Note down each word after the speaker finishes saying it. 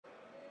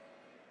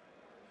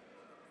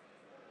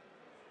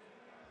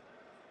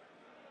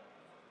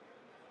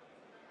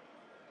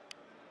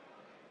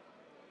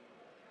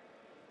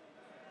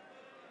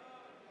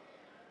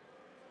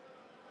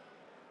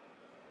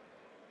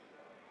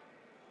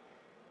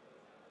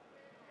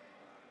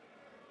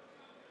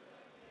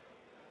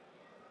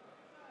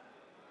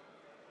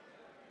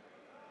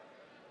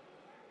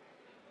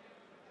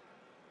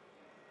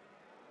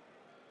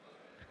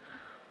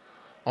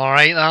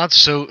Alright lads,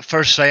 so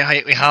first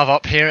fight we have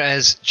up here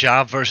is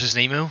Jab versus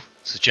Nemo.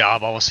 So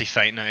Jab obviously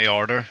fighting out of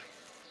order.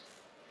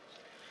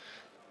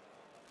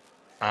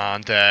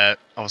 And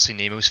obviously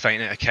Nemo's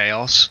fighting out of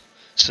chaos.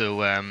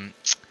 So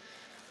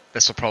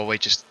this will probably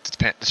just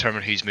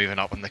determine who's moving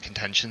up in the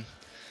contention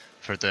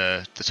for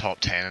the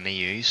top 10 in the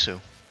EU. So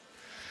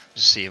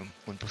just see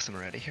when both of them are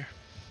ready here.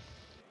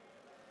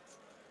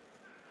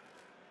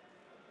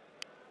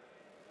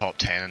 Top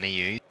 10 in the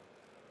EU.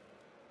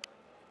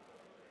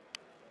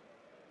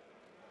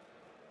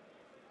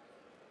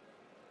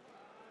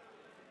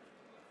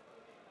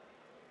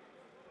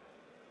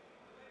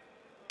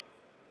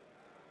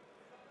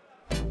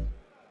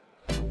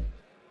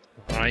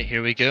 Alright,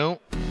 here we go.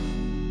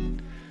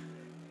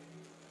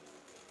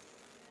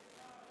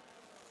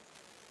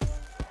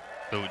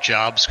 So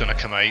Jab's going to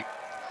come out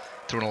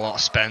throwing a lot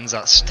of spins.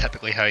 That's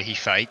typically how he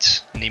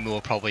fights. Nemo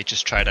will probably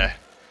just try to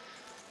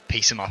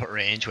piece him up at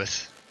range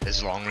with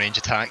his long range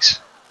attacks.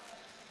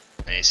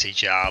 And you see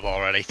Jab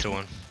already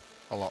throwing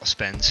a lot of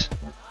spins.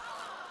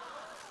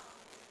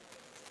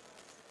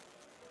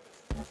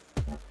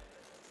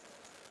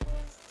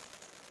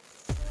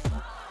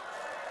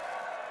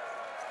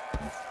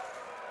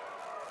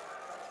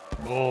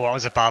 Oh, that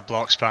was a bad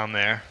block spam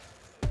there.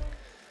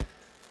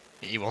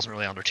 He wasn't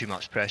really under too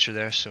much pressure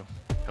there, so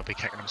he'll be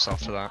kicking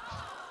himself for that.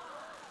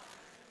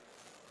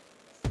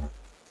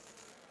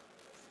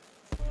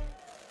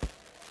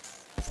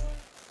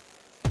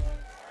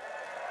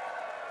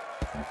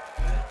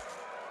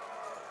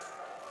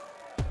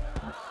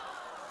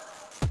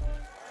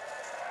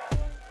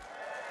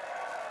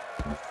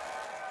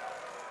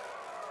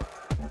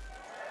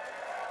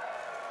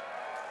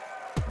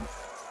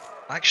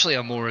 Actually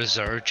a more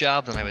reserved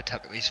Jab than I would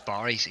typically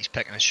spar. He's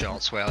picking his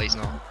shots well, he's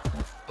not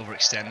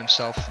overextending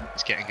himself,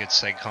 he's getting good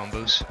sig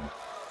combos.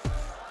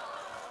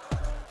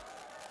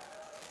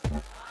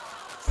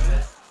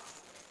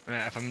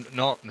 If I'm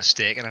not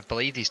mistaken, I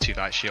believe these two have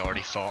actually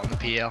already fought in the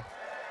PL,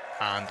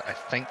 and I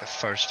think the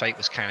first fight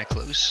was kind of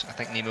close. I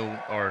think Nemo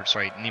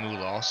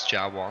lost,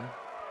 Jab won.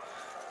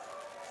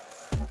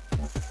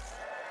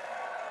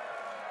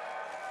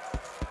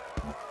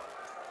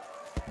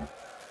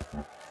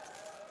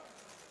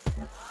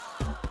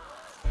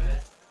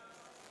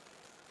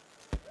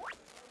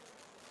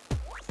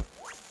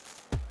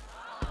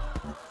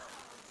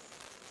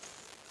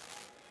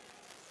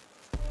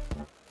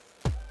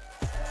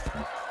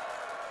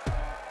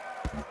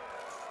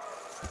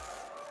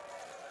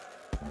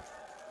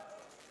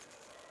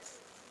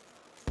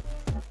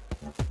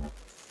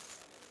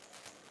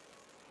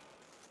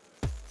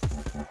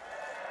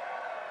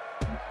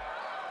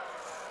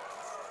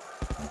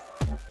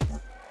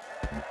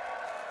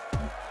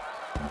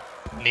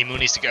 Nemo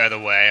needs to get out of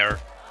the way or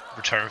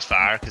return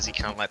fire because he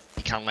can't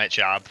let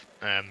Jab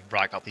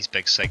rack up these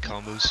big sig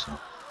combos,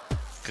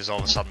 because all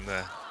of a sudden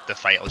the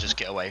fight will just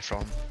get away from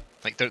him.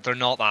 Like they're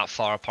not that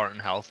far apart in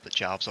health, but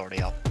Jab's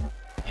already up,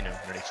 you know,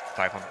 nearly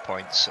 500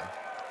 points. So.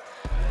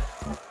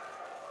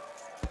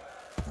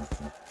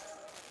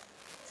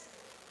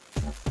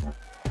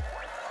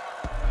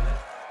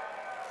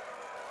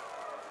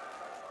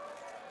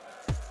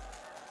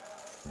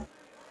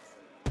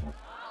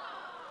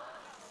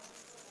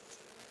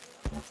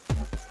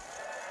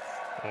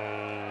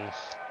 Oh,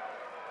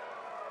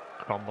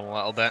 crumble a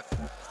little bit.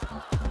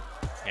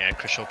 Yeah,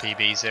 crucial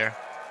PBs there.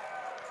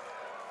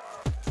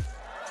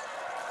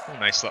 Oh,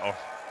 nice little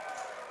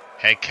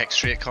head kick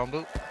straight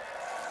combo.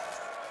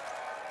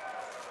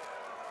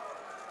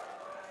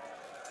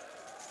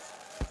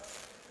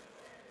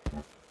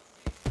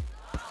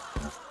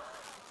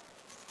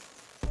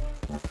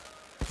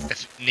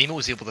 If Nemo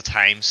was able to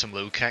time some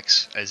low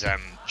kicks as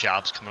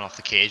Jab's coming off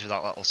the cage with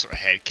that little sort of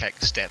head kick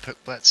step hook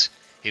blitz,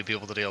 he'll be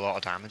able to do a lot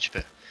of damage,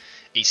 but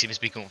he seems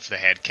to be going for the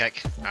head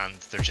kick and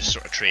they're just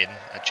sort of trading.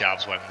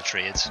 Jab's winning the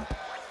trades.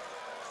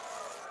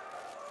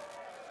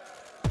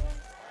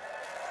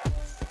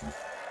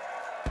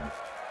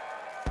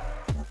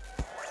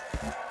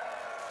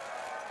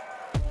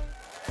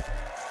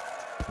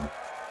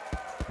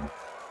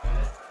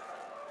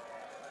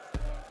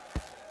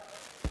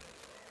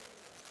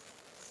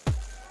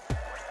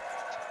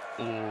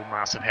 Oh,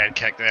 massive head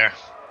kick there.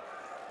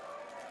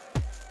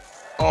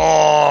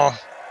 Oh!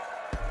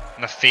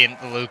 And a feint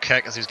the low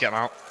kick as he was getting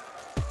out.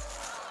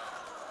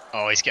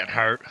 Oh, he's getting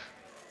hurt.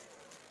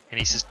 He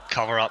needs to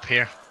cover up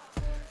here.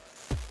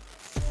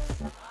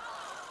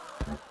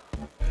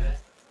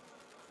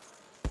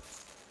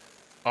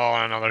 Oh,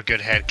 and another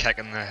good head kick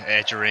in the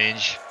edge of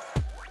range.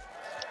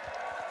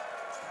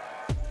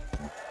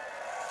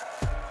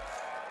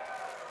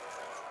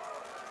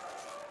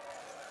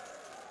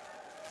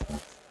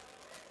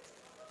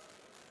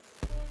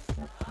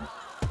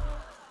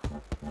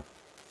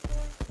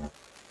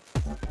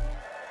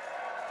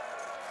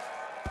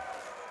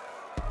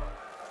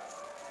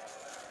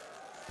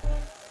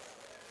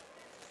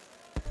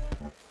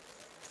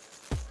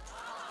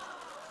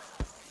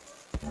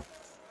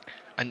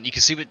 And you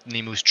can see what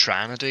Nemo's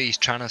trying to do. He's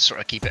trying to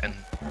sort of keep it in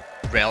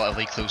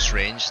relatively close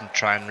range and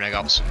try and rig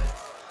up some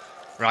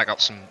rack up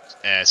some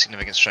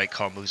significant strike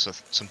combos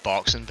with some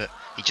boxing, but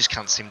he just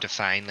can't seem to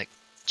find like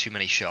too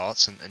many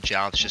shots, and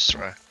jabs just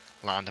sort of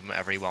land him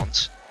whatever he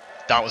wants.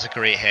 That was a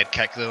great head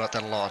kick though, that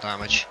did a lot of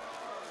damage.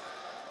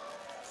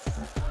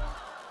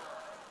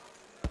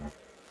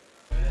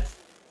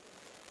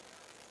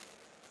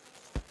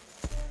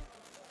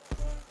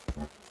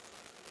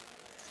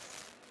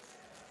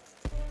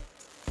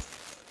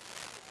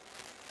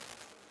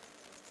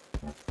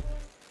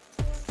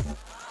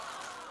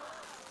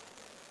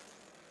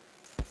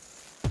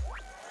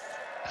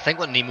 I think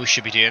what Nemo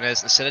should be doing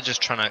is, instead of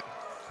just trying to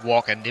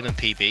walk into him in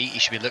PB, he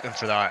should be looking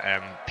for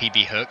that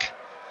PB hook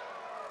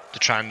to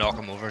try and knock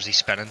him over as he's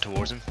spinning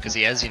towards him, because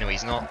he is, you know,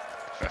 he's not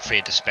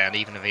afraid to spin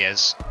even if he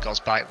is got his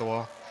back at the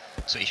wall,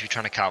 so he should be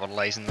trying to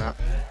capitalise on that.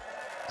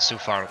 So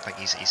far I don't think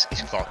he's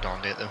clocked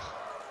onto it though.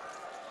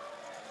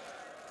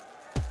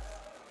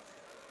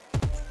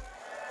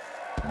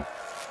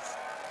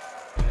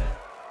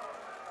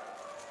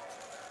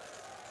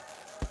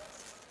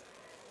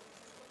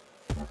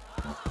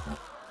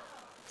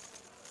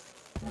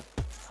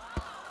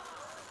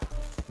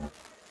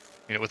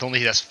 You know, with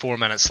only this 4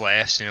 minutes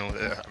left, you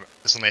know,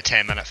 it's only a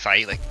 10-minute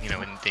fight, like, you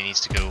know, and he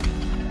needs to go,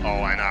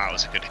 oh, I know, it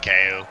was a good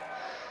KO.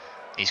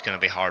 He's going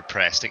to be hard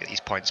pressed to get these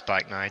points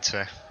back now, I'd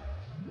say.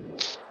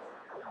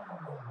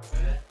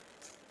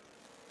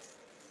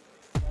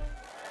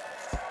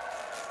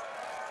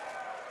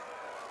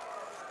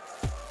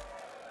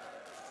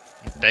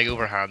 Big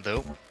overhand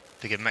though,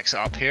 they can mix it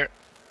up here.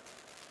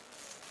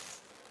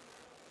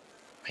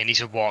 He needs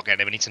to walk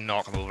in him, he needs to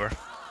knock him over.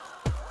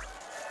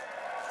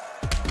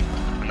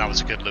 And that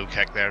was a good low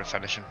kick there to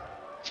finish him.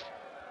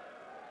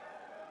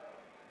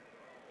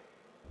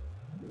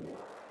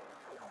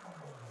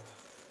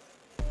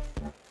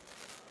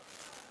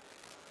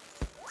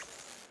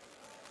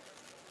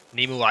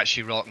 Nemo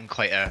actually rocking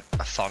quite a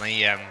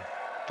funny,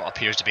 what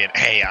appears to be an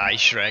AI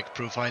Shrek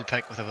profile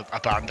pic with a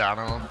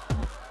bandana on.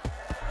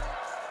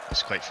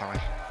 It's quite funny.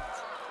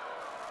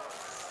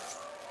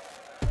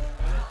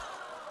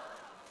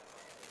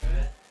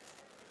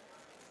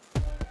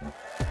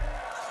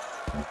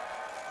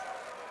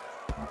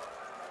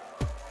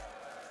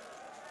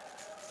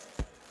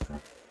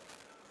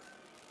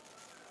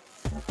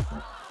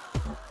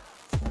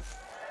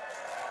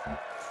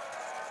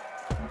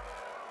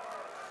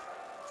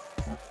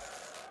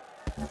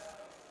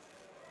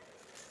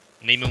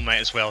 Nemo might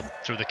as well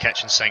throw the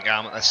kitchen sink at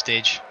him at this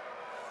stage.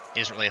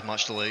 He doesn't really have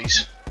much to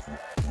lose.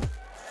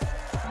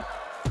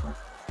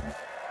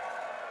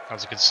 That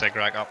was a good sig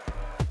rack up.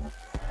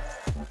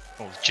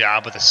 Oh,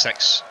 jab with a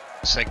 6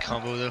 sig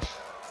combo though.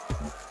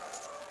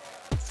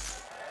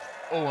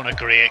 Oh, and a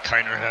great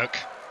counter hook.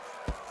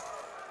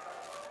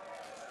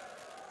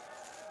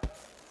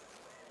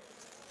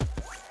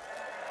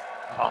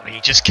 Oh,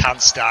 he just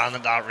can't stand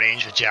at that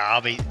range of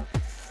jab.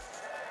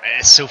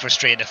 It's so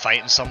frustrating to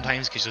fight him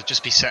sometimes because you'll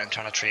just be sitting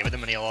trying to trade with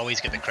him and he'll always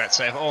get the crits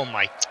out. Oh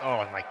my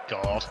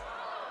god.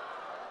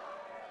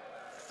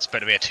 It's about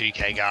to be a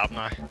 2k gap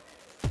now.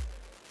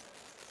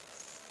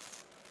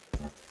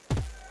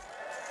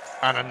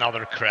 And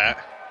another crit.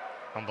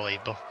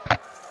 Unbelievable.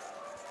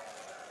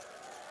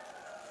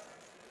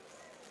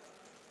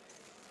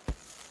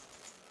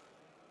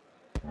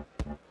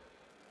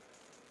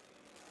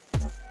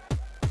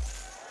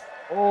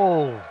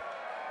 Oh!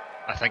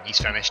 I think he's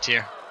finished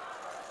here.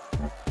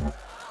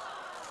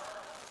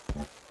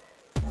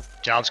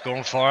 Jab's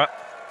going for it.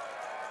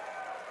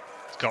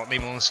 He's got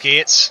Nemo on the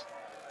skates.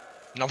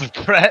 Another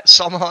crit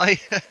somehow.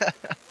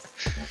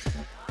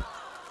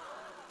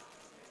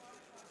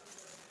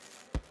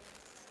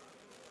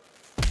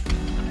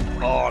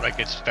 Oh, and a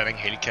good spinning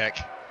heel kick.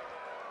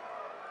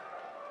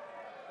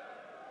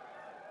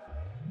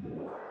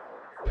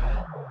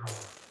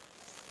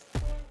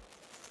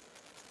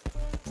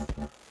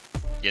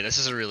 Yeah, this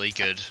is a really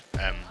good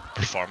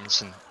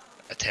performance in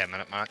a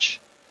 10-minute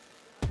match.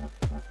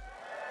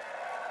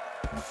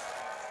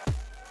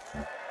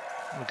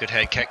 A good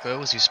head kick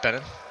though as he's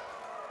spinning.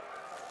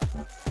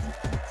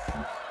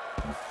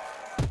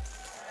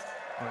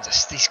 Oh,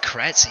 these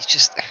crits, you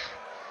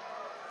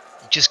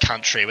just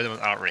can't trade with him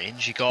at that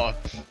range. You gotta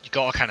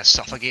kind of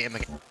suffocate him.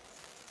 You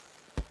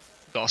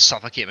gotta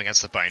suffocate him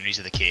against the boundaries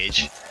of the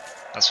cage.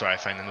 That's where I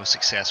find the most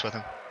success with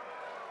him.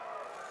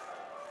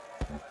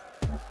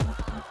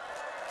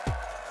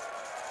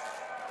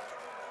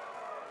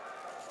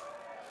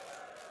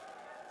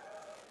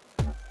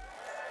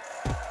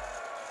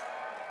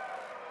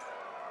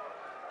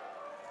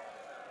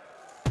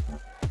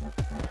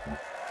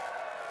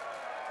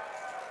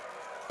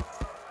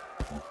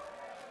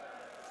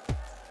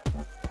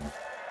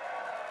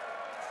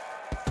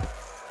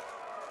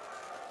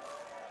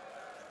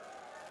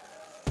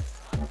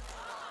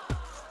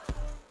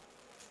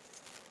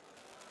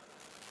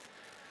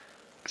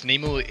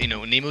 Nemo, you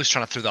know, Nemo's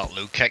trying to throw that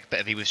low kick, but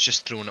if he was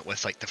just throwing it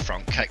with like the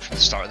front kick from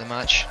the start of the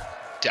match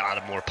to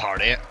add more power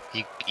to it,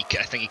 I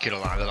think he could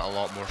have landed it a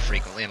lot more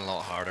frequently and a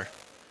lot harder.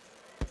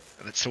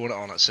 If it's throwing it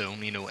on its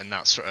own, you know, in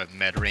that sort of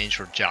mid-range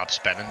where jab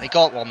spinning, he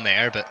got one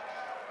there, but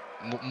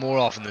more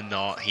often than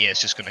not, he is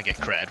just going to get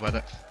critted with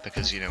it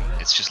because, you know,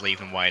 it's just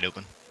leaving him wide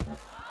open.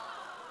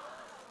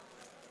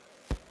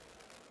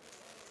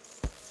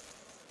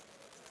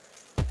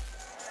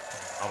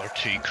 Another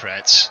 2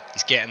 crits.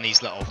 He's getting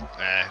these little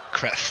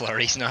crit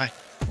flurries now.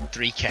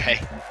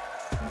 3k.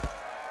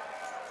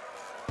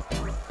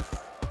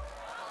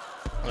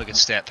 Another good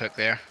step hook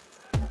there.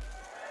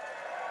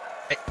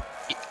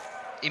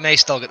 He may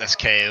still get this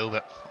KO,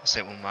 but I'll say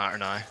it won't matter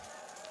now.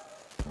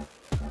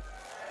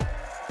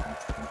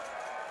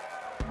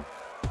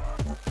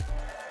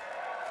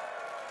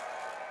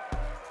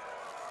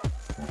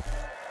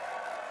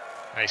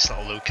 Nice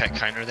little low kick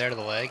counter there to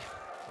the leg.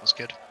 That was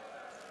good.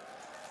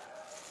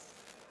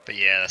 But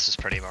yeah, this is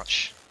pretty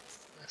much...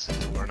 This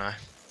is over now.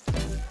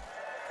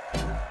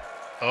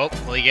 Oh,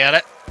 will he get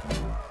it?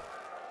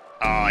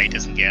 Oh, he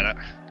doesn't get it.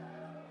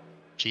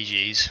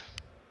 GG's.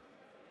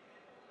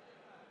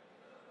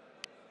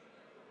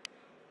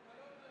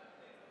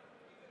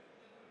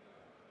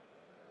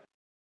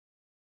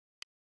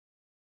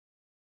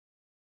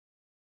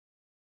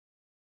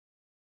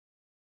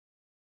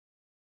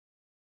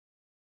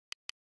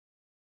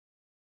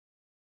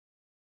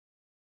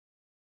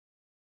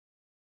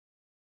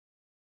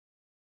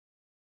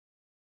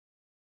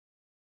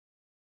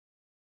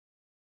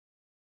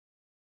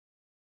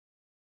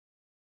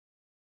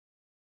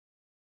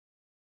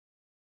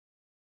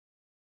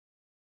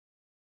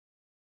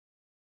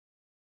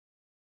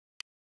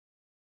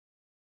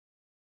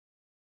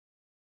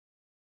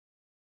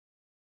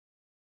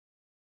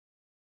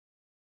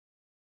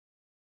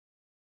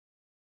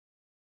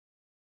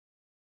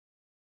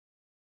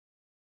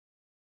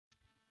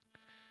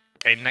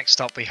 Okay, next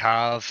up we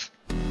have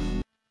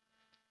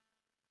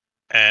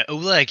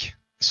Oleg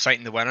is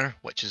fighting the winner,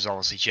 which is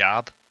obviously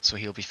Jab, so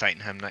he'll be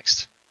fighting him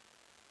next.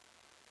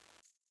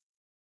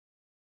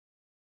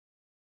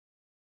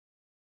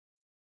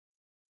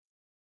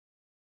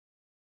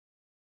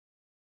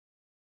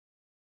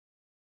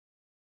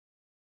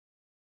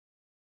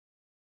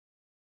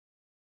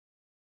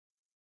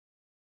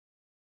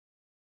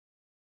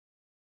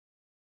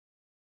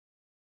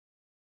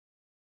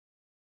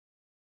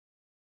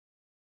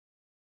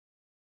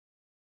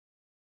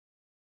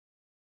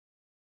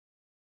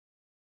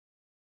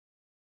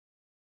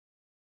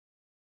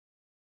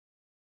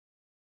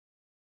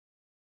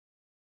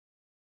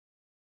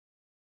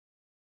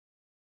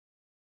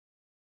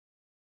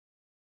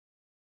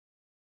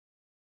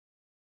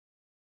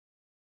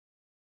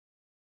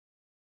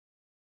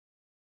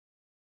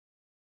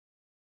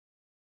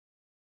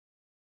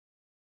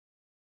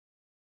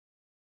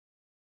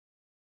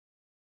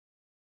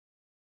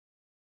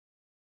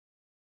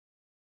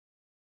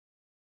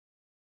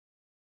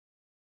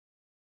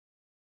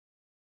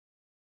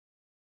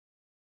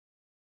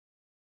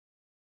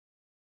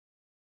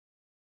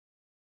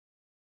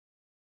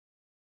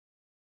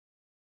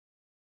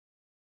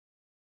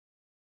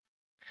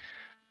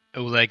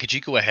 Oleg, could you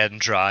go ahead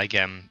and drag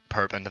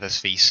Perp into this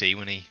VC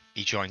when he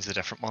joins the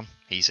different one?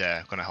 He's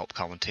going to help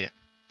commentate.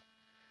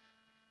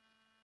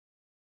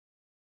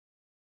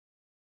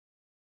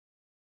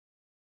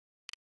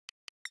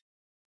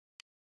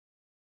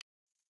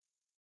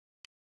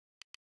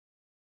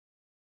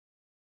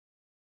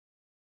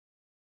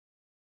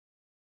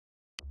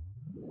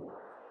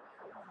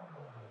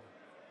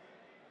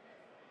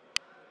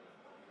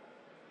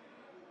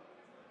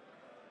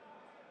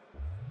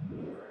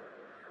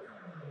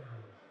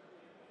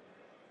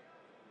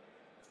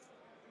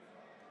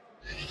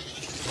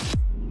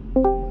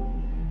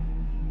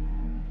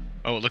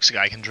 Oh, it looks like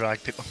I can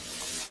drag people.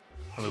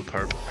 Hello,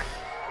 Perp.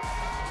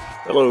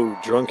 Hello,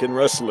 drunken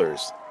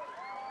wrestlers.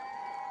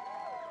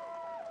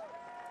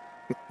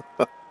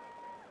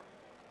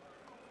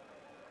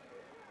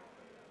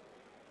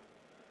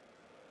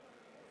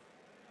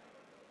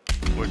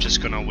 We're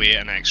just going to wait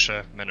an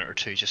extra minute or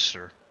two just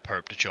for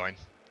Perp to join.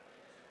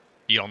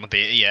 You on the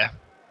beta? Yeah.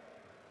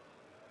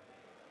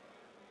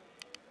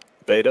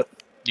 Beta?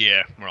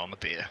 Yeah, we're on the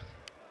beta.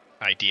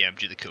 I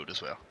DM'd you the code as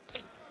well.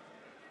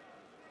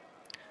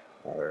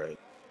 Alright.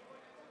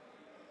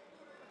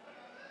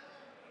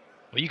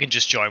 Well, you can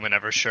just join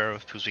whenever, sure,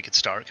 because we could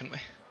start, couldn't we?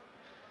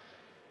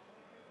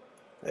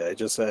 Yeah, I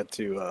just had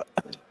to,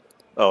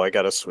 oh, I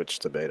gotta switch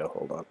to beta,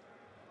 hold on.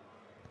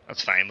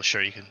 That's fine, well,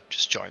 sure, you can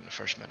just join the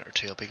first minute or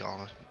two, it'll be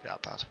gone, it'll be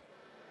that bad.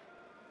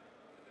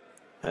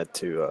 Had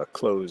to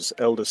close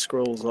Elder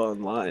Scrolls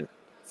Online.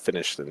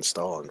 Finished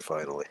installing,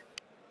 finally.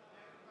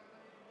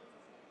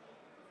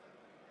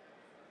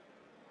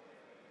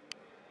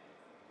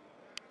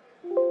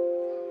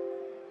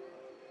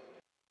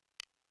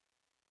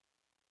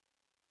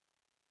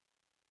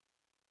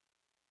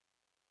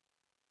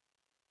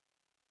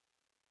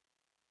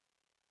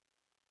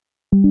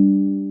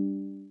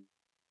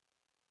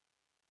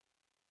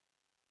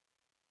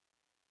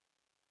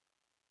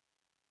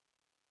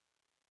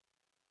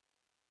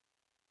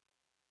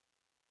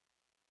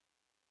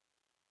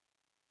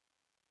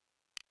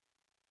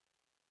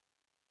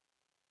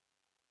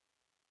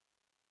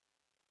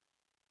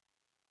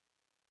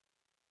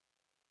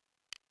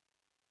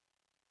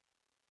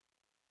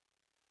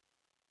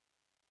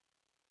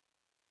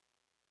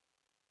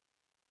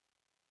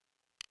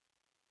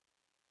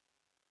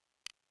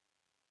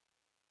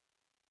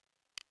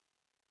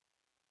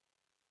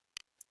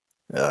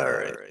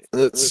 Alright,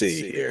 let's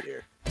see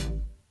here.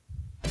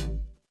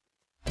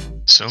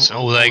 So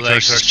Oleg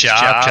versus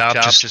Jab.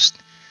 Jab just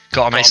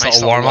got a nice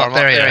little warm up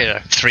there. Yeah,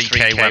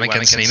 3k win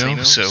against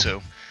Nemo.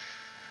 So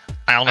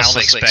I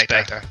honestly expect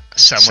a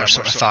similar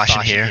sort of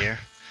fashion here.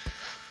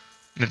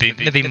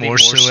 Maybe more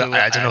so.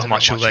 I don't know how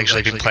much Oleg's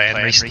actually been playing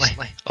recently.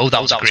 Oh,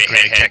 that was a great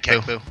head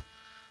kick though.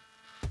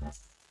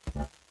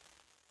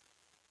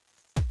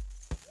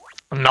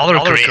 Another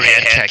great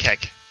head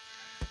kick.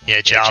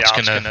 Yeah, Jab's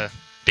gonna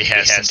be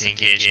hesitant to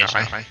engage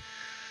now.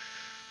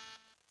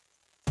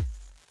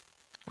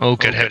 Oh,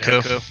 good hit,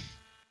 cool.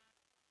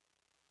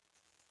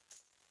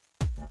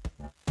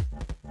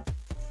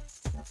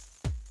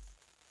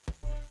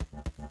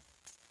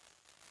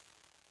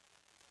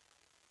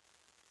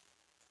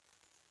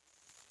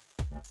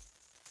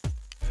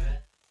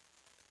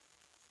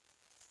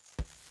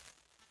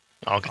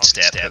 Oh, good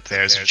step up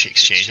there as she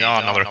exchange. Oh,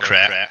 another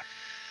crit.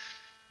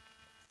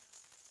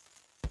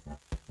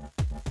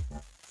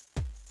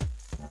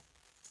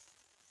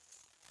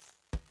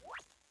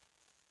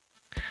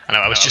 I know,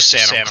 I was just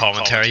saying on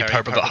commentary,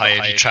 Perp, about how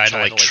if you try to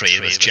like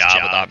trade with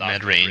Jab at that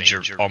mid range,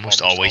 you're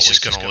almost always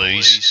just gonna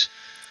lose.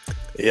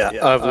 Yeah,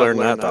 I've learned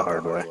that the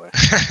hard way.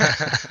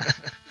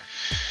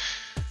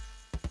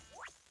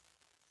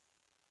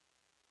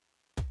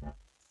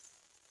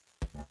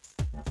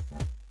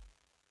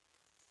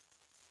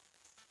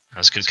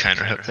 That's a good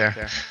counter hook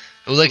there.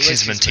 Oleg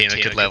seems to maintain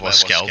a good level of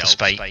skill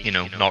despite, you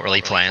know, not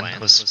really playing. I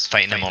was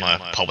fighting him on a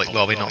public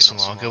lobby not so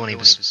long ago and he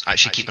was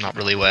actually keeping up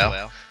really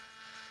well.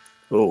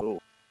 Oh.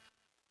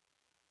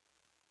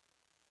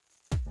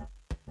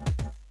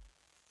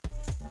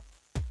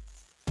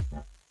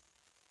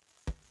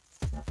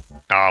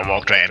 Oh,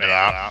 walked right into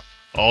that.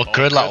 Oh,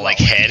 good little like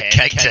head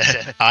kick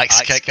to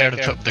axe kick there to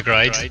put up the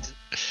ground.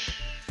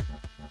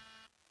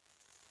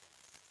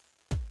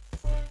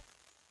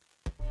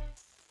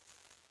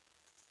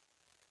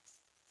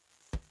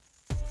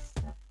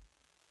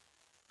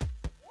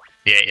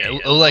 Yeah,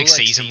 Oleg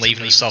sees him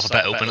leaving himself a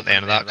bit open at the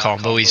end of that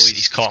combo.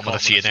 He's caught him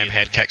with a few of them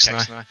head kicks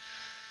now.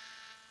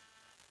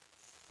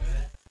 I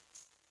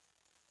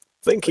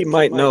think he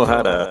might know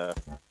how to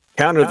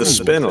counter the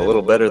spin a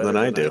little better than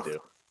I do.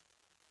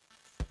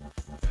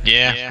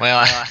 Yeah,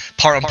 well,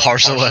 part and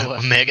parcel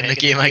of making the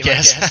game, I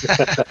guess.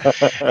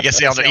 I guess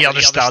he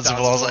understands the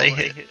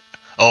velocity.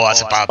 Oh,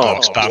 that's a bad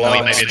block spam. No,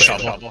 he might be in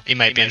trouble. He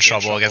might be in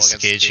trouble against the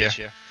cage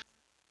here.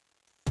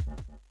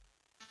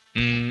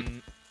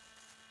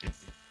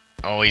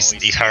 Oh,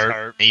 he's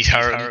hurt. He's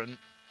hurt.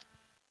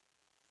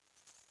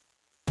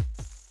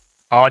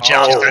 Oh,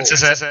 Jab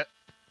fences it.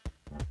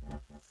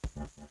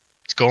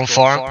 He's going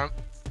for him.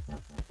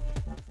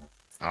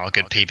 Oh,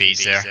 good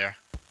PBs there.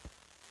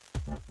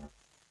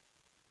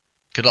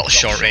 Good little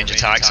short range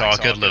attacks. Oh,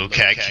 good low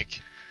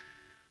kick.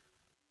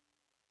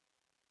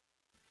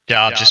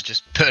 Jab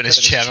just putting his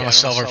chin on a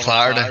silver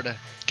platter to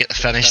get the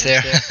finish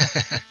there.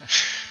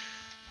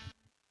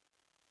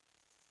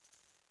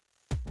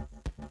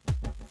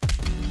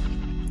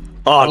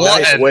 Oh,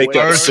 nice wake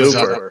up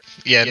super.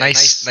 Yeah,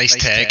 nice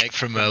tag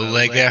from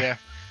Oleg there.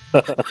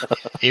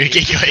 He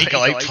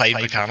got outplayed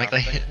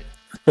mechanically.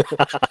 I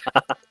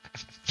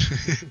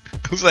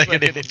was like,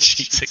 an image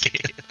cheats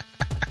again.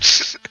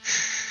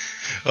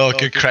 Oh,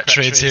 good crit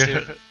trades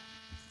here.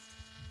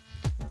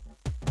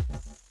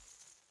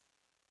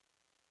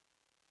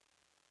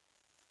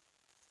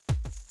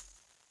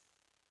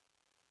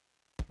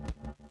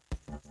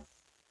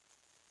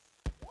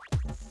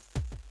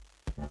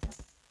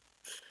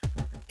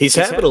 He's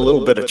having a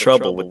little bit of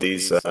trouble with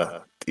these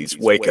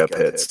wake up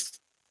hits.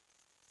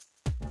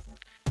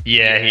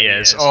 Yeah, he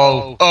is.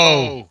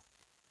 Oh,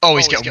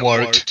 he's getting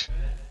worked.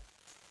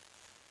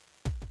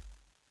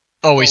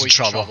 Oh, he's in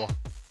trouble.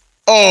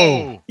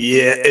 Oh!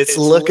 Yeah, it's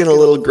looking a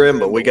little grim,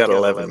 but we got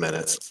 11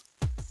 minutes.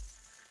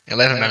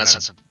 11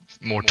 minutes of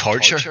more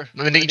torture?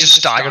 I mean, he just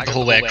staggered the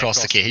whole way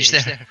across the cage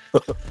there.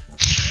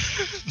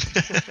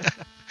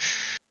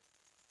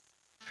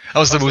 That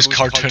was the most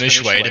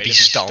cartoonish way to be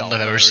stunned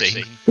I've ever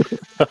seen.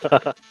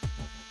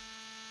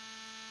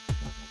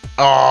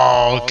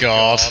 Oh,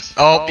 God.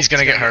 Oh, he's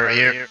gonna get hurt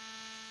here.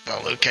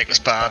 That low kick was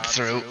bad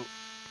through.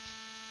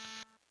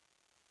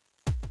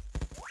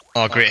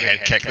 Oh, great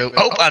head kick though.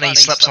 Oh, and he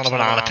slips on a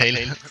banana peel.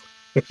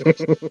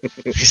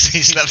 He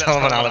slips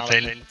on a banana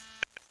peel.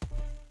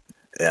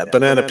 Yeah,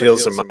 banana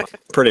peels are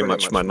pretty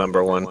much my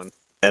 #1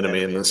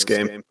 enemy in this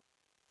game.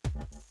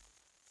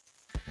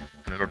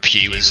 Remember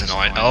Peww was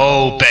annoying.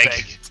 Oh,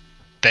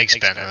 big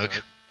spin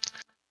hook.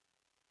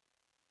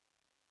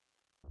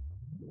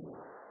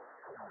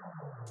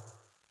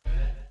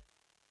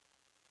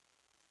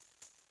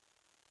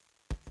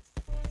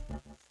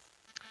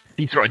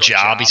 He threw a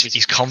jab.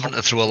 He's confident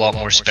to throw a lot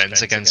more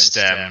spins against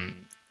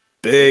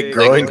big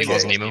groin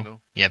kick.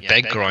 Nemo. Yeah,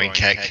 big groin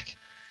kick.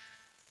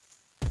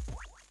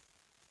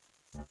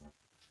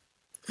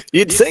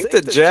 You'd think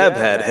that Jab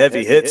had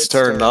heavy hits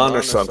turned on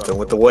or something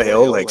with the way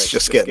Oleg's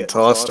just getting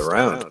tossed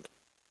around.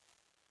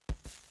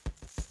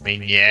 I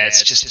mean, yeah,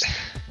 it's just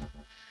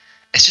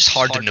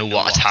hard to know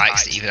what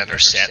attacks to even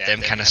intercept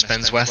them kind of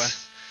spins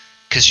with.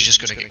 because you're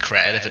just going to get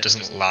credit if it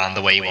doesn't land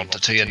the way you want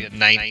it to. And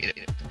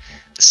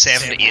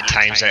 7 to 8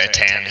 times out of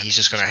 10, he's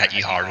just going to hit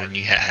you harder than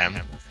you hit him.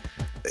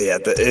 Yeah,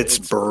 it's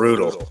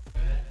brutal.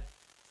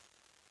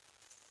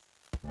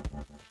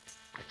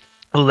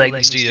 Oleg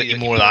needs to do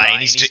more of that.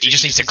 He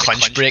just needs to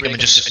clinch break him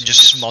and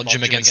just smudge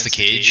him against the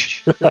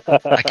cage.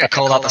 I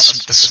call that the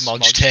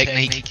smudge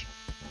technique.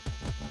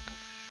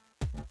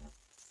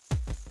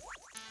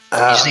 He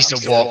just needs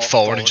to walk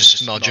forward and just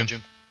smudge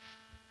him.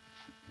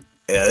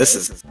 Yeah, this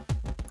is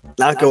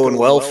not going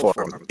well for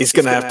him. He's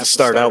going to have to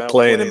start out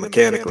playing him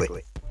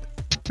mechanically.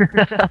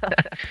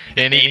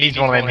 And he needs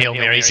one of them Hail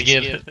Marys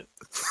again.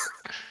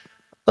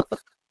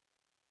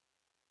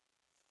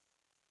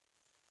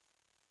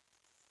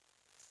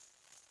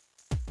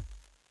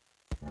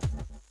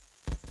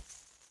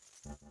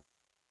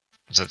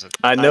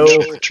 I know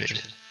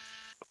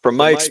from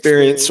my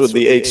experience with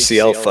the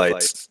HCL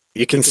fights,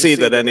 you can see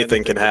that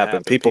anything can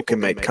happen. People can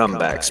make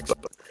comebacks, but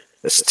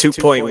this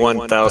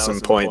 2.1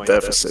 thousand point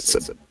deficit's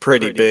a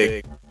pretty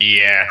big.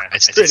 Yeah,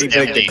 it's pretty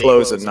big to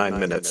close in 9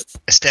 minutes.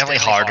 It's definitely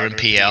harder in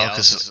PL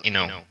because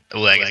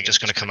Oleg is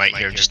just going to come out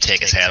here and just take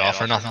his head off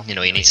or nothing.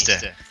 He needs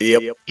to.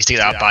 Yep. He's to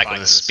get that back in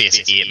the space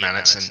of 8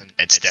 minutes, and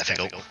it's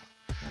difficult.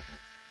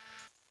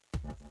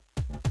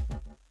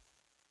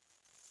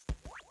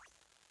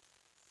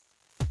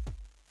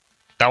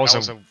 That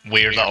was a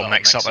weird little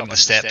mix-up in the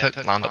step hook,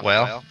 landed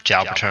well.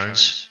 Jab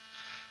returns.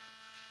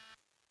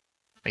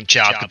 I think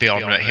Jab could be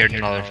on right here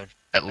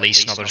at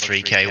least another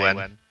 3k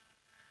win.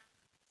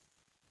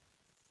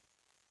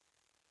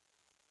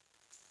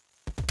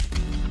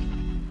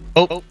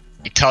 Oh,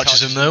 he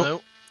touches him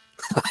though.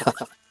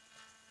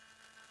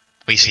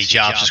 We see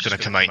Jab's just going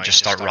to come out and just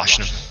start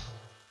rushing him.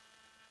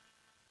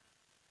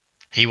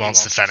 He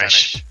wants to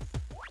finish.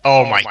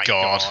 Oh my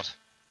god.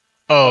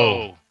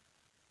 Oh.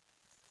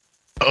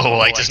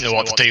 Oh, he doesn't know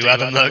what to do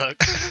with him, look.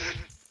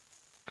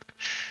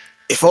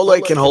 If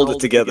Oleg can hold it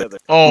together,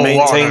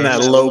 maintain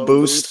that low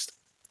boost,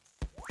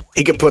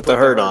 he can put the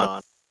hurt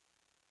on.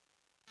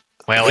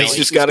 Well, he's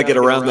just got to get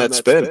around that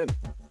spin.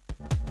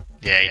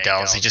 Yeah, he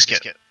does. He just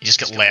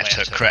get left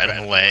hook credit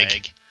in the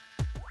leg.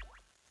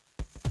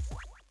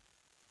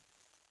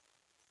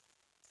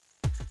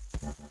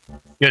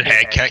 Good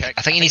head kick.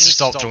 I think he needs to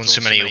stop throwing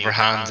so many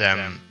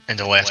overhand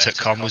into left hook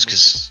combos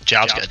because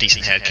Jab's got a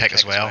decent head kick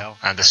as well,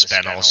 and the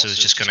spin also is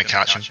just going to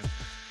catch him.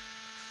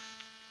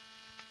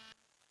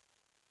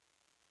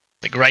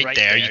 Like right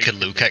there, you could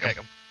low kick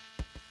him.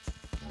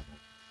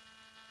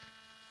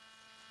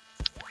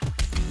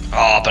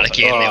 Oh, but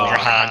again, the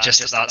overhand,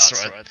 just at that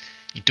sort of,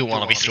 you don't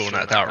want to be throwing it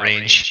at that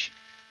range.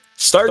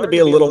 Starting to be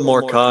a little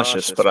more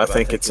cautious, but I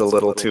think it's a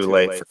little too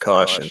late for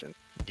caution.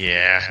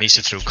 Yeah, needs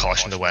to throw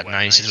caution to the wet now,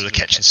 needs to throw the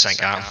kitchen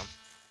sink at him.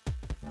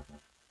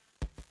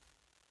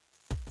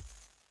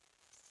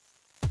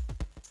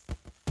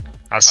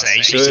 I'd say,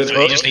 he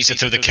just needs to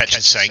throw the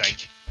kitchen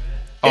sink.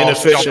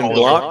 Inefficient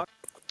block.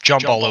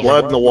 Jump all over.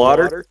 Blood in the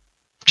water.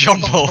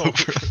 Jump all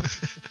over.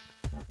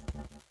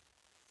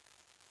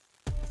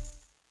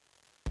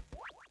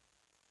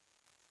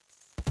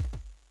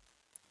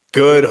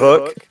 Good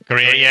hook.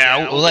 Great,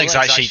 yeah, Oleg's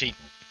actually...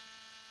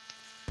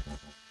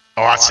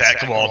 Oh, that's it,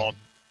 come on.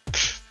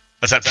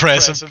 That's that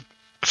press him.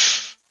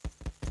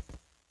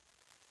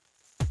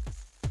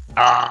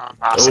 Ah,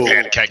 that's a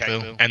good kick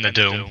though, in the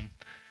dome.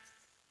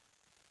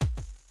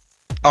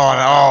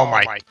 Oh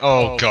my,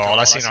 oh god,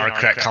 I seen our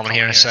crit coming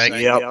here in a sec.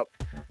 Yep.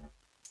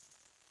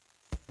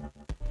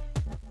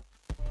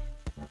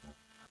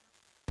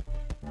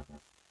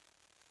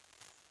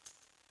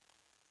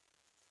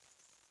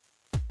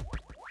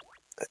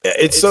 Yeah,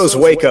 it's those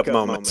wake-up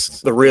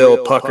moments, the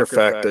real pucker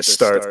factor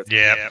start.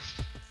 Yeah.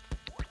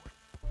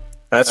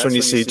 That's when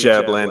you see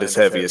Jab land his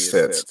heaviest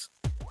hits.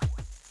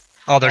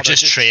 Oh, they're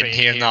just trading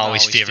here, and that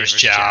always favours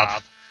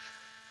Jab.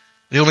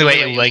 The only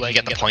way Oleg can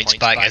get the points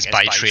back is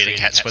by trading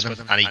hits with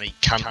him, and he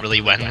can't really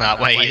win that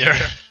way either.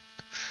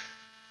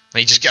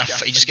 He just get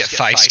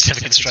 5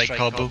 significant strike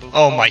combo.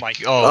 Oh my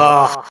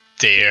god,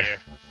 dear.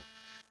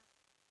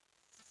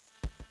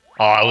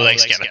 Oh,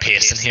 Oleg's getting a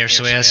paste in here,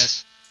 so he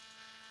is.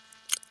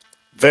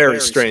 Very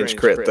strange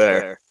crit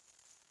there.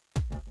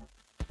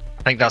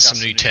 I think that's some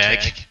new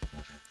tag.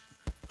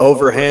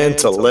 Overhand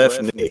to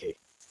left knee.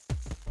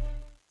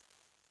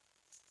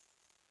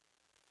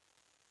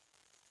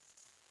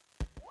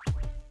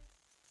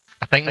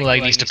 I think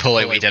Oleg needs to pull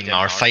out what he did in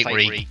our fight where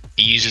he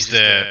uses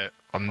the...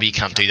 Well, we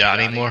can't do that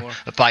anymore.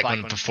 But back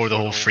when, before the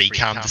whole free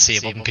cam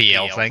disabled and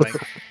PL thing,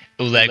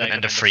 Oleg went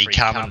into free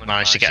cam and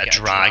managed to get a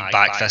drag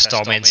back fist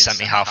on me and sent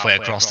me halfway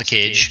across the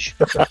cage.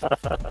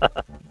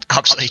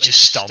 Absolutely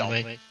just stunned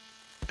me.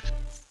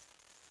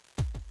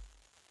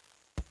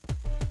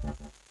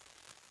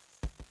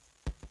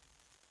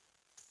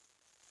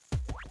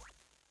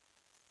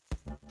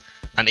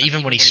 And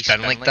even when he's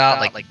spinning like that,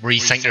 like where you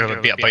think they're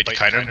about to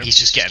counter him, he's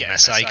just getting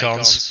miss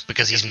icons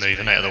because he's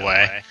moving out of the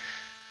way.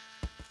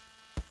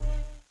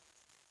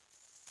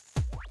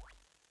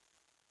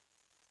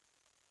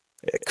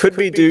 It could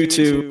be due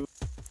to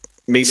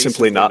me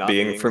simply not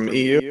being from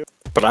EU.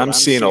 But I'm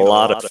seeing a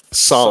lot of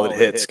solid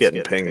hits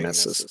getting ping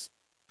misses.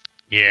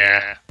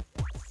 Yeah.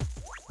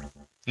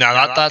 No,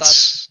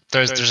 that's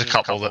there's a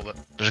couple that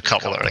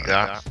are like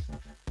that.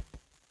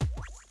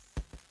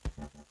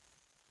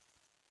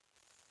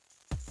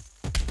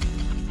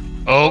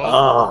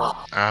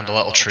 Oh, and a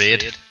little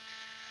trade.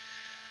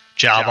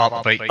 Jab up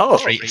about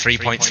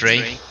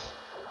 3.3.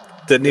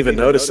 Didn't even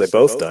notice they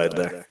both died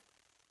there.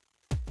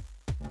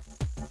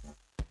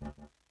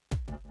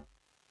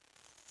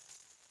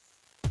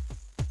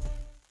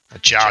 The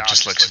jab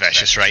just looks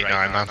vicious right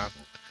now, man.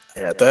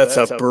 Yeah, that's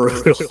a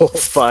brutal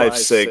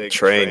 5-sig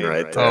train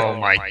right there. Oh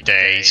my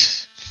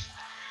days.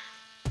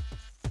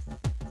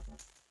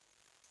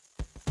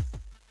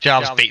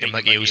 Jab's beating him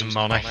like he owes him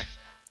money.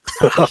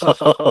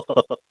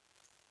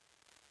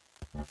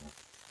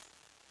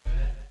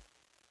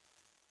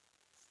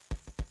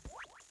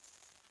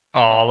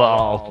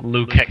 Oh,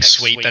 low kick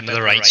sweep into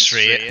the right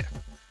straight.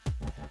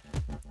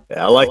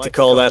 Yeah, I like to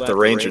call that the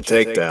Ranger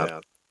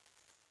takedown.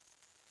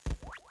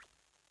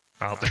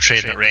 Oh, they're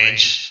trading at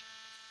range.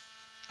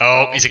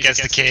 Oh, he's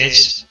against the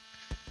cage.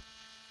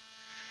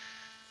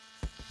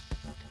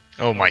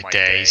 Oh my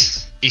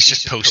days. He's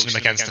just posting him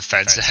against the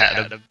fence ahead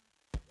of him.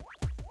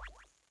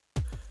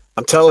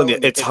 I'm telling you,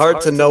 it's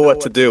hard to know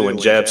what to do when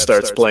Jab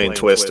starts playing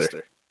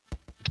Twister.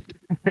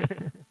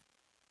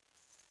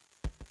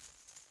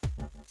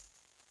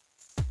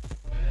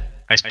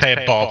 Nice pay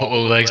a ball at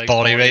Oleg's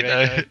body right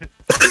now.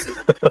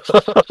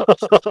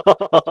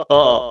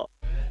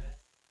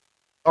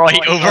 Oh,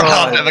 he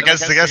overhand him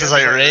against his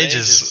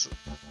outrageous.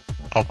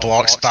 Oh,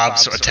 block spam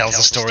sort of tells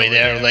the story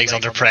there. Oleg's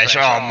under pressure.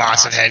 Oh,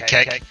 massive head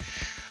kick.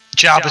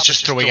 Jab is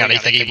just throwing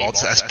anything he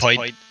wants at this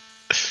point.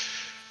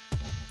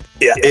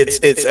 Yeah,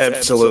 it's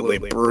absolutely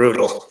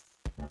brutal.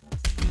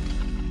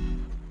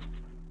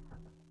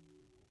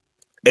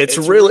 It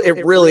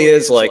really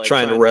is like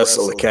trying to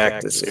wrestle a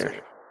cactus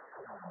here.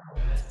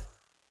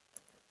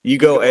 You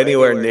go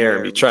anywhere near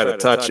him, you try to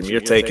touch him,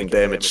 you're taking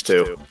damage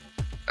too.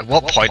 At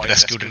what point did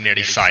this go to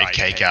nearly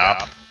 5k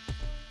gap?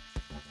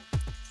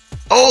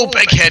 Oh,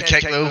 big head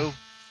kick though.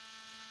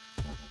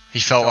 He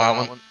felt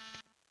that one.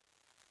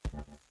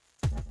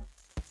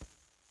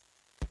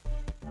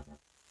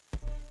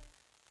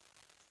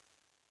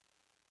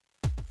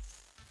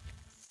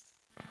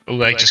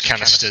 Oleg just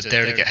kind of stood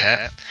there to get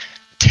hit.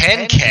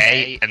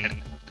 10k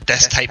in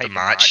this type of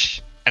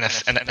match, and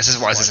this is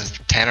what is this,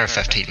 a 10 or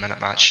 15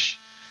 minute match?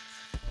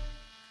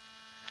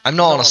 I'm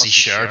not honestly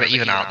sure, but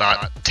even at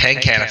that,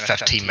 10k in a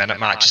 15-minute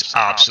match is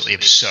absolutely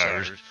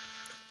absurd.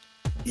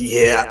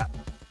 Yeah,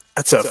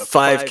 that's a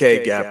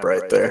 5k gap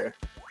right there.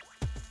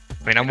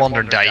 I mean, I'm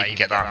wondering did I even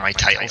get that in my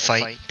title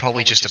fight?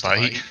 Probably just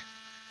about.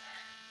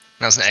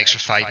 That's an extra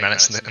 5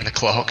 minutes in the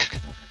clock.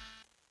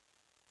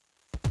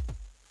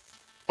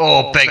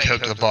 Oh, big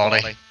hook to the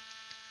body.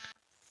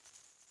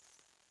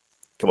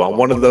 Come on,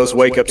 one of those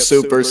wake-up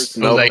supers.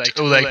 No.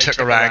 Oleg took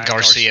a Ryan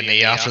Garcia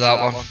knee after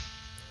that one.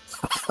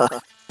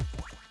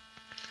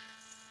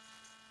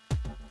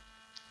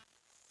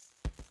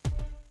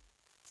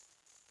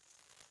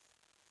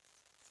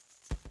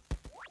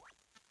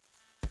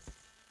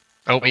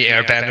 Oh, he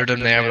airbendered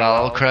him there with that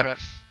little crap.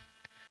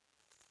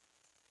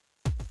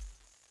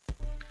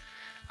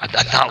 And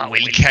that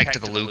wheel kick to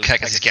the low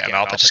kick as he's getting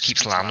up, it just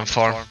keeps landing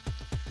for him.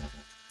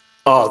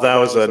 Oh, that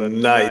was a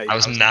nice... That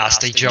was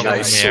nasty jumping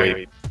nice in there.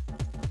 sweep.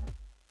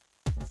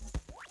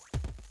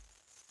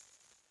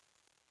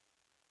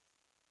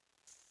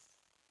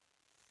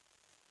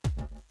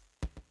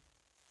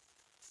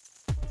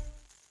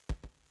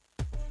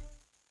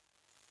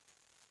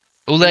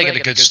 Oleg had a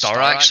good start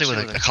actually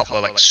with a couple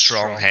of like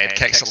strong head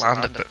kicks that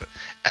landed, but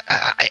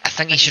I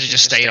think he should have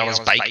just stayed on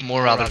his bike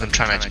more rather than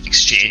trying to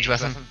exchange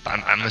with him. But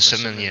I'm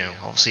assuming, you know,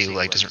 obviously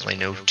Oleg doesn't really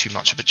know too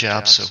much about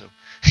jabs, so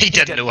he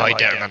didn't know how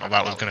detrimental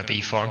that was going to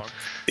be for him.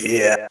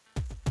 Yeah.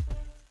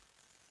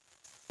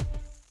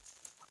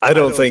 I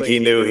don't think he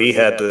knew he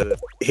had to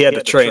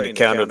train to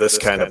counter this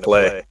kind of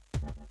play.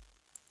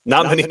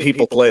 Not many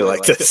people play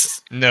like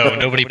this. No,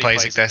 nobody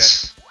plays like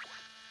this.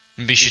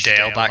 Maybe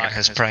Shadale back in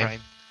his prime.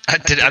 I'm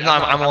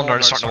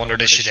starting to wonder,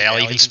 did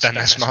Shadale even spend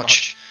this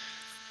much?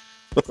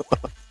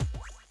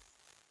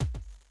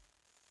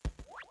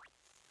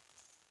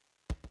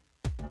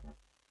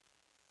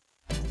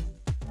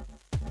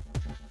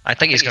 I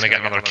think he's going to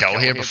get another kill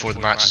here before the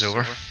match is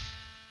over.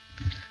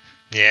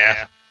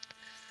 Yeah.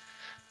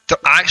 They're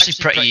actually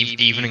pretty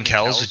even in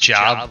kills, with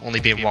Jab only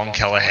being 1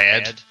 kill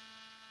ahead.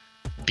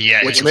 But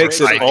yeah, which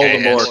makes it all the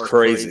more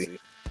crazy.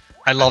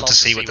 I love to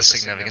see what the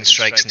significant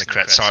strikes and the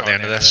crits are at the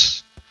end of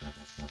this.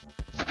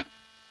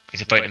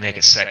 He's about to make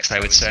it 6th,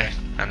 I would say.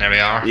 And there we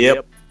are.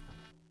 Yep.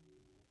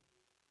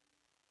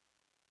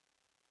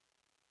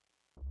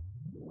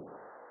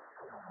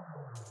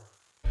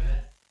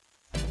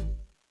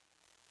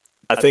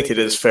 I think it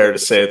is fair to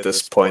say at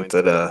this point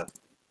that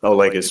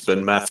Oleg has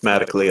been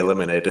mathematically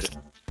eliminated.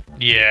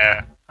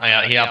 Yeah,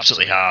 he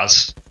absolutely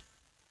has.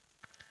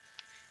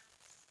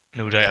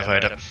 No doubt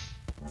about it.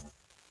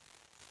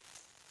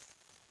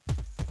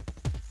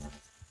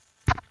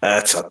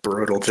 That's a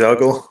brutal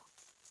juggle.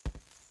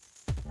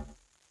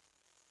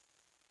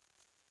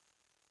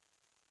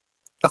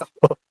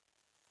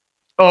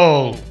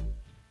 Oh!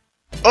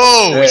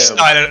 Oh!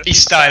 He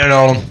started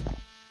on him.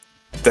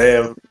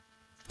 Damn.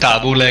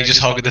 Damn, Oleg just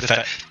hugging the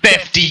fit.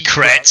 50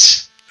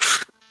 crits!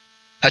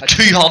 At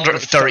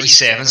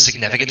 237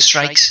 significant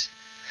strikes.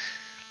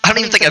 I don't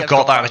even think I've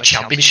got that in a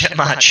championship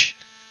match.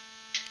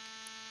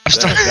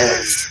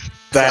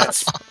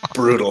 That's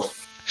brutal.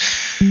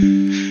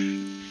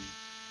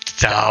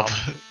 Damn.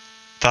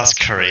 That's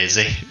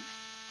crazy.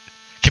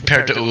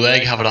 Compared to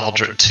Oleg having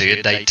 102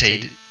 at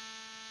 19.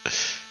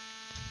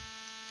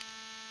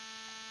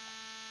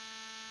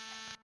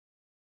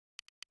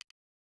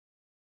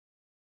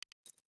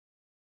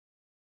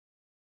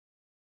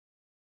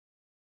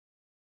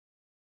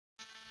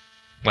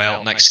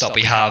 Well, next up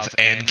we have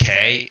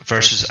NK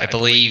versus, I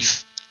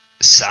believe,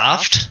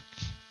 Saft?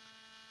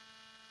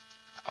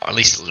 Or at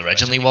least it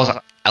originally was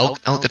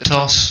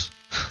Alcatos.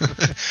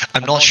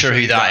 I'm not sure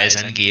who that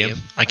is in game.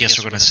 I guess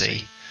we're going to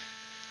see.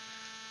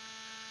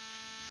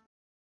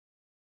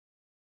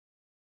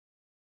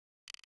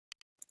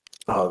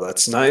 Oh,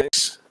 that's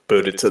nice.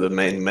 Booted to the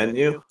main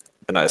menu,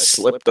 and I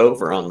slipped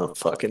over on the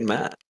fucking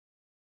mat.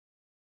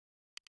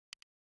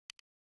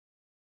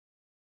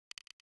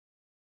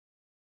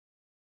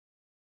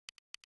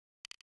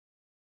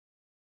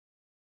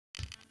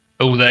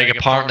 Oh, like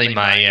apparently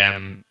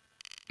my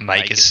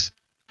mic is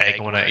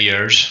echoing out of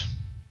yours.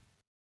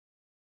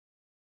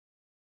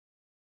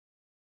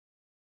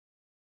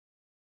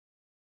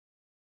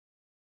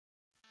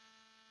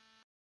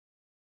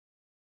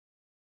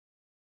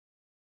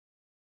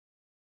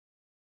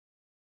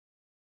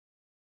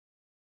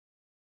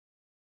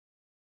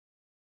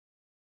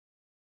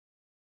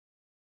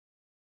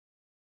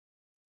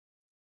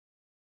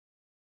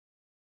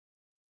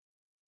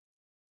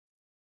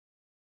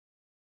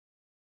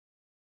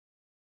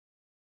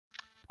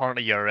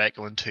 Apparently you're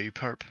echoing too,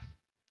 Perp.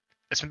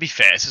 It's maybe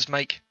Fess's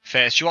mic.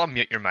 Fess, you want to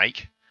mute your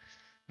mic?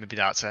 Maybe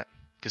that's it.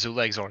 Because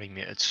Oleg's already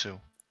muted, so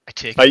I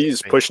take it. I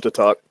use push to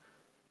talk.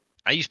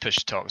 I use push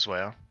to talk as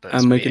well, but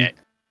I'm making.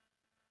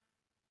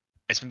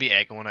 It's maybe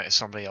echoing out of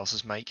somebody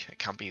else's mic. It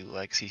can't be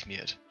Oleg 'cause he's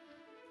muted.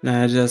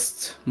 Nah,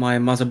 just my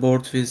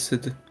motherboard with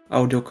the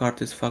audio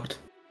card is fucked.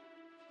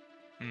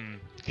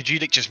 Could you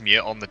like just mute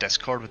on the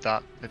Discord? Would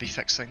that maybe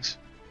fix things?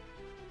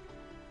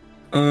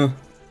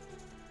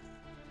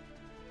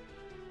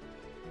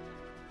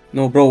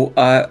 No, bro.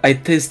 I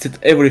tested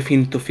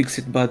everything to fix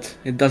it, but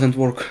it doesn't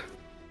work.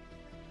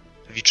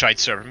 Have you tried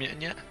server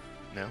muting yet?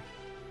 No.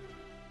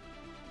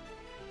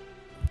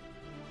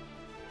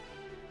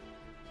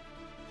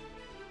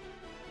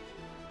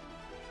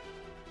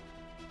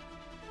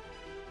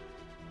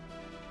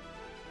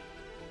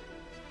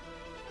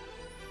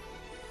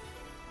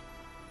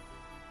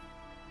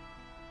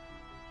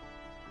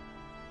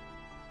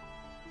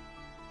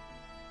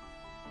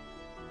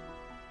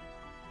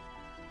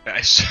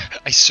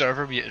 I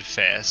server muted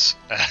Fess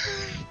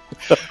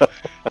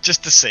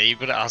just to see,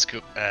 but I ask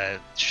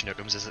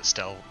Shnookams, is it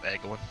still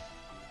going?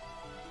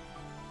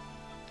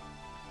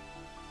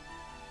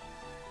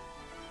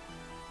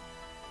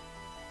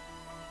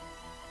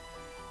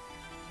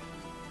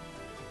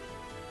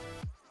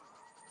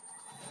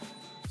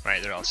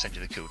 Right there, I'll send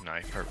you the code now.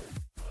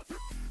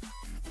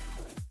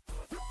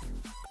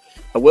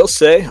 I will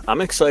say,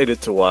 I'm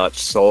excited to watch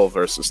Soul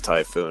versus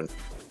Typhoon.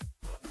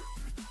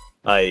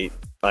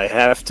 I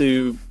have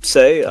to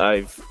say,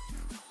 I've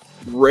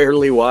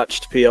rarely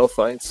watched PL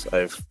fights.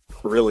 I've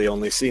really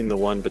only seen the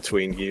one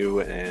between you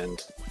and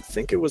I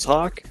think it was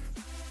Hawk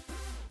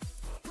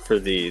for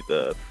the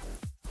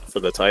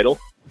title.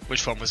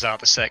 Which one was that?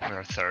 The second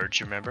or third? Do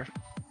you remember?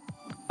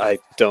 I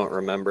don't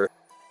remember. It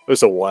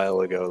was a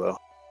while ago though.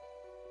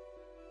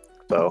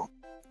 So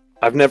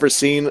I've never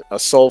seen a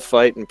Soul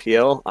fight in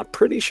PL. I'm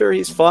pretty sure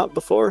he's fought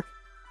before,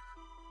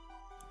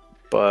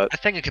 but I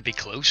think it could be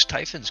close.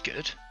 Typhoon's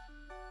good.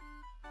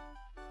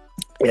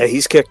 Yeah,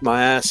 he's kicked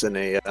my ass in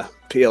a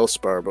PL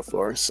spar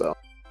before, so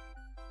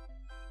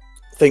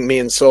I think me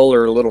and Soul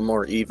are a little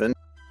more even.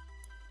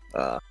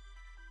 But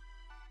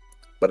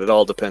it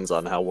all depends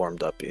on how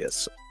warmed up he is.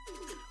 So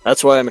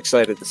that's why I'm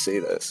excited to see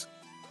this.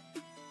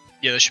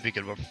 Yeah, this should be a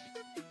good one.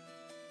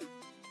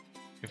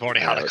 We've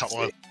already had a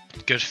couple of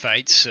good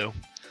fights, so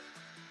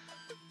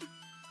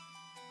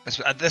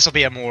this will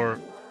be a more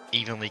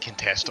evenly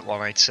contested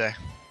one, I'd say,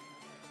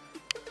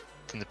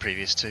 than the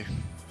previous two.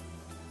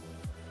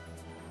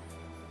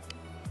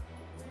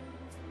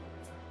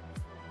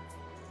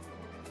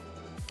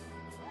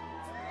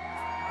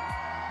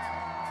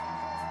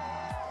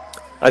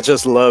 I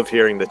just love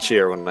hearing the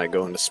cheer when I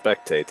go in to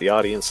spectate. The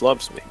audience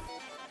loves me.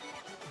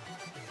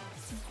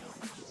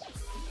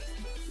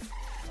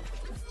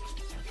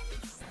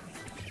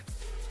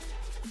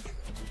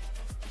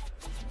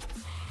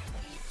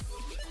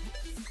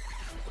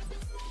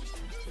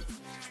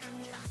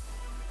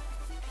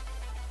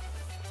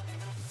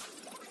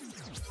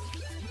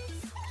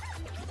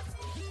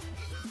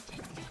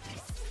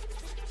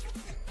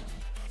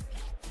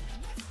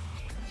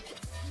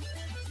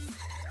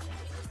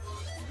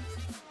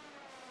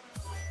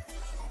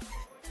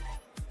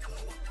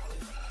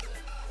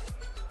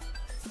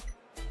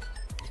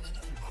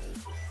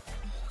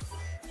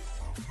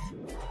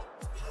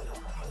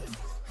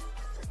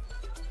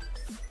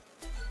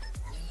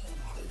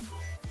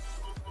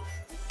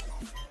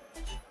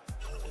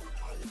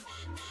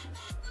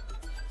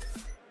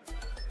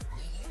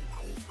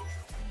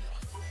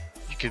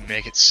 could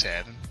make it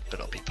 7, but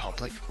it'll be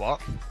public.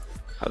 What?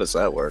 How does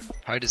that work?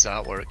 How does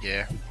that work?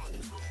 Yeah.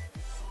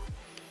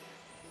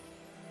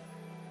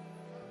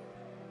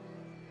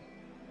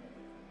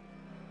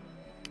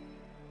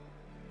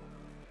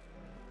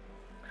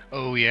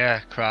 Oh yeah,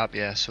 crap,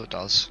 yeah, so it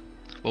does.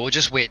 Well, we'll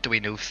just wait till we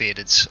know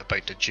Faded's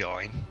about to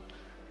join.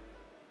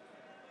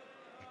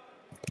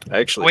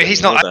 Actually, wait,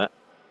 he's not. That.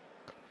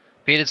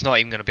 Faded's not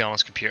even going to be on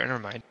his computer, never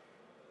mind.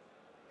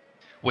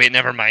 Wait,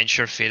 never mind,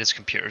 sure, Faded's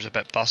computer's a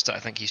bit busted, I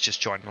think he's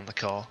just joining on the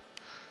call.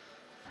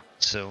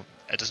 So,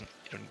 it doesn't,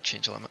 you don't need to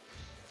change the limit.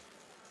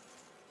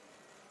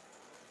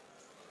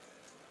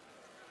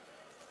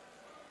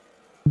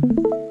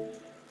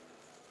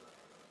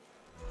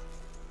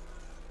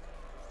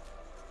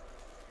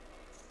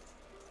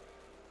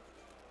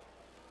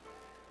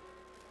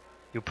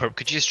 Yo, Perp,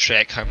 could you just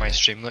check how my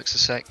stream looks a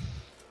sec?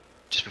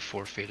 Just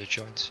before Faded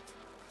joins.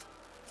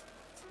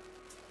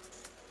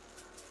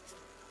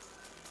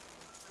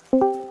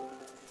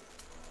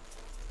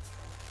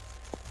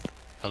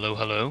 Hello,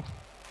 hello?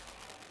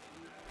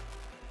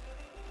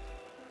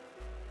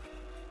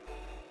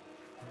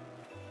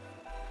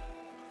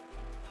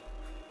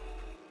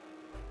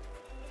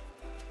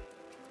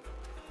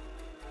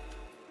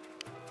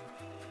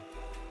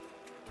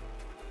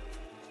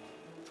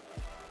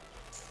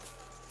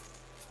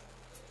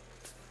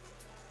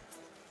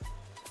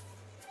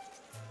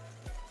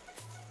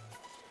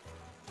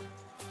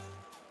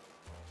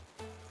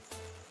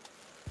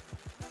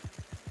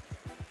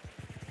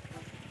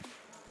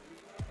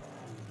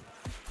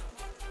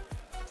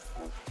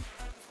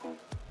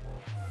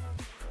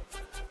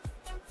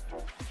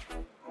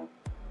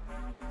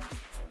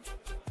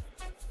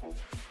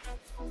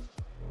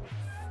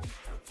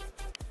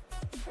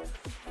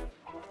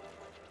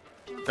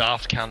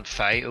 Daft can't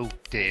fight, oh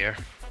dear.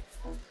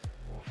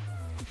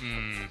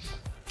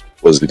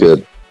 Was it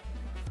good?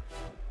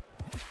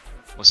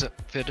 Was it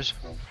Faded?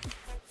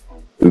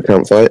 Who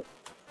can't fight?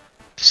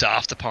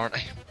 Saft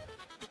apparently.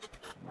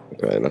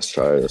 Okay, let's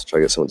try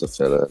get someone to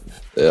fill it.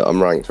 Yeah,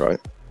 I'm ranked, right?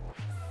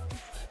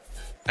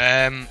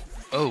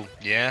 Oh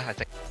yeah,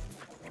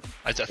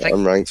 I think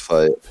I'm ranked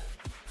fight.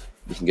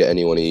 You can get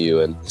anyone EU,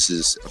 and I think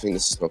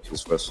this is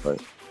Nokia's first fight.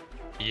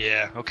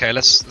 yeah, okay,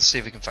 let's see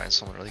if we can find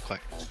someone really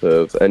quick.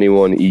 So if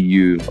anyone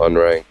EU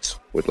unranked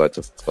would like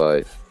to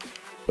fight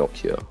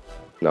Nokia,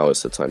 now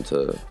is the time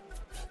to.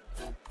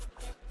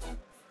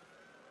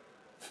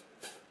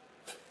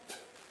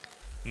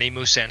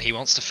 Nemo saying he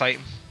wants to fight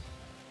him.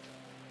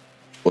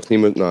 What's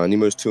Nemo? Nah,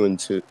 Nemo's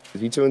 2-2.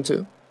 Is he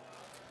 2-2?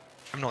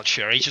 I'm not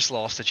sure, he just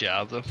lost the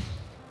jab though.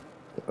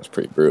 That's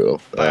pretty brutal.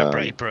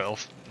 Pretty brutal,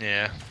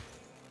 yeah.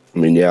 I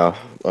mean, yeah.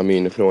 I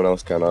mean, if no one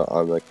else can,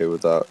 I'm okay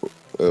with that.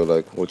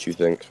 Like, what do you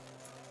think?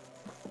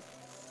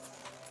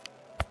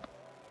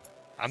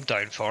 I'm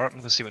down for it. I'm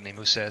gonna see what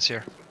Nemo says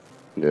here.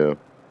 Yeah.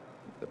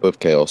 They're both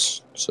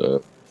chaos,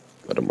 so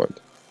I don't mind.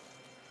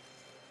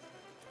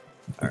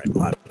 Alright,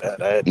 my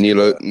bad.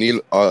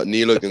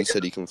 Nelogan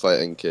said he can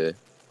fight NK.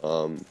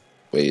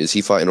 Wait, is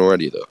he fighting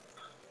already though?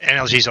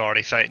 NLG's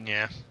already fighting,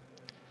 yeah.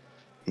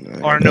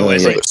 No, Or no,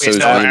 is yeah, it? Wait, so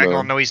hang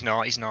on, no, he's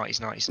not.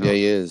 Yeah,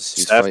 he is.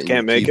 He's Staff fighting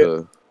can't make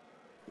Kiva.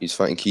 He's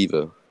fighting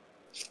Kiva.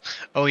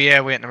 Oh yeah,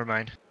 wait, never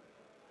mind.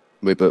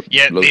 Wait, but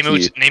Yeah,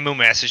 low-key, Nemo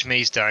messaged me,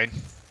 he's down.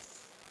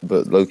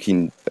 but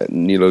low-key,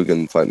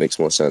 Nelogan fight makes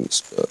more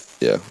sense. But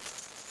yeah,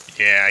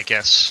 Yeah, I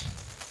guess.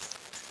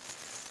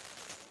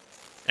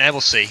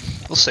 We'll see.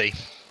 We'll see.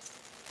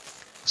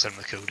 I'll send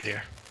him the code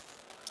here.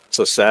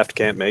 So Saft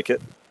can't make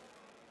it?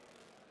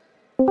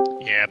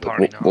 Yeah,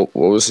 apparently not. what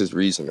was his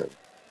reasoning?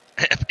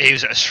 He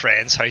was at his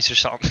friend's house or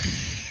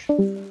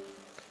something.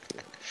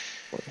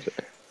 Okay.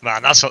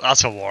 Man, that's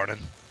a warning.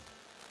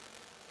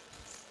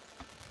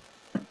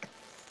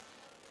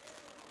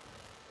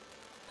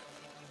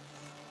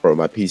 Bro,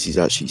 my PC's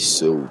actually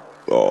so.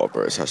 Oh,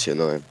 bro, it's actually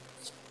annoying.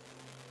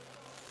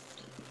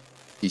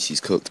 PC's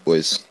cooked,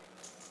 boys.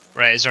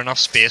 Right, is there enough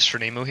space for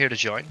Nemo here to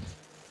join?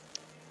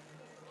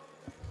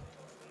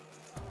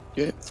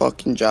 Get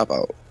fucking jab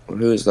out.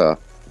 Who is that?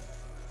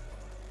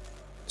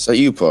 Is that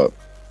you, Pop?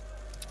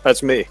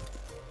 That's me.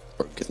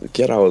 Bro,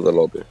 get out of the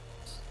lobby.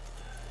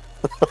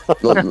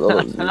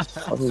 no,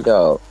 fucking get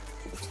out.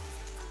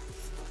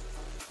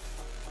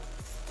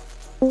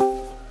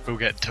 We'll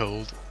get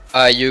told.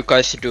 You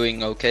guys are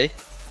doing okay?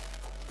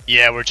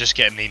 Yeah, we're just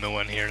getting Nemo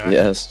in here now.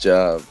 Yes,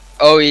 jab.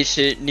 Oh, is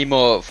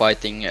Nemo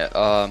fighting?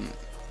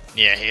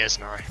 Yeah, he is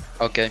now.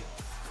 Okay.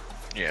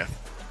 Yeah.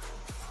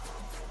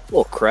 A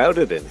little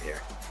crowded in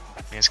here.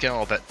 Yeah, it's getting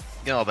a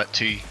little bit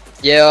too.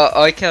 Yeah,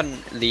 I can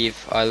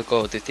leave. I'll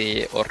go to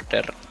the order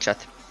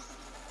chat.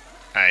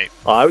 Alright.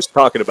 Oh, I was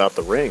talking about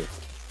the ring.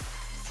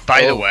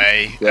 By the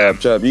way,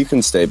 Jab, you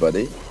can stay,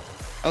 buddy.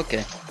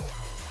 Okay.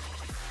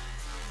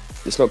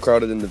 It's not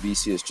crowded in the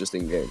VC, it's just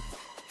in game.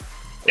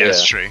 yeah,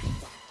 that's Yeah. true.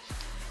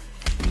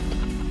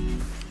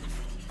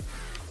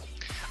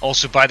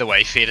 Also, by the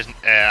way, Faded,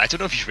 I don't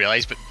know if you've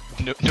realised, but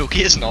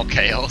Nokia is not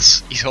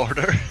Chaos. He's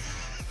Order.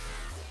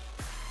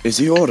 Is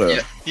he order?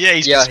 Yeah.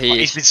 Yeah,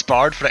 he's been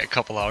sparred for like a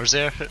couple hours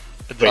there.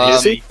 Wait,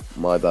 is he?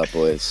 My bad,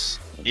 boys.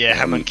 Yeah,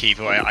 him and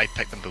Kivo, I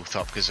picked them both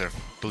up because they're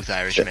both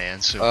Irish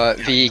men. So.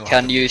 V,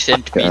 can you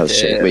send me Yeah, the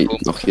shit. Wait, room,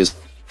 Nokia's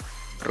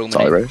room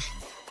name? Irish?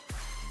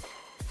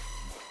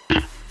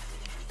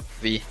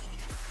 V,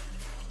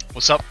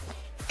 What's up?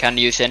 can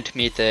you send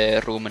me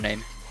the room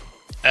name?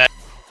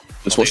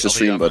 Just I'll watch do the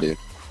stream, that, buddy.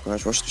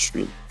 Guys, watch the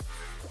stream.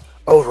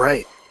 Oh,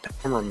 right.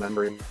 I'm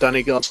remembering.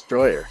 Donegal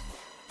Destroyer.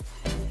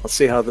 Let's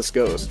see how this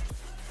goes.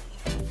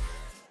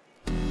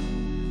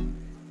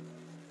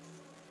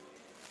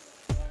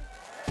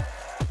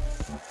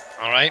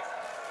 Alright.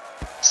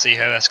 See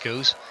how this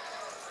goes.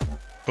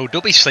 Bro,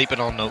 don't be sleeping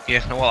on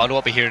Nokia. No, I don't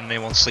want to be hearing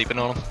anyone sleeping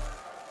on him.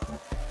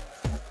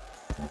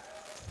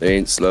 They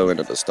ain't slowing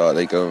at the start,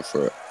 they going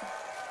for it.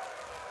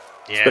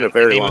 Yeah, It's been a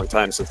very Nemo- long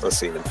time since I've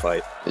seen him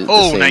fight. It's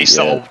Oh, the same, nice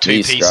little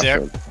he's two-piece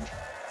there. scrapping.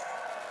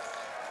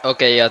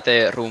 Okay, yeah,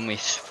 the room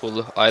is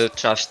full. I'll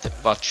just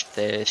watch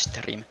the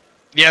stream.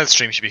 Yeah, the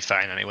stream should be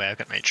fine anyway. I've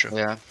got Nitro.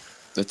 Yeah.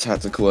 The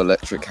tactical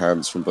electric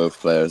hands from both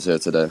players here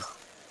today.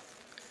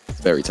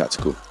 Very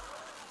tactical.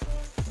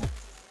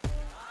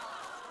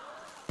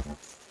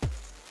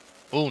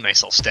 Oh,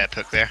 nice little step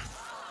hook there.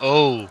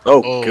 Oh.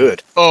 Oh,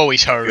 good. Oh,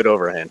 he's hurt. Good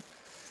overhand.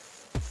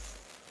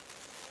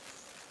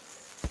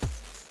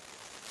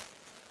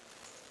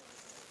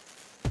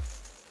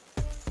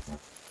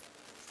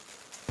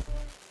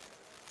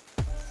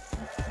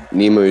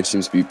 Nemo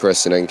seems to be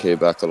pressing NK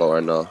back a lot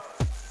right now.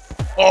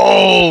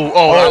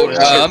 That was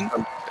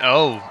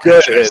oh,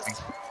 Good. interesting.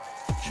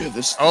 Yeah,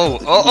 this.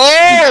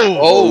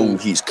 Oh,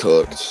 he's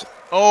cooked.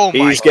 Oh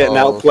my He's getting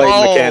God. outplayed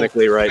Oh,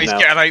 mechanically right He's now.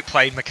 getting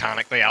outplayed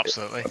mechanically,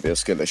 absolutely. I'll be a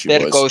skittish, you There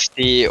boys. goes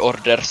the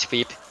order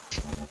speed.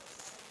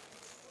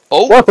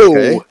 Oh, Whoa!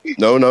 Okay.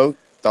 No,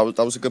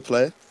 that was a good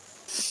play.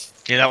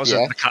 Yeah, that was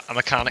Yeah. a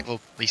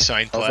mechanically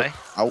sound play.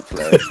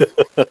 Outplay.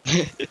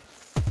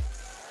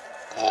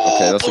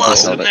 Okay, that's a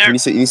blast good him one.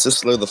 there. He needs to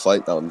slow the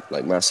fight down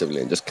like massively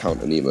and just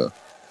counter Nemo.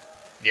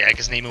 Yeah,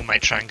 because Nemo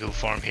might try and go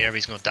for him here, but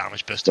he's going to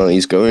damage boost No, him.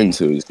 he's going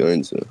to. He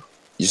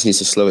just needs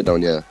to slow it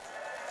down, yeah.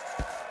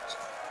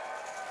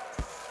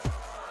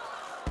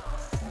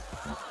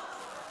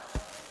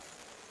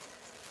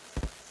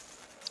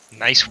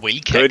 Nice wee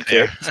Good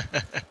kick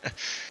there.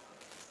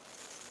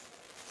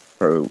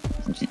 Bro,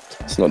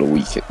 it's not a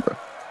weak kick, bro.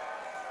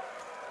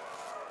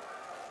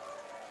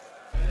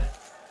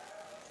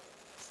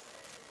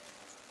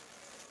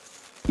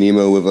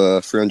 Nemo with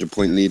a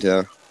 300-point lead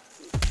here.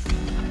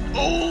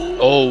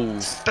 oh.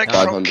 Big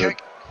Yeah. front 500.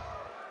 kick.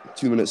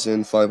 2 minutes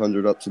in,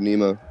 500 up to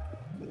Nemo.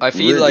 I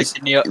feel Really-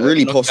 like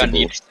really Nokia possible.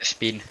 needs to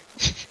spin.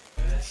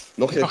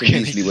 Nokia Okay, can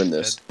easily win he's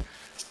this.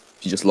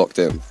 He just locked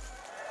in.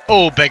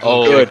 Oh, big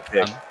Oh, low kick.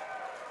 Good kick.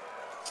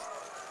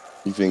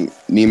 You think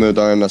Nemo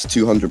dying, that's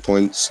 200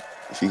 points.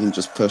 If you can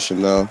just push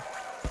him now.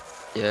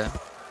 Yeah.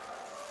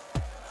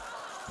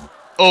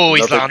 Oh,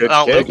 he's Another landed. good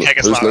That low kick. kick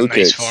is Those landing low nice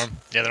kicks. for him.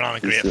 Yeah, they're on a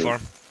great He's, for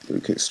him. Low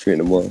kick straight in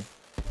him well.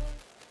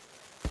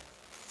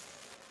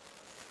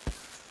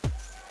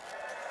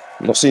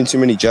 I'm not seeing too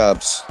many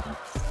jabs.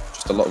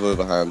 Just a lot of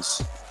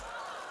overhands.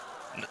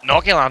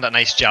 Nokia landed a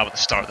nice jab at the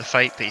start of the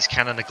fight, but he's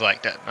kind of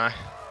neglected it now.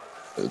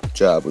 A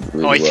jab would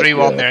really Oh, he work, threw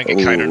one yeah. there and get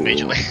countered Ooh.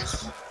 immediately.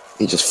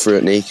 He just threw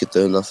it naked,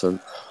 doing nothing.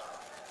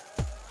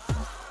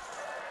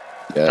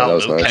 Yeah, that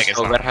was low nice. kick is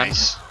not Overhand.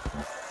 nice.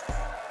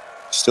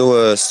 Still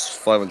a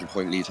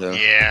 500-point lead here.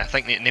 Yeah, I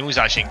think Nemo's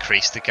actually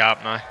increased the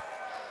gap now.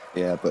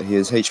 Yeah, but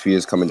his HP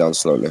is coming down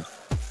slowly.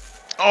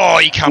 Oh,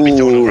 you can't be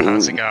throwing Ooh.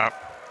 overhands a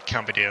gap.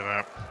 Can't be doing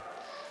that.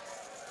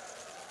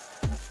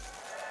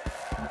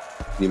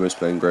 Nemo's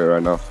playing great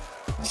right now.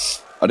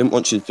 I didn't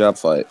watch his jab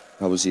fight.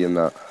 How was he in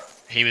that?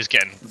 He was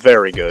getting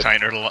Very good.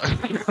 countered a lot.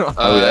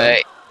 Oh, yeah?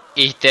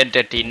 It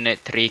ended in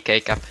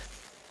 3k cap.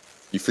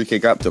 You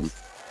 3k gapped him?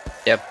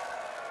 Yep.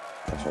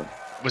 That's fine.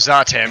 Was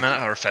that a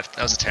 10-minute or a 50?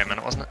 That was a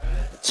 10-minute, wasn't it?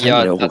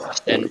 Yeah, 10-0. that was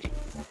 10.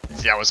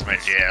 That was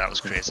yeah, that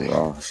was crazy.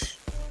 Gosh.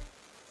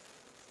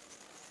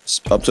 It's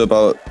up to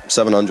about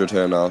 700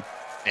 here now.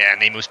 Yeah,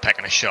 Nemo's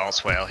picking his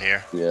shots well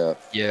here. Yeah,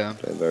 Yeah.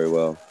 playing very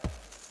well.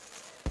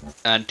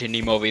 And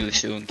Nemo will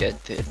soon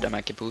get the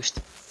damage boost.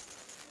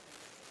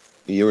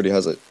 He already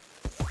has it.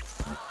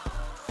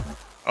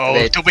 Oh,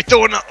 Wait. don't be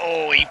throwing it!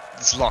 Oh,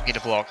 he's lucky to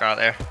block out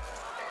there.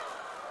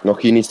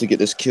 Nokia needs to get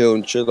this kill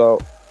and chill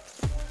out.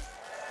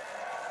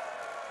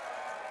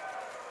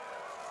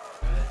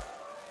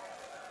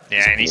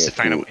 Yeah, he needs to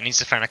find cool. he needs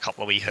to find a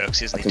couple of wee hooks.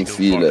 He doesn't I need can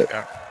to go feel for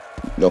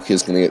it.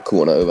 Nokia's gonna get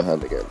caught on that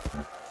overhand again.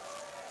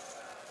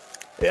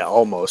 Yeah,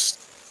 almost.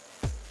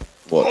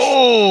 Watch.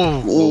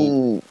 Oh!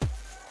 Ooh,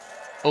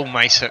 Oh,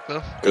 nice hook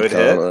though. Good hit.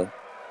 counter.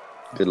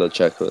 Good little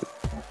check hook.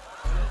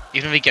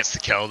 Even if he gets the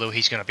kill though,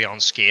 he's going to be on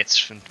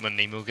skates when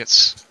Nemo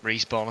gets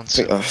respawning.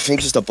 So. I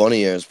think it's the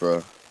bunny ears,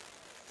 bro.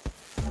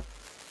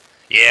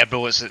 Yeah,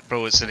 bro, it's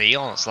an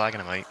Eon. It's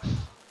lagging him out.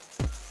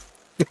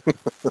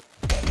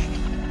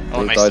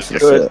 Oh, He nice died hook for the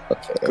there. Good.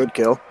 fit. Okay. Good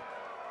kill.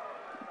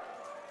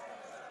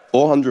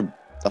 400.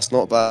 That's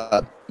not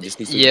bad. He just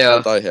needs to Yeah.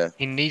 can't die here.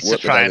 He needs Work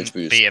to the try and damage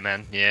boost. beat him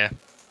in. Yeah.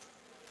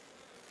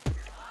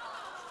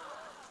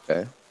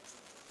 Okay.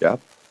 Jab.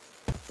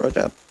 Right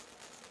jab.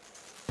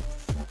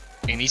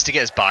 He needs to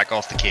get his back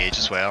off the cage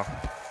as well.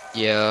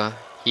 Yeah,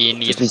 he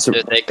needs Just need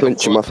to to take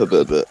clinch him up a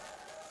bit.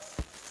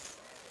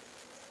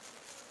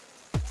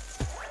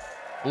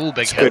 Ooh, big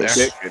It's hit good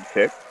there. kick, good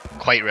kick.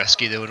 Quite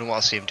risky though. I don't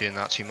want to see him doing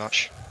that too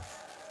much.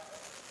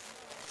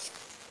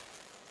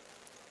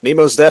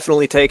 Nemo's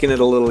definitely taking it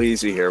a little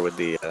easy here with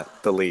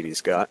the lead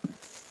he's got.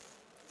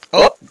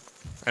 Oh,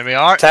 there we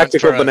are.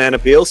 Tactical banana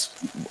peels.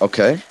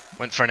 Okay.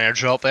 Went for an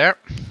airdrop there.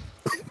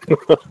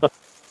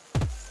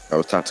 That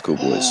was tactical,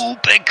 boys. Oh,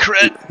 big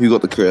crit. Who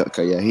got the crit?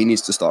 Okay, yeah, he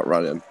needs to start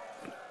running.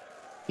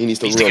 He needs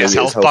to Needs run to get and his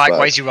health back.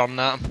 Why is he running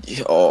at him?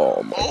 Yeah,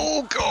 oh my.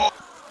 Oh god.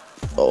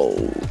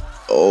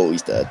 Oh,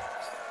 he's dead.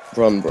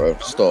 Run, bro.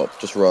 Stop.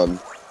 Just run.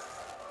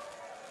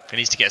 He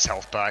needs to get his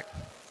health back.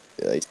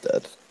 Yeah, he's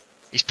dead.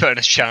 He's putting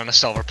his chin on a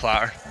silver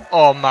platter.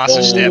 Oh,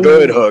 massive step.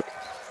 Good hook.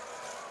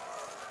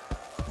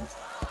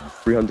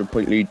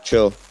 300-point lead.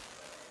 Chill.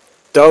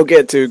 Don't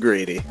get too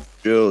greedy.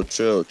 Chill.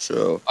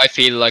 I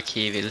feel like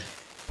he will.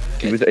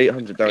 He was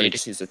 800 down. He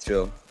just needs to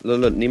chill.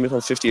 Look. Nemo's on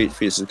 58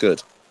 feet. This is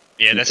good.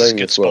 Yeah, Keep this is a playing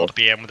good as well. spot to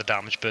be in with a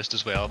damage boost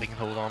as well. If he can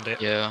hold on to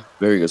it. Yeah.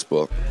 Very good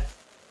spot.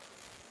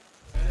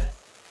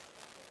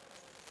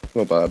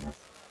 Not bad.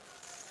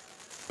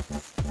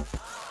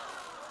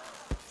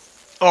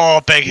 Oh,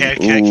 big head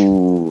kick.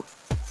 Ooh.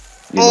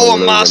 Oh,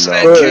 massive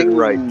head Good kick.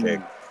 right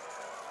kick.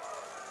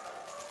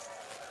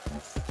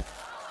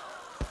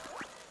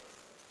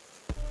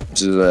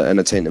 This is an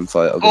entertaining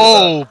fight. I'll give it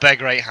Oh,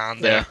 big right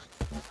hand there.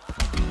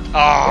 that.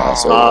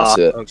 Oh, That's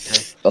it.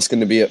 Okay. That's going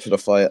to be it for the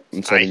fight.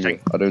 I'm telling you.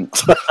 think- I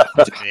don't.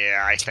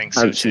 yeah, I think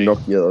so Fancy too.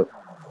 Nokia.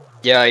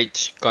 Yeah,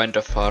 it's kind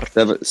of hard.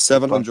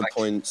 700 Back.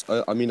 points.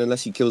 I mean,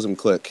 unless he kills him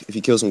quick. If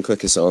he kills him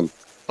quick, it's on.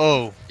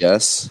 Oh,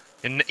 Yes.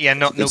 yeah, Good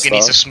Nokia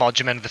needs to start.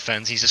 smudge him into the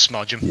fins. He's a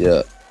smudge him.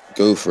 Yeah.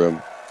 Go for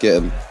him. Get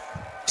him.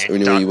 It's the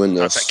only way you win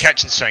That's this. it.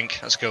 Catch and sink.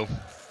 Let's go.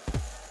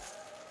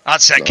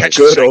 That's it. Nice. Catch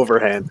and Good sink.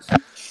 overhand.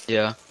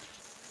 Yeah.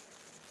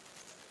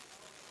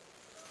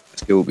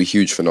 This kill will be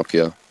huge for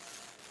Nokia.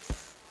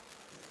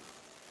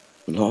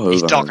 Not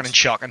He's overhand. docking and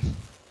chucking.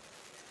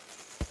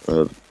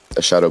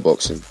 A shadow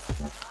boxing.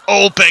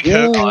 Oh, big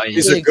hook.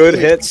 These are good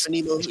hits.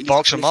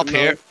 Box him up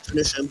here.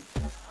 Finish him.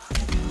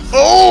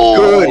 Oh!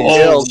 Good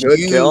kill. huge.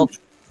 Good kill.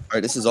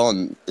 Alright, this is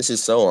on. This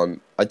is so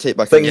on. I take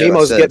back I think everything I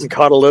Nemo's said. getting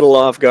caught a little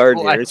off guard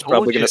Oh, here. I He's told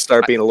probably going you. to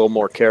start being a little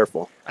more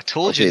careful. I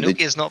told Okay, you, they-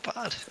 Nokia's not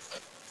bad.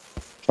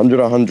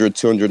 100,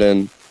 200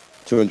 in,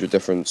 200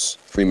 difference,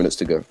 3 minutes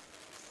to go.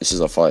 This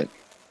is a fight.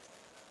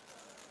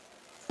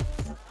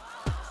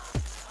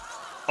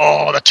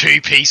 Oh, the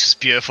two-piece was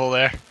beautiful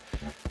there.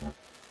 That's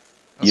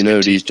You a know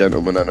good these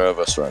gentlemen are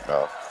nervous right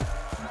now.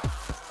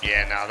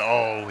 Yeah, now,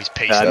 oh, he's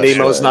pacing. That's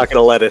Nemo's right. not going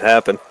to let it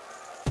happen.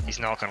 He's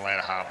not going to let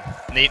it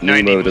happen.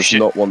 Nemo does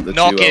not want the 2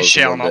 Nokia's hours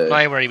shelling in one up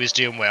day. now where he was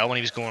doing well when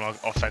he was going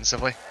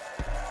offensively.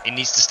 He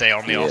needs to stay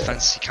on the Yeah.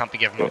 offense. He can't be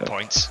giving up Yeah.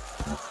 points.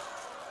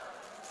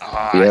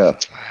 Yeah.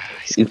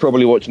 He's- He's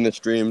probably watching this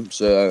stream,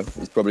 so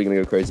he's probably going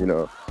to go crazy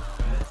now.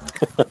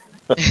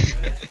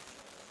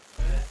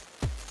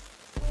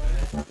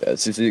 Yeah,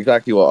 this is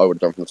exactly what I would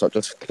have done from the top.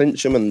 Just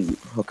clinch him and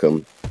hook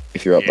him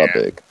if you're up that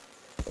Yeah. big.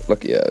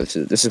 Look, yeah, this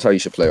is how you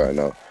should play right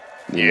now.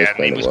 yeah,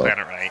 playing it Nemo's well. playing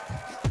it right.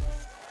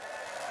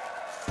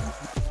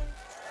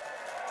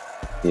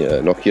 Yeah,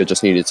 Nokia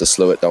just needed to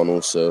slow it down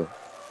also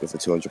with the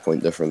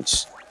 200-point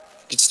difference.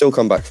 He could still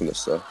come back from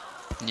this though.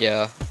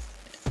 Yeah.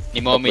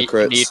 Nemo Couple of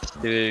crits. needs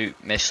to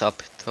mess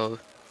up though.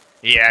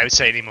 Yeah, I would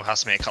say Nemo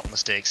has to make a couple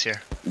mistakes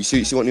here. You see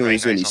what Nemo's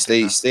Right, doing? nice,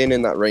 He's not staying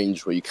in that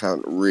range where you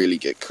can't really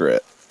get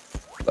crit.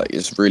 Like,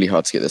 it's really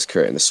hard to get this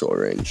crit in this sort of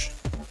range.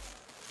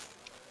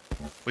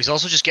 He's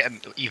also just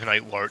getting even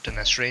outworked in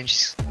this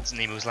range.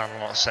 Nemo's landing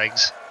a lot of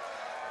sigs.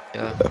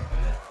 Yeah.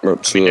 We're up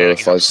I mean, to yeah, a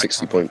he's up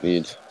 560-point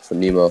lead for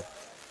Nemo.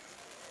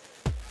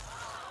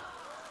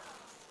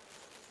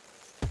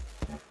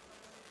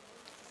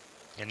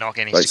 You're not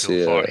getting Like, to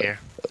go far see, here.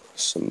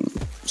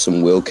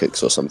 Some wheel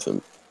kicks or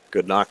something.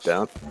 Good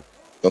knockdown.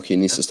 Nokia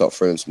needs to start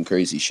throwing some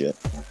crazy shit.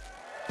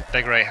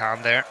 Big right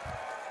hand there.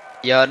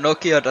 Yeah,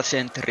 Nokia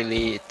doesn't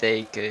really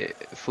take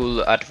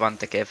full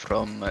advantage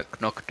from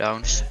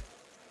knockdowns.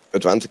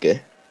 Advantage.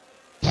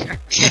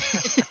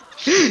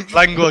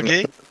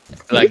 Langogi.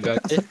 Like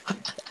okay.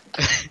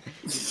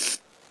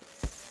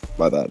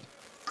 My bad.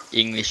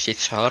 English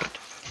is hard.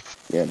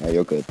 Yeah, no,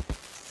 you're good.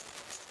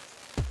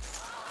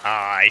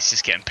 Ah, he's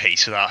just getting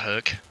pace with that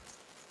hook.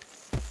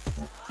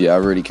 Yeah, I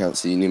really can't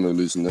see Nemo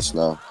losing this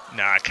now.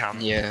 Nah, I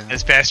can't. Yeah.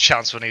 His best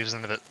chance when he was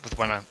in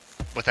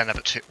within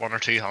about 1 or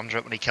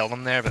 200 when he killed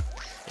him there, but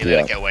he let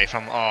Yeah. it get away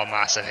from him. Oh,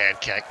 massive head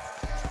kick.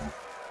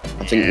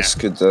 I think this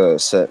could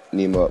set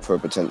Nemo up for a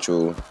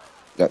potential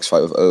next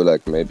fight with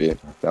Oleg, maybe.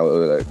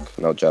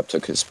 Now Jab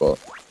took his spot.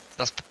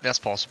 That's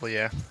possible,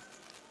 yeah.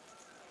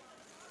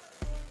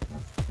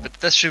 But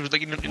this should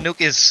like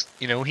Nokia's,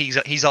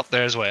 he's up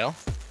there as well.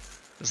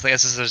 This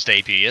is his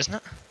debut, isn't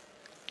it?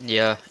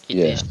 Yeah, it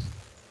Yeah. is.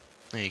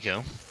 There you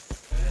go.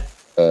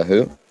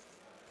 Who?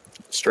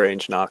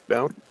 Strange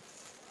knockdown.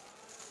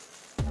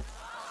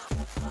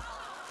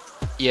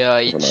 Yeah,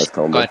 a nice it's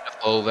combo. kind of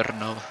over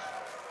now.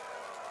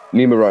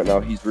 Nima right now,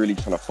 he's really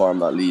trying to farm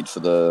that lead for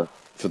the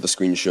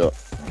screenshot.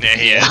 Yeah,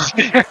 he is.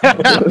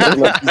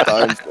 He's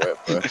dying for it,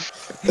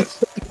 bro.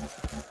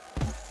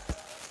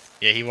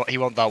 Yeah, he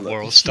want that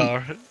world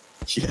star.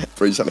 Yeah,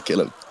 bro, he's trying to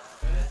kill him.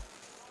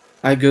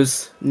 I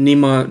guess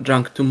Nima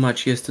drank too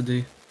much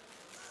yesterday.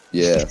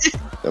 Yeah,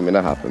 I mean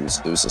that happens.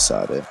 It was a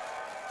sad day.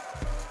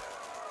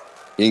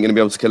 He ain't gonna be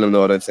able to kill him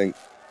though, I don't think.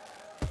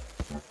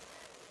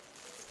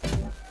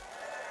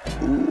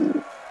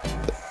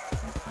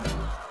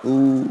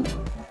 Ooh.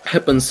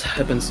 Happens.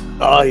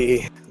 Oh,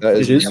 yeah. That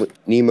is It is?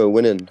 Nemo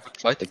winning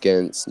Fight.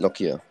 against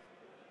Nokia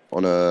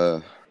on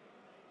a.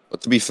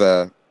 But to be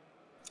fair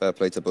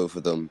play to both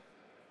of them.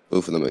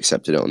 Both of them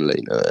accepted it on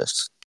late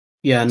notice.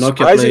 Yeah, Nokia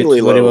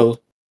Surprisingly played very low. well.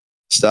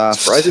 Staff.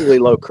 Surprisingly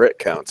low crit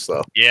counts,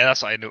 though. Yeah,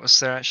 that's what I noticed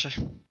there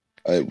actually.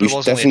 We was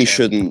only definitely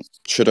a 10.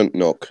 shouldn't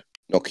knock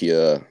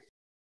Nokia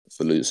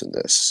for losing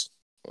this.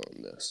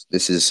 On this.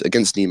 This is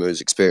against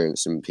Nemo's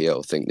experience in PL.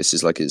 I think this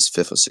is like his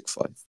 5th or 6th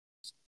fight.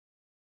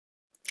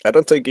 I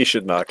don't think you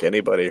should knock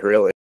anybody,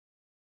 really.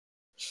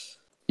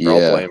 They're all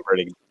Yeah, playing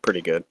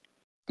pretty good.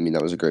 I mean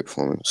that was a great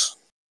performance.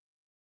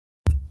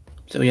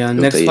 So yeah,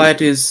 Good next day.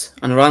 fight is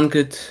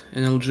Unranked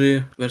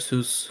NLG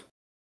versus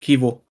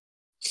Kivo.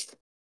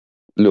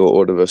 Little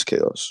order versus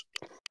chaos.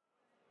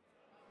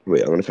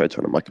 Wait, I'm gonna try to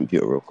turn on my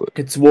computer real quick.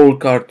 It's World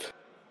Card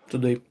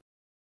today.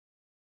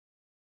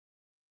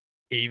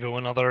 Evo,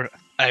 another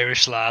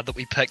Irish lad that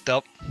we picked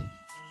up.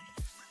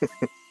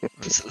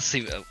 let's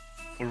see.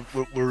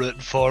 We're rooting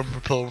for him. We're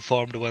pulling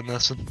for him to win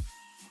this one.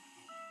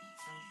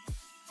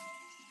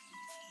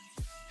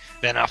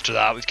 Then after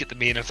that, we've got the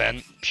main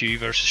event: Peww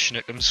versus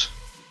Shnookams,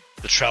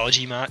 the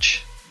trilogy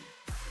match.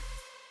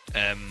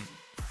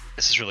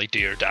 This is really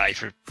do or die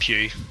for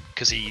Peww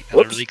because he had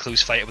a really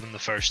close fight with him the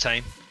first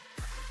time,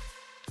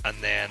 and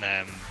then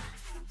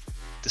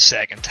the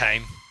second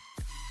time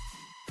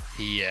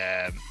he,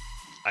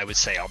 I would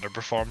say,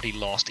 underperformed. He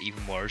lost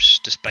even worse,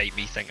 despite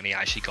me thinking he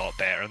actually got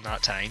better in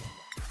that time.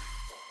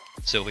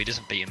 So if he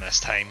doesn't beat him this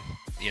time,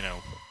 you know,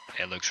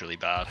 it looks really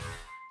bad.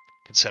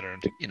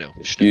 Considering, you know,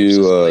 If Shnookams you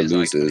doesn't play as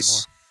lose active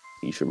this,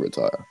 you should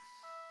retire. anymore.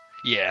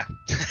 Yeah.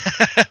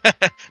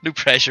 No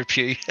pressure,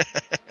 Peww.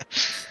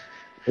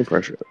 No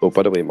pressure. Oh,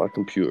 by the way, my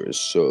computer is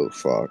so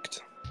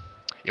fucked.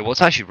 Yeah,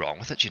 what's actually wrong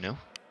with it, do you know?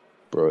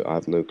 Bro, I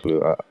have no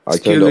clue. I turned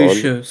Skill it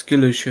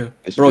on. issue.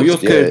 It's Bro, you're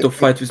just- scared yeah, to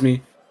fight with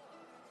me.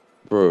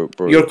 Bro.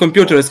 Your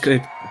computer is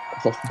scared.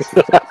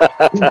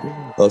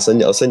 I'll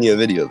send you a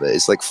video of it.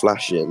 It's like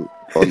flashing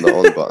on the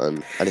on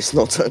button, and it's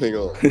not turning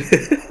on.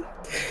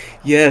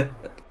 Yeah,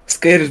 It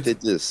scared. did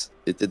this.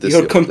 It did this.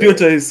 Your the other day.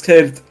 computer is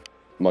scared.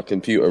 My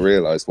computer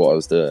realized what I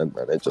was doing,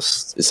 and it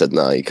said,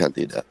 "Nah, you can't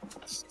do that."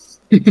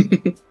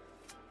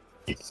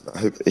 I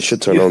hope it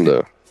should turn on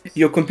though.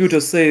 Your computer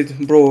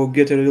said, bro,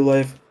 get a real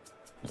life.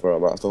 Bro, I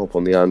might have to hop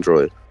on the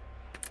Android.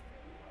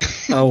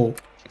 Oh.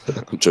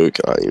 I'm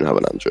joking. I don't even have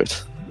an Android.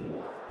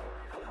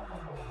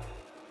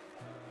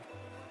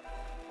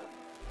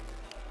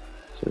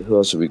 So who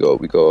else have we got?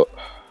 We got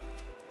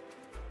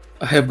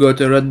I have got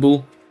a Red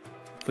Bull.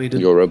 Wait.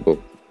 your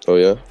Rebel. Oh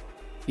yeah.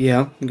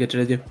 Yeah, get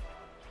ready.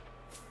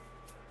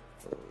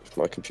 If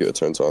my computer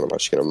turns on, I'm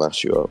actually gonna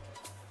mash you up,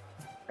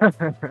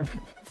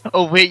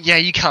 Oh wait, yeah,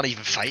 you can't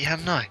even fight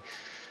him now.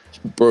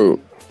 bro.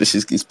 This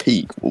is his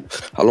peak.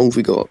 How long have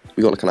we got?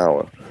 We got like an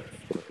hour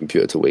for the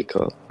computer to wake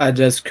up. I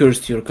just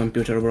cursed your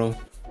computer, bro.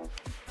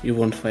 You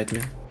won't fight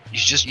me. You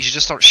should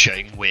just start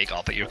shouting "wake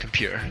up" at your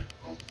computer.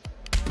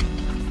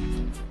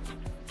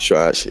 Sure,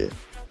 actually.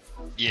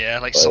 Yeah,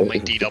 like some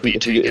like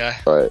DW2 guy.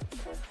 Alright.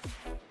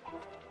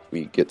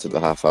 We get to the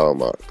half-hour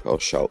mark. I'll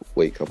shout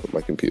 "wake up" at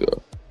my computer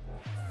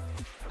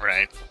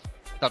Right.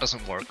 That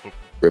doesn't work.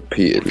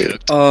 repeatedly. We're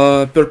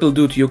cooked. Purple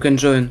dude, you can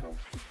join.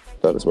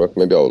 That does work.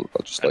 Maybe I'll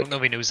just I like. don't know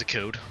if he knows the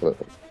code.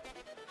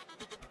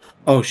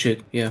 Oh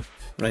shit, yeah,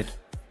 right.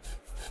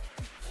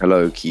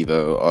 Hello,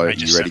 Kivo. Are I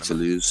just you ready sent to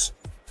lose?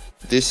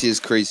 This is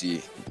crazy.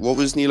 What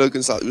was Neil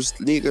Logan's last? It was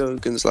Neil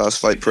Logan's last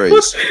fight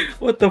praise.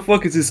 What the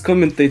fuck is this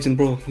commentating,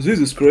 bro? This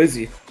is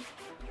crazy.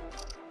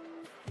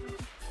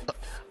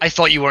 I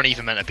thought you weren't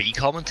even meant to be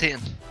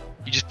commentating.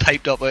 You just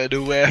piped up out of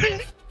nowhere.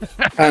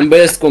 I'm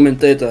best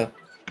commentator.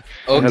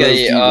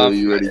 Okay, Hello, Kivo,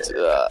 you ready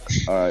to?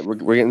 Alright,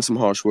 we're getting some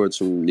harsh words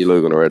from Neil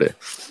Logan already.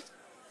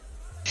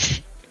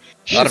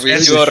 are we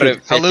Yes, sure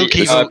Hello,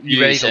 Petty Kivo, are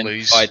you ready to using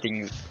lose?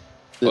 fighting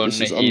on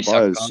This is his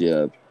unbiased,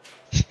 account?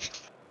 yeah.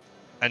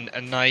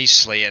 And now he's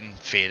slating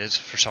Faded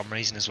for some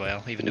reason as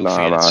well, even though Nah,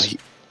 Faded's...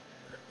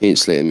 he ain't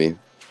slating me.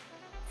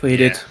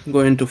 Faded.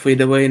 Going to fade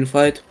away in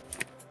fight.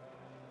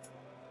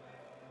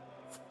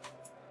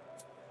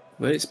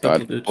 Where is Purple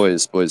Alright, dude?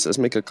 boys, let's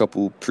make a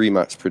couple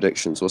pre-match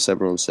predictions. What's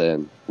everyone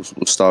saying?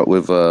 We'll start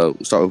with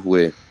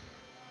Wei.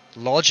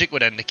 Logic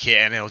would indicate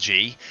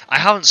NLG. I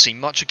haven't seen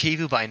much of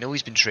Kivu, but I know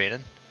he's been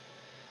training.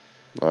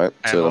 Alright,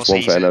 so that's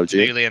one for Obviously, NLG.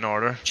 he's newly in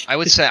order. I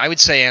would say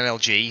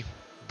NLG,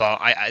 but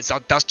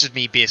that's just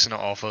me basing it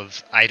off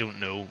of I don't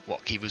know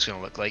what Kivu's going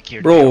to look like here.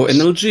 to be Bro, honest.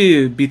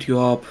 NLG beat you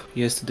up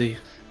yesterday.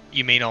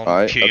 You mean on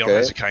Alright, Peww on okay.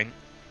 his account?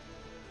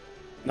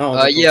 No.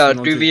 that was Yeah,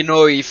 not do it. we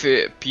know if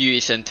Peww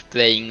isn't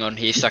playing on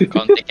his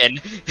account again?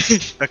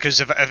 Because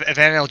if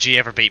NLG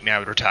ever beat me, I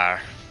would retire.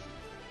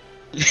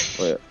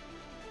 Oh, yeah.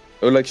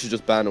 Oleg should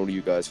just ban all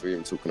you guys for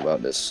even talking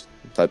about this.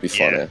 That'd be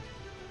fun, Yeah.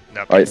 eh?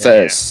 Alright,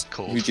 Fairs.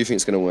 Cool. Who do you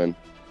think's gonna win?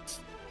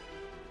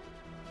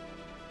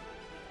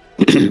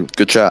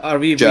 Good chat. Are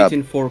we Jab.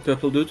 waiting for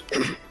purple dude?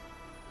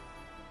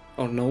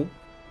 Or no?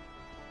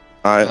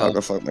 I'll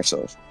go fuck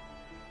myself.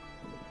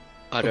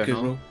 I don't Okay,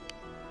 know.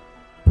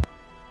 bro.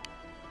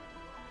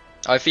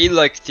 I feel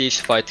like this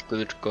fight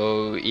could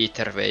go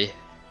either way,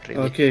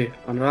 really. Okay,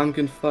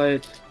 unranked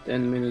fight,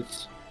 10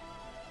 minutes.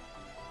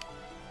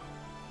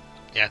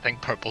 Yeah, I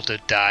think Purple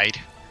Dude died.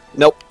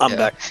 Nope, I'm Yeah.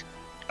 back.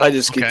 I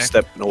just keep Okay.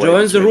 stepping away.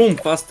 Join the room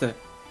faster.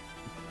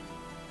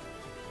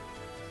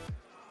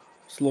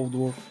 Slow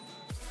dwarf.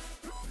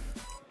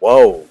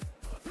 Whoa.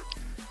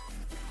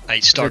 I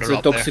started That's a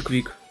up there. toxic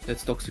week.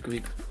 That's toxic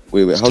week.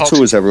 Wait, how Toxic.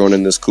 tall is everyone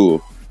in this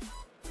call?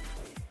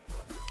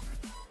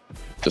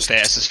 Just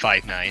Fairs is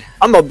 5'9".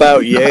 I'm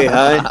about yay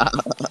high.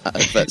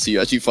 I bet you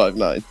actually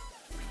 5'9".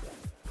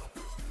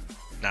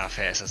 Nah,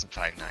 Fairs isn't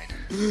 5'9".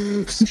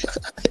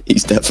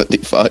 He's definitely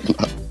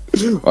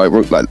 5'9". Alright,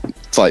 we're like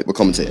fight, we're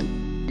commentating.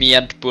 Me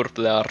and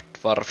Purple are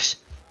dwarfs.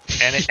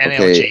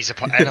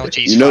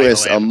 NLG's You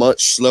notice a 5'11".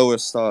 much slower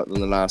start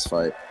than the last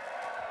fight.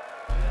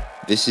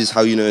 This is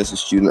how you know it's a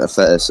student of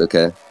Fetus,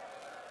 okay?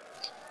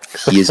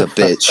 He is a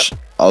bitch.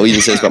 I'll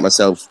even say this about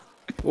myself.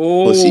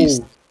 Oh,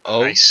 Pussies.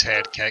 Oh, Nice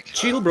head kick.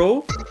 chill,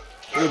 bro.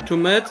 You're too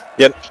mad.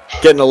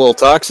 Getting a little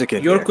toxic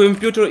in Your here.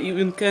 computer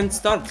even can't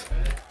start.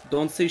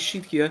 Don't say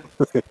shit here.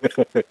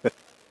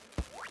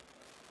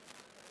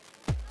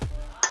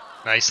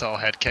 Nice little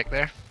head kick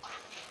there.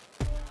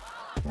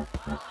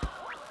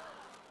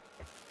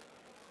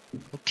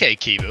 Okay,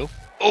 Kivu.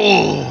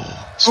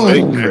 Oh,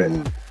 Big sweet.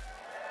 crit.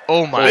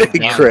 Oh my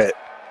Big god. crit.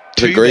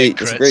 It's a Two great,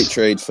 big it's a crits. great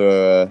trade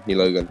for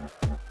Logan.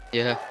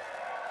 yeah.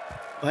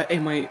 Why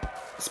am I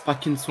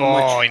spucking so Oh,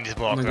 much? I need to Oh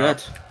block my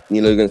that.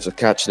 god. Logan's just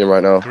catching him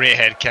right now. Great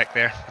head kick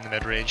there in the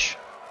mid range.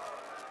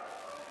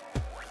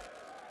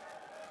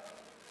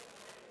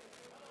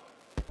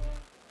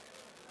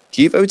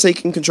 Kivo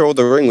taking control of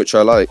the ring, which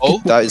I like.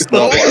 Oh. That is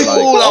not what I like.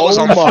 Oh, that was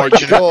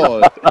unfortunate.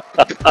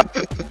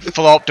 God.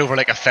 Flopped over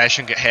like a fish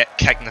and get hit,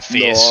 kicked in the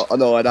face.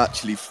 No, I'd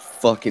actually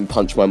fucking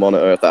punch my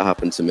monitor if that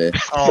happened to me.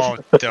 Oh,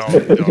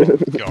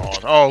 god.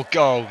 Oh,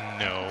 god,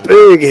 no.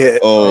 Big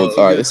hit. Oh, Oh,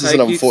 alright, yeah, this is an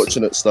high kicks.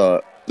 unfortunate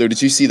start. No,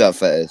 did you see that,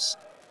 Fetus?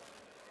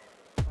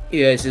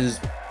 Yes, is.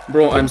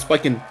 Bro, I'm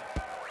spiking.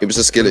 It was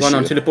a skill One,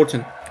 I'm issue.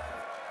 teleporting.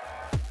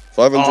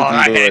 500 Oh,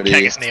 that lead head kick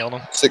already. is nailing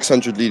him.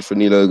 600 lead for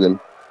Logan.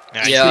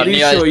 Nice. Yeah. Pretty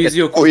yeah, sure it's he's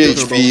your 40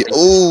 computer, bro. HP.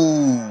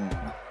 Ooh.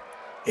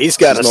 He's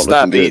got to This is not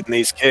stop looking good. eating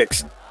these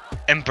kicks.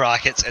 In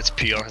brackets, it's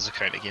pure as a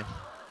counter game.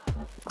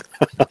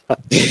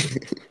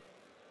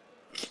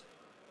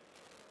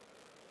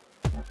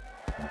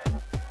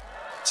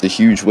 It's a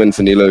huge win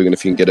for Logan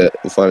if he can get it.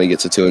 We'll finally get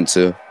to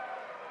 2-2.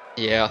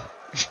 Yeah.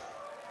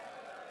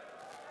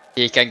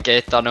 He can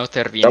get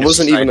another win. That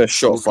wasn't even a Like,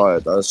 shot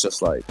fired. That was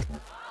just like,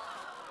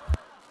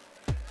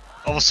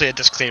 Obviously, a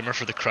disclaimer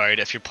for the crowd: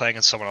 if you're playing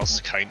on someone else's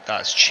account,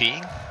 that's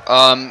cheating.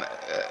 Um,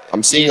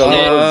 I'm seeing a lot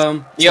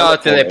of yeah,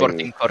 teleporting.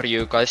 teleporting for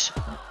you guys.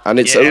 and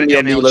it's Yeah, only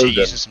on NLG Logan.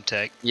 using some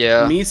tech.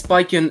 Yeah. Me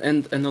spiking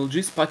and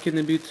NLG spiking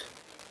a bit.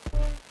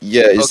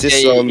 Yeah, is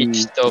this Okay,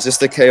 it's top. is this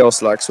the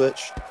Chaos lag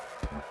switch?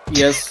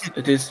 Yes,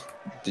 it is.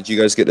 Did you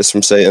guys get this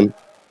from Satan?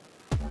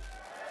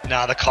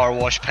 Nah, the car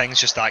wash ping's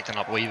just acting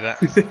up a wee bit.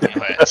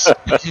 Anyways.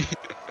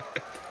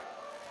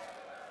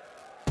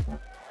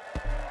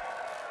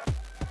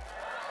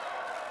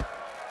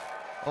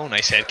 Oh,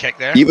 nice head kick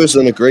there. Evo's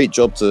done a great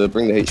job to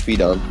bring the HP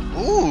down.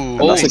 Ooh,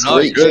 And that's a nice.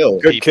 great kill.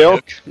 Good PP kill.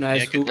 hook.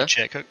 Nice Yeah, good hook.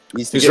 check hook.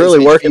 Needs to He's get really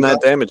his working HP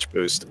that back. damage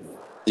boost.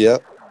 Yeah.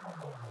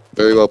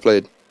 Very well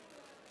played.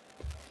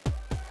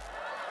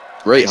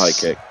 Great Nice.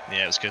 high kick.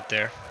 Yeah, it was good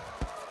there.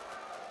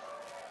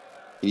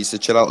 He needs to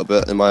chill out a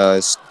bit in my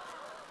eyes.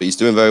 But he's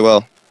doing very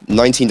well.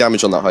 19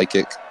 damage on that high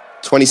kick.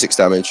 26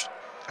 damage.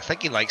 I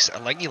think he likes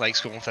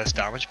going for this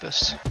damage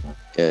boost.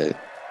 Yeah.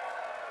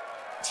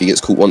 If he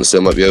gets caught once,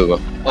 it might be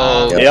over.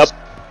 Oh, Yep.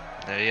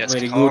 There he is.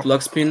 Very car. good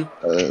luck spin.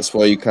 That's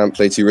why you can't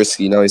play too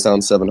risky. Now he's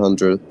down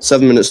 700.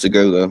 7 minutes to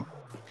go, though.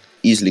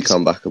 Easily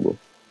comebackable.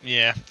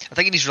 Yeah, I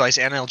think he needs to realise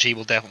NLG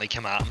will definitely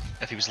come at him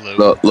if he was low.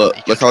 Look, He look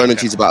can how try and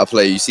energy's about to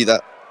play. You see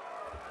that?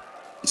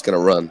 He's gonna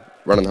run.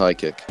 Run and high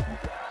kick.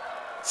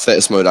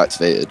 Fetus mode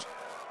activated.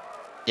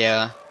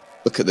 yeah.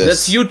 Look at this.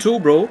 That's you too,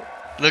 bro.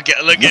 Look at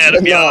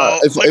him, Nah, yo!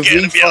 if Look if at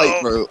we him, fight,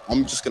 yo! bro,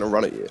 I'm just gonna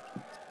run at you.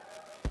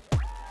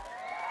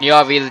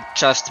 Yeah, we'll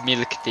just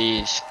milk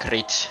these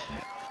crits.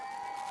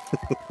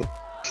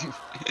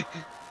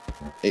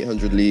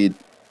 800 lead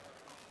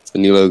for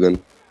New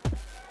Logan.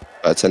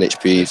 10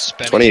 HP.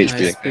 Spinning 20 nice. HP.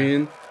 Nice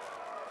spin.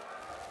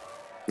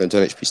 No,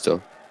 10 HP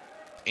still.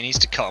 He needs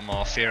to cut him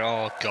off here.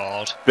 Oh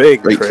god,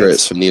 Big Great crits.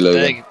 crits for New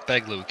Logan.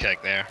 big low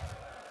kick there.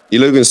 New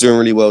Logan's doing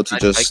really well to I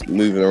just like-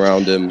 moving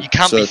around him. You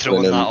can't be circling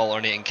throwing him. that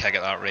alternating kick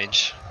at that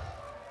range.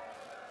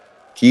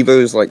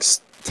 Kivo's like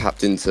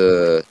tapped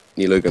into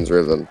New Logan's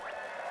rhythm.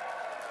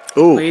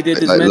 Ooh, He did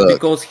is Like, mad look.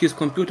 because his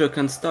computer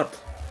can't start.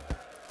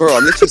 Bro,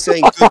 I'm literally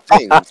saying good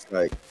things.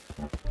 Like,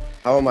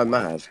 how am I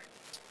mad?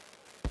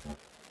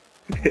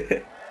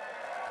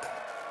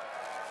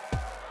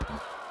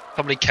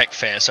 Probably kicked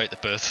Fess out the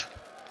booth.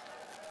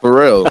 For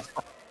real.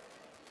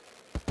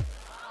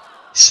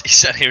 He's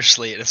sitting here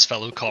slating his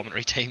fellow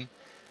commentary team.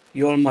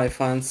 You're my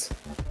fans.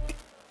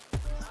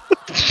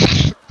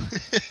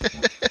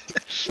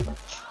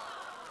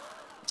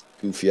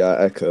 Goofy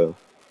eye Echo.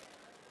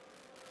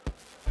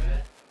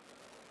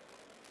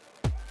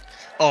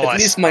 Oh, At that's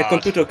least my bad.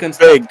 computer can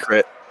start. big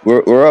crit.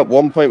 We're up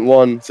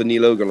 1.1 for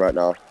Neil Logan right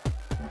now.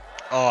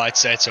 Oh, I'd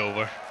say it's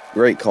over.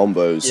 Great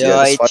combos.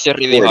 Yeah, this it's fight's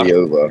really hard already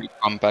over. to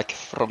come back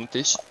from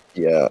this.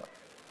 Yeah.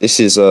 This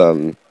is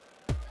What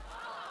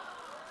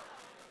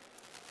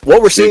we're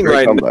Should be a seeing great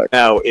right comeback.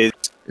 now is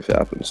if it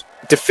happens.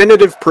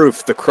 definitive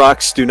proof the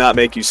Crocs do not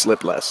make you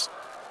slip less.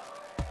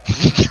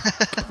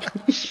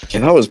 Yeah,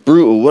 that was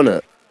brutal, wasn't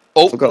it?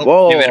 Oh, Forgot-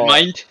 never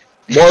mind.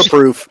 More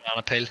proof.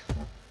 Banana peel.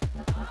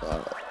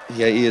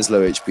 Yeah, he is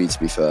low HP to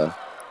be fair.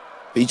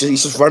 But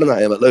he's just running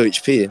at him at low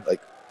HP.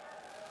 Like,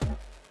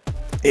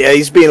 Yeah,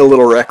 he's being a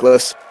little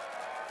reckless.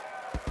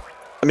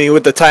 I mean,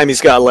 with the time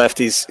he's got left,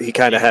 he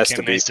kind of has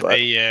to be. Needs to But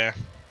be, yeah.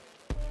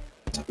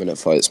 10-minute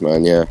fights,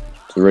 man. Yeah,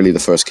 it's really the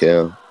first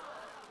KO.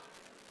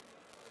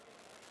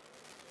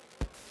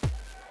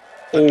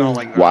 But not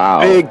like that.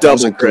 Wow, Big that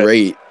was a double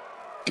crit.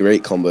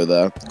 great combo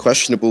there.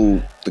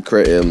 Questionable the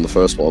crit in the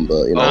first one,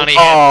 but you know. And he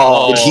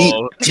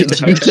Oh. Did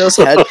he just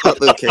headbutt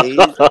the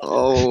cage?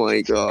 Oh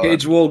my god.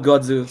 Cage wall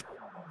got the...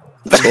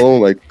 Oh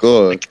my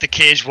god. the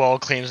cage wall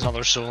claims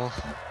another soul.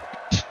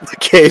 the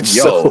cage.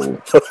 Yo.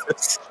 So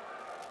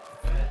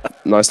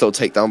Nice little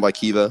takedown by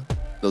Kiva.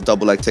 Little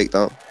double leg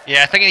takedown.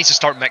 Yeah, I think he needs to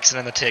start mixing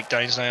in the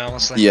takedowns now,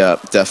 honestly. Yeah,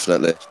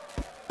 definitely.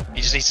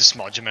 He just needs to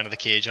smudge him into the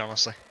cage,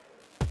 honestly.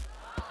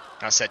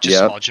 That's it, just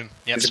Yeah. smudge him.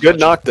 Yep, it's good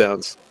smudge him.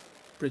 knockdowns.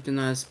 Pretty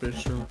nice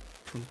pressure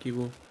from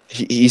Kivo.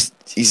 He's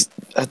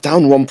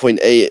down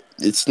 1.8.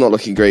 It's not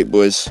looking great,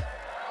 boys.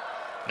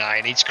 Nah,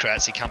 he needs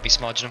crits, he can't be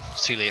smudging him.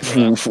 It's too late for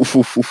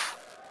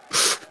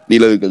that.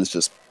 Neil Logan's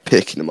just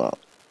picking him up.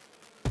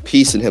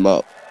 Piecing him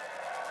up.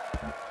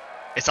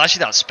 It's actually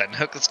that spin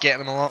hook that's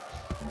getting him a lot.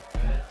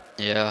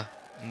 Yeah.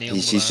 Neil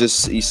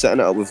He's setting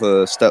it up with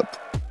a step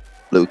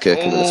low kick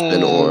and then a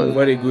spin Oh, or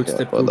Very good yeah,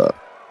 step like two. that.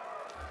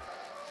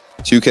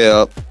 2K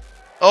up.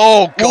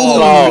 Oh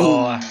god!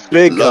 Oh,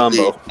 big Lovely.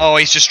 combo. Oh,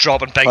 he's just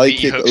dropping big High meaty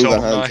kick hooks on him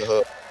overhand now. to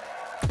hook.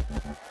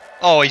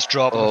 Oh, he's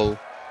dropping. Oh,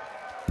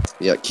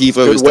 Yeah, Kivo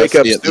Good is wake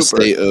up definitely at the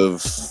super. state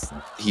of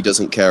he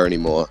doesn't care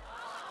anymore.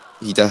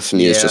 He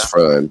definitely is Yeah. just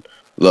throwing.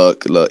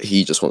 Look,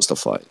 he just wants to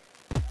fight.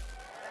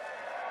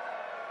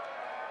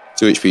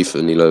 2 HP for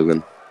Neil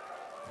Logan.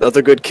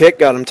 Another good kick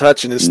got him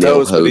touching his Neil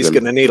toes, but he's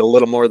Hogan. going to need a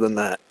little more than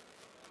that.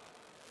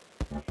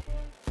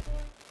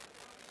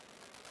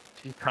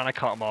 He kind of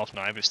cut him off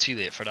now, but it's too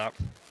late for that.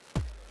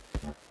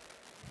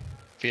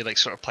 Feel like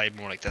sort of played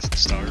more like this at the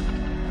start.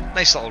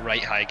 Nice little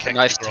right high kick.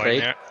 Nice to the groin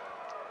trade. there.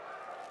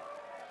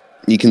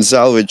 You can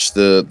salvage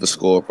the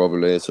score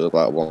probably to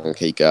about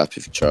 1K gap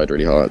if you tried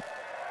really hard.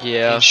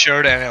 yeah.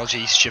 Ensure the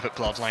NLG's stupid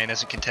bloodline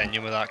isn't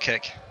continuing with that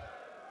kick.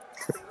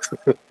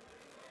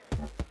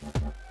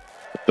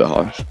 Bit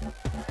harsh.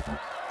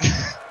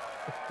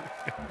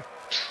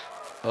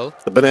 Oh,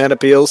 The banana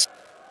peels.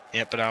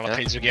 Yep, banana Yeah.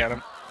 peels are getting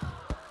him.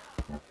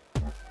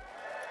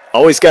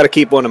 Always got to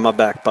keep one in my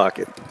back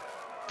pocket.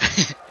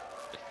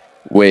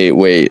 Wait.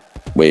 Well,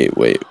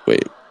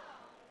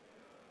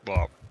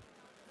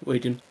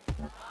 Waiting.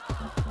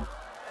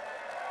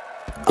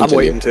 I'm Continue.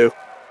 waiting too.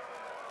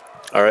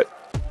 All right.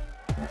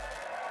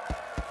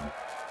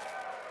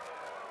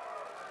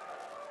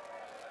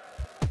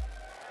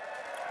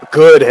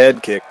 Good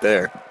head kick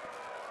there.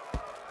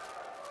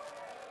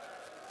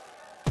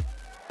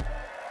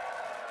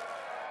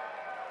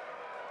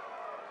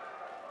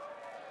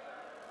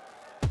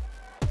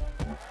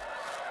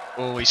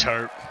 oh, he's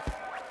hurt.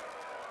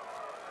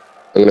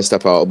 I'm gonna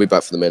step out. I'll be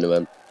back for the main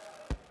event.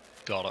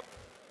 Got it.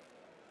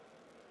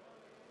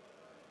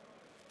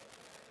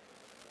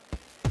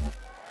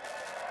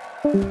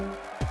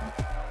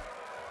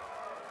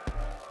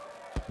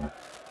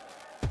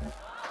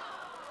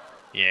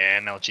 Yeah,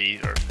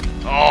 NLG or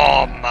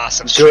oh,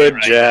 massive straight Good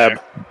right jab.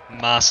 there.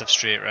 Massive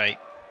straight right.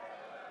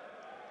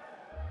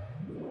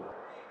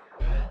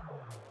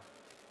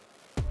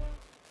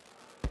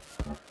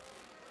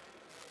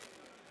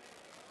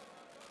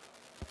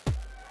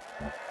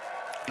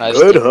 nice.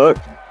 Good kick. hook.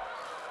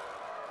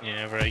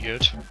 Yeah, very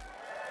good.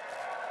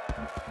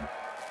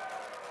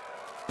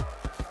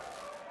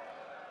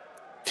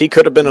 He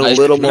could have been a Nice-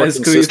 little more nice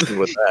consistent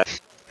squeeze.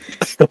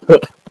 with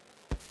that.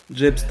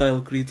 Jab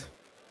style crit.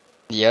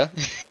 Yeah.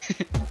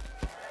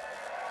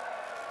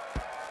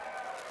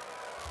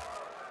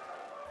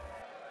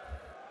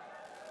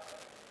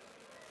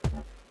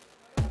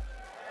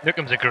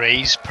 Shnookams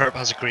agrees. Perp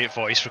has a great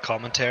voice for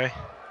commentary.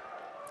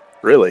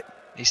 Really?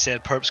 He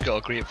said Perp's got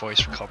a great voice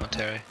for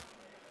commentary.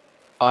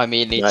 I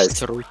mean, it's Nice.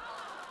 true.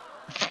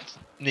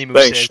 Nemo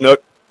Thanks, says Schnook.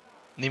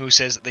 Nemo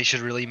says that they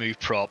should really move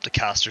prop to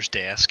Caster's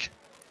desk.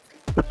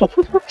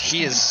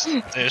 He is.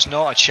 There's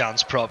not a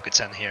chance Prop gets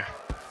in here.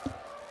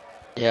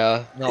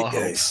 Yeah. Not a hope.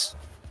 Guys.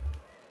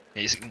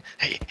 He's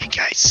hey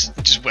guys,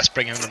 just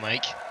whispering in the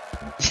mic.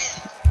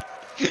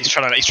 he's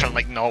trying to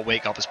like not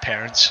wake up his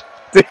parents.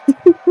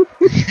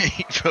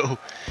 Bro.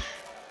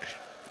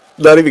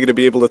 Not even gonna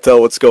be able to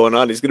tell what's going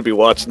on. He's gonna be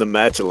watching the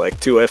match at like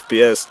 2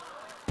 FPS.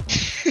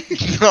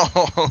 No.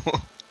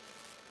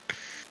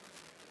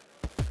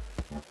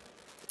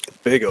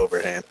 Big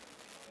overhand.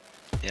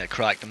 Yeah,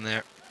 cracked him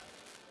there.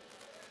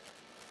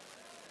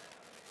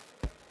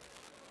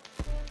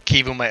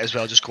 Kivo might as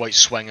well just go out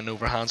swinging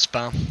overhand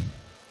spam.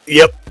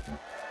 Yep.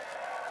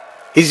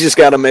 He's just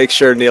got to make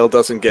sure Neil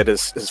doesn't get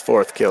his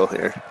 4th kill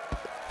here.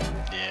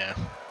 Yeah.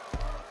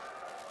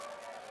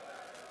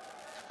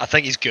 I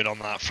think he's good on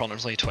that front.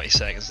 There's only 20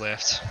 seconds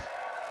left.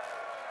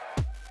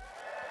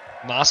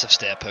 Massive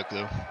step hook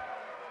though.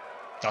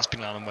 That's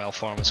been landing well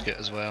for him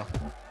as well.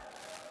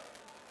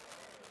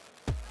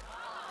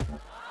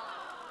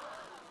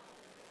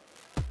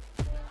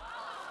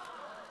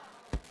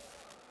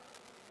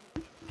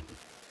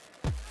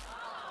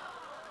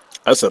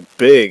 That's a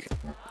big,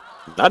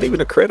 not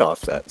even a crit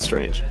off that.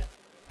 Strange.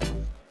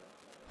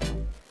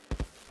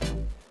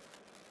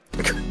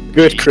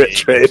 Good crit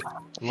trade.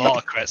 A lot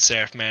of crits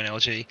there from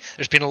NLG.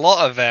 There's been a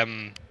lot of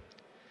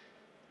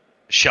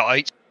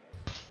shutouts.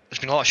 There's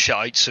been a lot of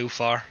shutouts so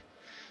far.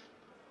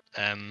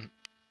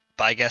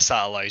 But I guess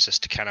that allows us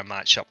to kind of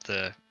match up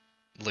the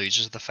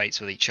losers of the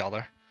fights with each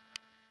other.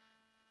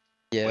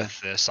 Yeah.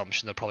 With the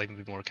assumption they'll probably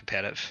be more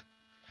competitive.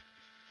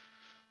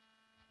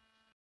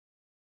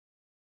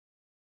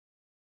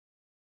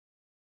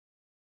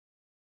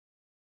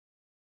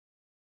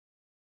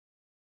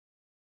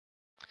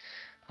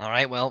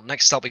 Alright, well,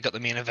 next up we got the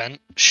main event.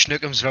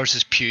 Shnookams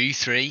versus Peww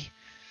 3.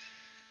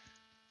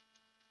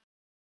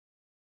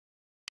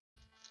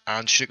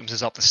 And Shnookams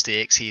is up the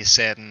stakes. He has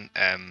said in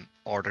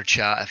order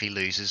chat if he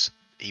loses,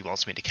 he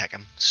wants me to kick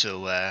him.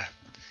 So,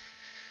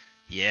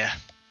 yeah.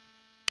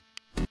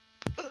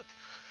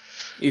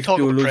 If Talk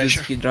you about loses,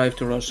 pressure. he drive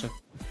to Russia.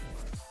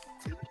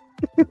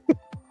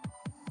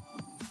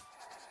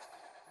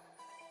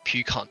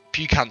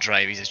 Peww can't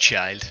drive, he's a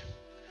child.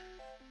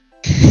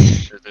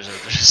 There's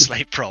a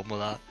slight problem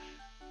with that.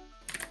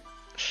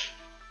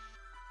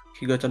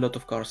 He got a lot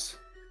of cars.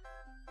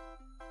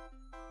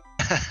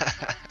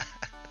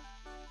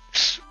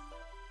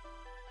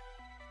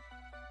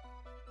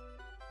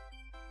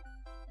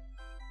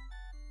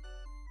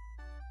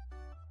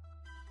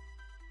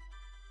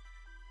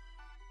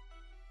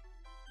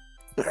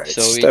 Alright,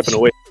 So stepping it's-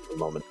 away for a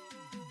moment.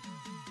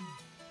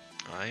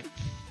 Alright.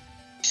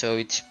 So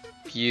it's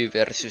Peww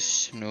versus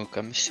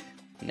Shnookams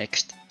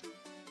next.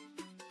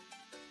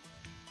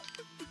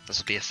 This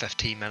will be a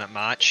 15-minute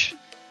match.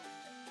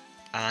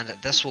 And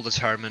this will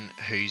determine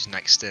who's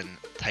next in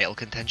title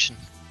contention.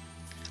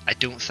 I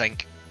don't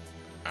think,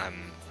 I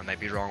might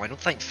be wrong, I don't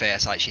think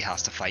Fess actually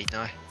has to fight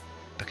now.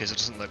 Because it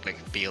doesn't look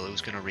like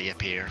Balo's going to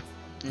reappear.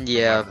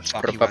 Yeah, the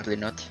fuck he probably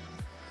not.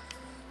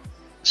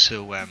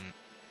 So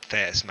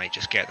Fess might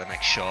just get the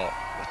next shot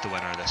with the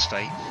winner of this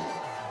fight.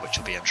 Which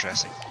will be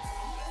interesting.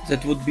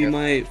 That would be Yep.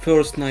 my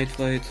first night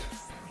fight.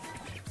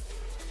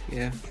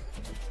 Yeah.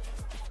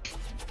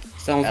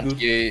 Sounds And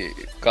good. you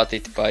got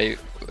it by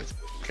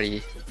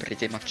pretty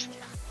much.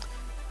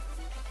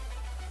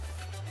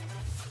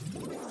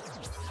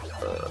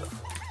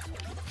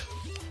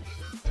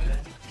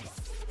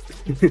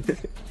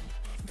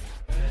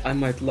 I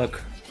might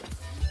luck.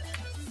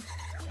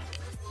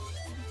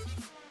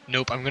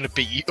 Nope, I'm gonna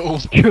beat you,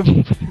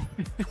 Oldcombe.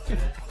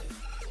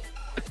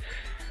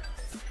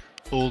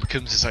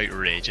 Oldcombes is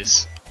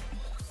outrageous.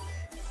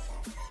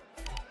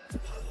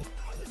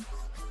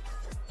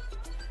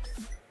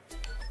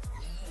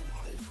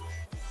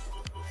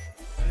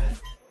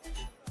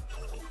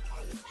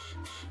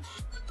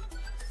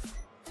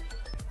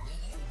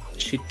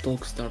 Shit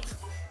talk start.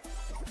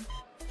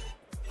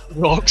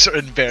 Rocks are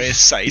in various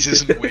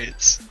sizes and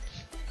weights.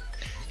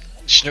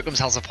 Shnookams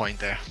has a point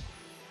there.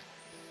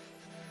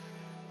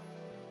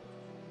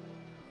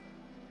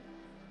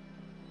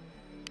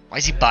 Why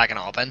is he bagging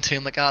up into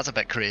him like that? That's a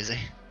bit crazy.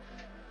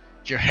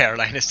 Your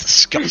hairline is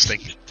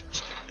disgusting.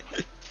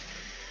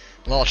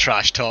 A lot of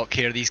trash talk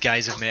here. These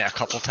guys have met a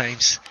couple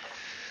times.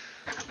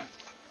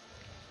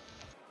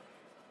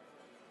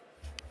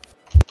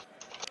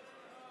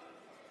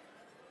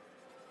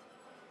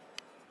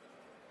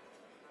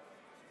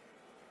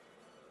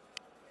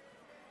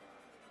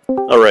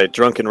 Alright,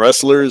 drunken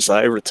wrestlers,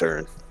 I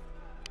return.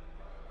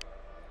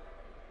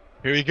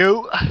 Here we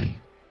go.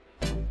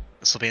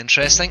 This will be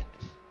interesting.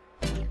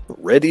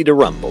 Ready to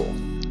rumble.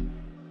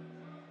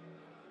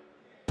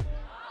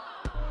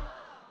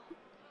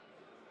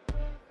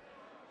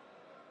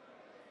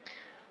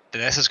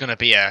 This is going to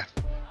be a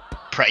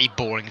pretty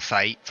boring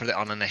fight for the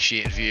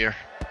uninitiated viewer.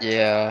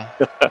 Yeah.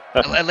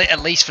 At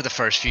least for the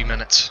first few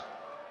minutes.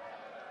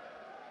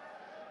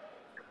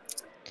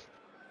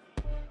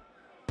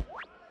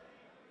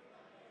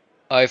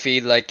 I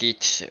feel like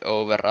it's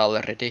over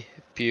already.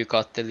 Peww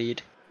got the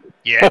lead.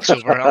 Yeah, it's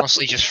over.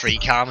 Honestly, just free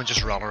cam and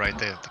just run around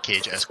the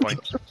cage at this point.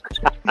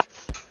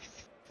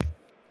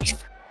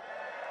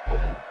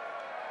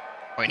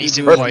 Oh, he needs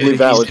to Perfectly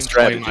valid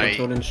strategy.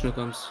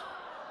 strategy.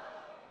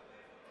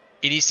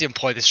 He needs to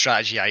employ the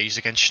strategy I used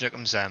against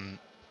Shnookams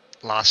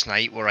last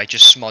night, where I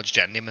just smudged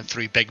into him and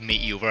threw big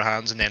meaty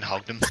overhands and then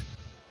hugged him.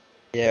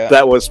 Yeah.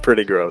 That was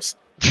pretty gross.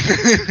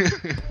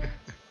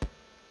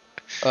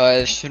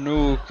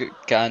 Shnook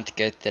can't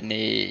get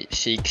any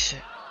 6.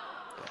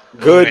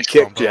 Good Nice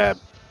kick combo. jab.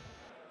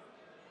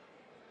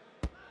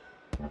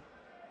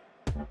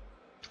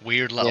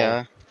 Weird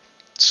little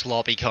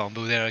sloppy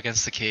combo there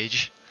against the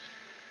cage.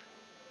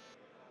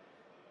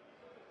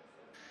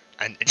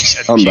 And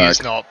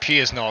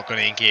Peww is not going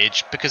to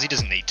engage because he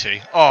doesn't need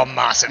to. Oh,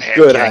 massive head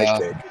Good kick. high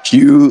kick.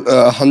 Peww,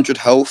 100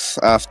 health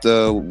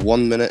after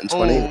 1 minute and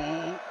 20.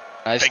 Oh,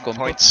 Nice big combo.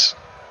 points.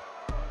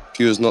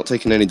 Peww has not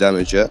taken any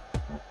damage yet.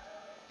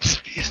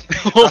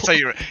 That's how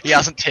he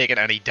hasn't taken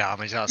any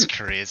damage. That's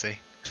crazy.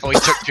 Oh, he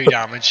took 2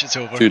 damage. It's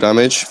over. 2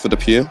 damage for the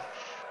Peww.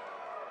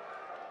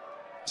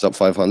 He's up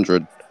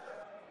 500.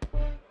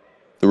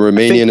 The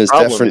Romanian is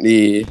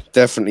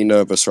definitely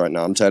nervous right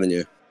now, I'm telling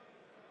you.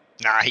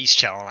 Nah, he's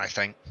chilling, I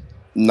think.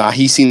 Nah,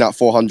 he's seen that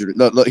 400.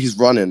 Look, he's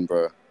running,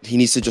 bro. He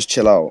needs to just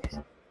chill out.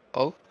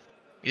 Oh?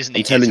 He doesn't I'm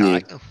need to telling you.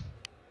 attack, though.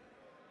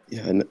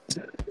 Yeah, I know.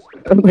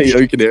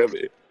 You can hear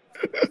me.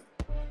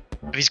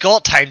 If he's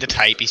got time to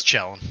type, he's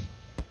chilling.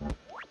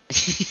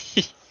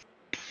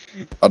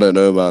 I don't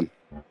know, man.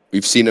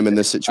 We've seen him in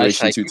this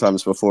situation 2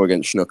 times before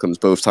against Shnookams.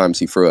 Both times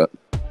he threw it.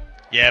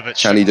 Yeah, but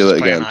Can he do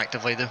it again?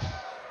 Actively, though.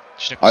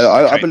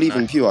 I believe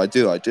in Peww. I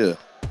do.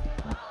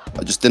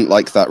 I just didn't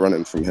like that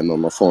running from him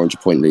on my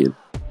 400-point lead.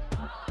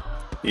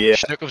 Yeah,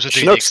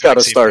 Shnookams got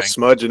to start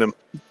smudging him.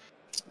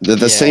 They're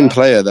the same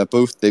player.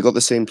 They got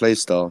the same play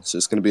style, so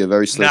it's going to be a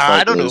very slow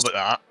fight. I don't know about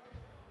that.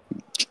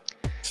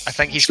 I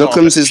think he's got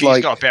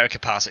a better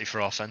capacity for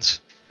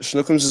offense.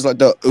 Shnookams is like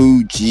the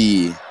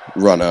OG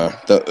runner,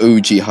 the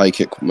OG high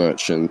kick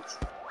merchant.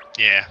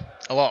 Yeah,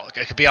 a lot.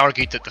 It could be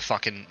argued that the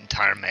fucking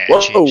entire meta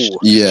changed.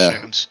 Yeah,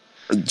 Shnookams.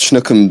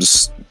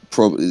 Shnookams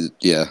probably.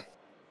 Yeah,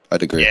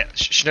 I'd agree. Yeah,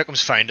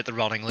 Shnookams founded the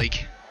running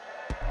league.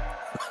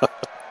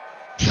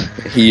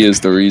 He is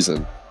the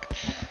reason.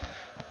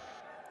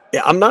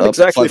 Yeah, I'm not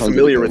exactly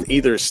familiar with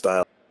either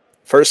style.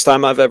 First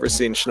time I've ever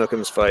seen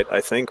Shnookams fight,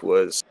 I think,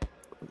 was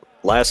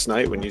last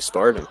night when you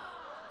sparred him.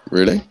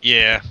 Really?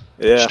 Yeah.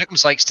 Yeah.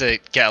 Shnookams likes to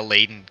get a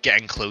lead and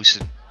get in close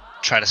and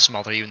try to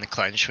smother you in the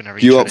clinch whenever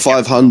you up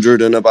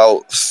 500 and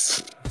about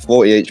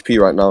 40 HP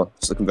right now.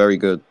 It's looking very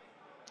good.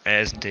 It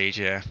is indeed,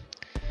 yeah.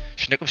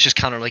 Shnookams just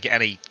can't really get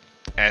any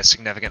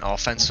significant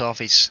offense off.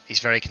 He's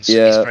very he's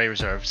very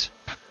reserved.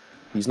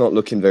 He's not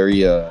looking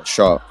very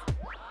sharp.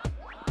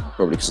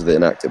 Probably because of the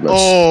inactiveness.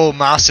 Oh,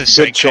 massive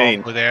side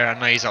combo there, and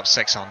now he's up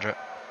 600.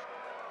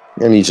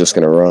 And he's just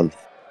going to run.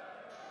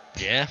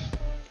 Yeah.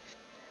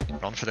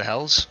 Run for the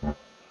hills.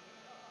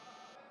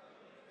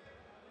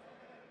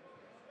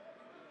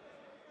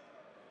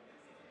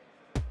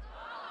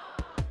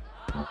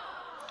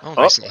 Oh,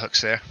 nice little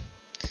hooks there.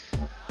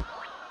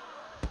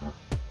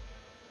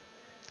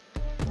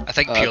 I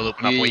think Peww will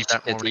open up a wee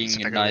bit more when he's a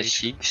bigger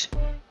lead.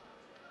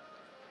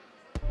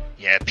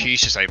 Yeah,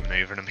 Pew's just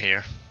outmaneuvering him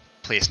here.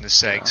 Placing his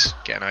segs,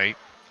 getting out.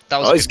 That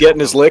was he's getting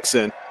his licks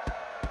in.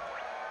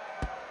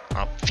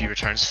 Up, Peww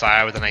returns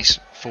fire with a nice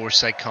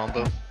 4-seg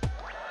combo.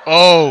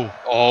 Oh!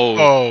 Oh!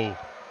 Oh!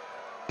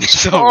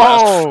 He's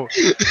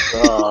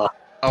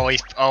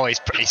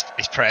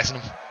pressing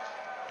him.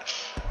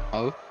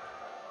 Oh.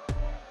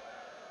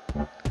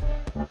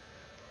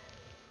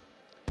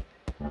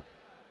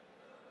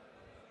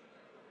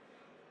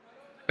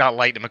 That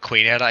Lightning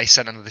McQueen head I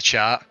sent into the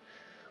chat.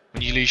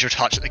 When you lose your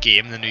touch at the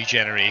game, the new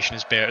generation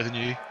is better than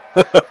you.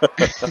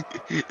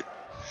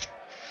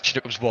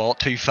 Shnookams' wallet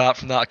too fat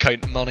from that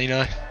accounting money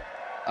now.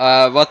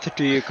 What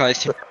do you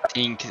guys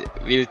think?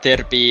 Will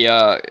there be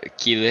a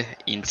kill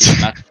in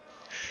this match?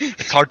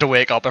 It's hard to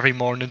wake up every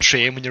morning and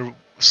train when you're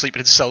sleeping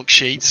in silk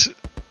sheets.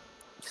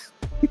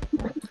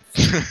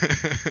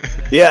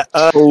 Yeah,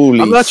 holy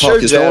I'm not fuck,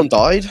 sure. Has no one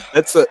died?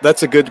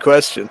 That's a good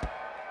question.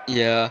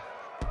 Yeah.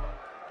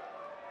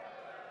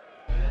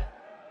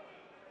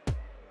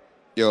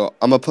 Yo,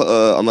 I'm gonna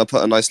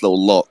put a nice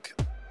little lock.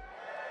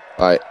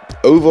 Alright,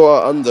 over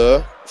or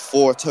under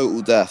 4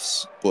 total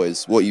deaths,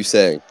 boys. What are you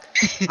saying?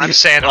 I'm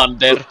saying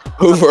under.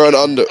 Over and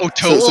under. Oh,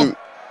 total? So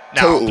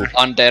total.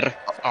 Under.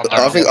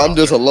 I think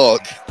under's a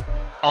lock.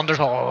 Under's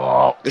a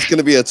lock. It's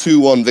gonna be a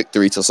 2-1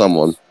 victory to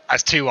someone.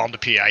 That's 2-1 to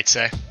Peww, I'd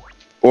say.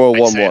 Or a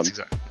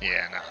 1-1.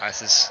 Yeah, no,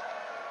 this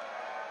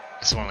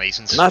is one of these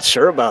ones. Not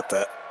sure about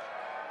that.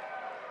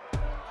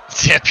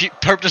 Yeah,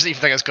 Perp doesn't even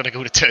think it's gonna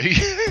go to 2.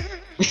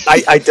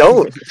 I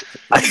don't.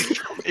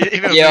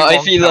 Yeah, I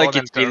feel like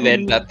it will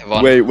end at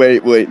 1.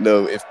 Wait,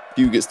 no. If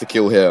Peww gets the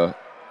kill here,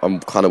 I'm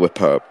kind of with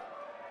Perp.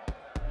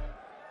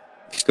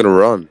 He's gonna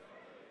run.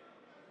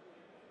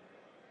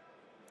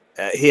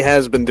 He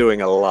has been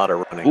doing a lot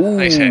of running. Ooh.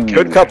 Nice hit.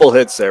 Good couple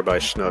hits there by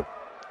Shnook.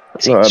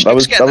 That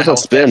was a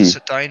spin.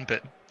 Down,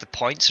 but the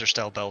points are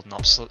still building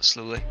up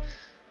slowly.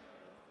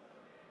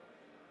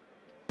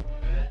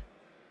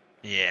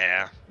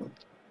 Yeah.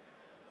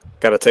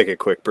 Gotta take a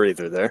quick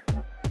breather there.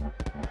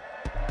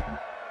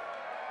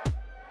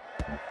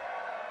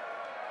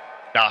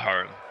 That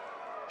hurt him.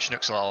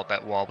 Shnook's a little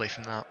bit wobbly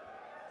from that.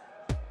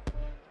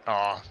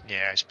 Oh,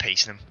 yeah, he's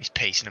pacing him. He's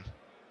pacing him.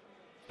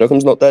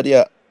 Shnookams not dead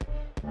yet.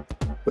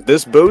 With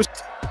this boost,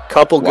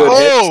 couple good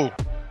hits.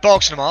 Oh!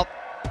 Boxing him up.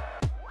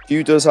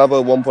 Peww does have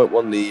a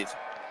 1.1 lead.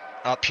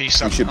 Up, He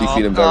up, should be up,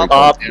 feeling very up.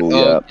 comfortable,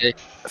 yeah. Okay.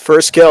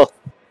 First kill.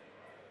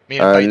 Made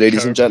him bite And the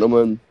ladies and curb.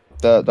 gentlemen,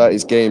 that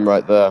is game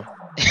right there.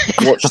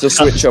 Watch the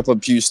switch up of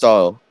Peww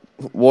style.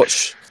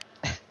 Watch.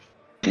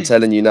 I'm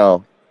telling you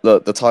now.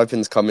 Look, the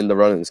typing's coming, the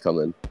running's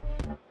coming.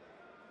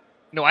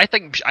 No, I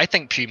think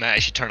Peww might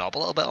actually turn up a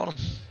little bit on him.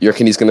 You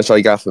reckon he's gonna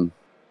try gaff him?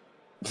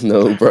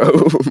 No, bro.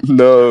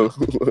 No.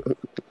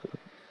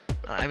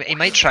 I mean, he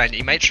might try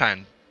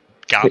and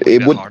gap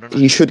him a bit harder.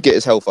 He should get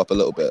his health up a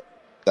little bit.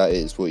 That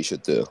is what he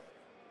should do.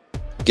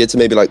 Get to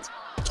maybe like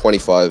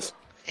 25.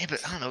 Yeah,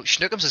 but I don't know.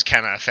 Shnookams is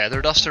kind of a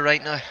feather duster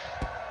right now.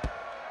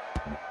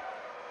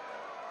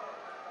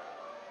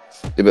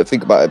 Yeah, but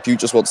think about it. Peww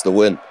just wants to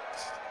win.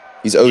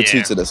 He's 0-2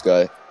 Yeah. to this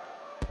guy.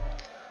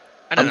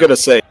 I'm gonna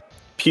say,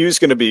 Pew's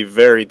gonna be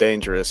very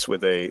dangerous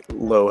with a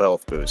low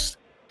health boost.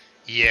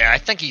 Yeah, I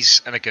think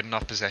he's in a good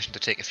enough position to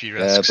take a few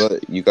Yeah, risks.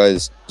 but you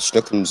guys,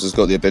 Shnookams has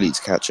got the ability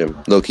to catch him.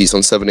 Look, he's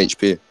on 7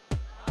 HP.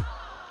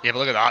 Yeah, but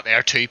look at that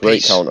there, two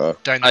Great piece counter.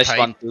 down the Nice pipe.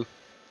 one too.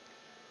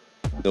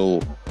 No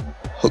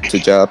hook to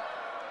jab.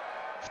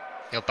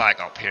 He'll back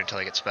up here until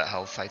he gets a bit of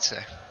health, I'd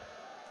say.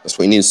 That's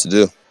what he needs to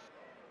do.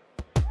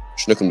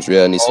 Shnookams,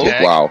 yeah, needs to Peg,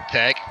 get, wow.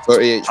 Peg.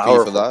 30 HP for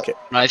Powerful that. kick.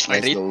 Nice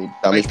Nice read. little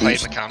Right damage played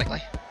boost.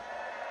 mechanically.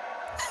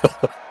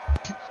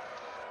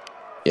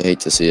 You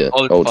hate to see it.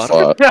 Old Old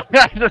fart. fart.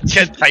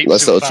 Kid types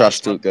Nice so little trash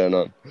fast, talk going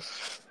on.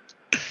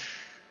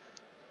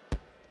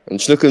 And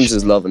Shnookams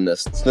is loving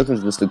this. Shnookams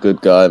is just a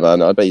good guy,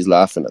 man. I bet he's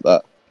laughing at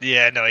that.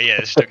 Yeah, no, he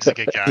is. Shnook's a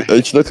good guy.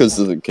 And Shnookams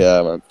doesn't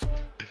care, man.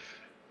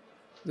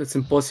 It's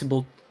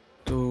impossible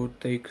to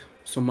take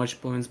so much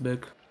points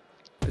back,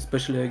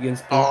 especially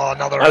against. Oh,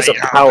 another That's a right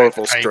hand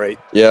powerful right pipe. straight.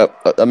 Yeah,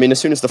 I mean, as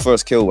soon as the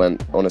first kill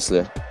went,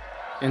 honestly.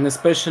 And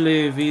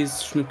especially with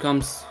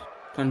Shnookams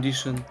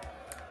condition.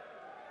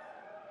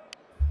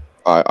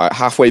 Alright,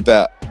 halfway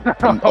bet.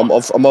 I'm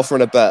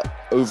offering a bet.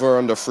 Over or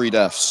under 3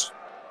 deaths.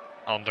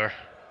 Under.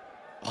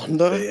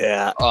 Under?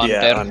 Yeah, Under,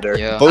 yeah, under.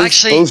 Yeah.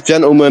 Both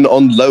gentlemen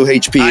on low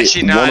HP.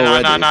 Actually, no, won no,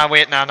 already. no, no,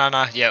 wait, no, no,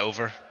 no. Yeah,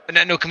 over.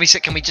 No, can we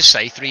just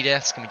say 3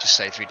 deaths? Can we just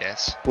say 3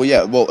 deaths? Well,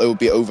 yeah, well, it would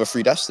be over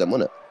 3 deaths then,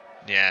 wouldn't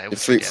it? Yeah, it If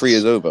three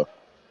is over.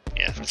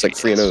 Yeah, for It's like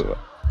 3 and deaths. over.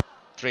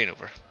 3 and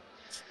over.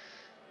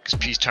 Because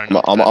Pew's turned I'm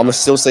up. gonna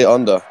still say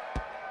under.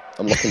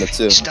 I'm locking the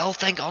 2. You still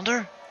think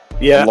under?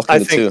 Yeah, I'm locking I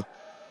the think 2.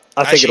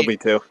 I think it'll Actually-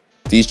 be 2.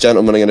 These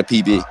gentlemen are gonna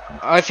PB.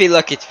 I feel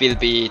like it will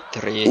be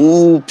 3.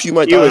 Ooh, Peww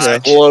might He die was here.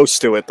 close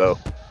to it though.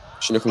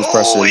 Shnookams Oh,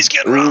 pressing. he's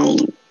getting Ooh.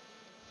 rolled.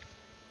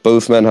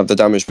 Both men have the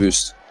damage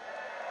boost.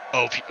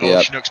 Yep.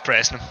 Shnook's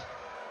pressing him.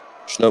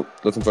 Schnook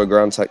looking for a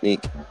ground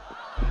technique.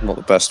 Not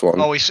the best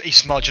one. Oh, he's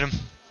smudging him.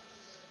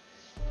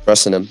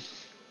 Pressing him.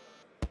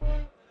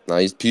 Nah,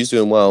 Pew's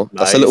doing well.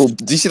 That's a Nice. little.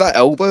 Do you see that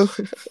elbow?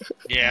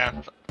 Yeah.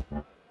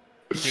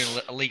 Doing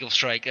a legal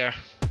strike there.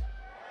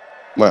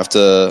 Might have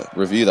to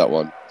review that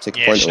one. Take a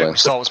Yeah, point away. Shnook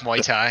saw it was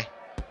Muay Thai.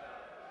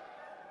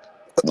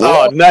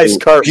 Oh, nice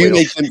Peww cartwheel.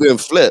 makes him doing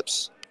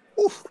flips.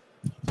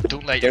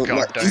 Don't let your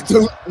guard down.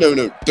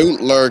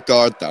 Don't lower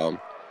guard down.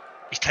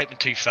 He's typing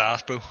too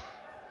fast, bro.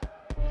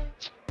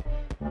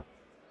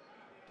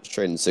 Just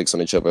trading 6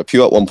 on each other.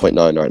 Peww at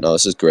 1.9 right now.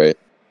 This is great.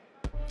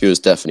 Peww is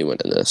definitely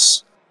winning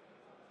this.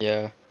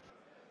 Yeah.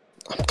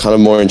 I'm kind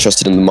of more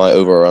interested in my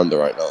over or under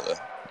right now, though.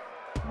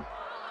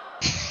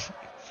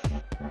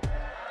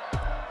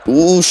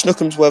 Ooh,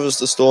 Shnookams weathers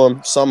the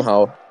storm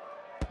somehow.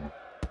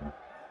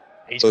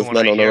 He's Both going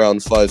men right on here.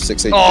 around 5,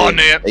 6, 8. Oh,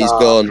 no. He's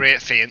gone.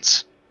 Great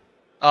feints.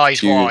 Oh,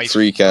 he's 2, wise.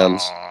 3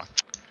 cams. Oh,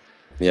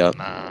 Yeah,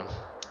 man.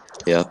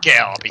 yeah.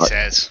 Get up, he I-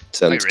 says.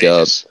 Tend to get up.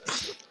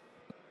 Outrageous.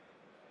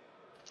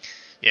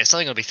 Yeah, it's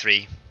only going to be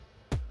 3.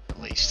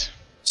 At least.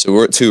 So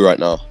we're at 2 right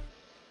now.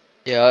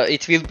 Yeah,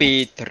 it will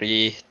be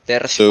 3.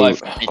 There's So-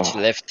 5 minutes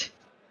left.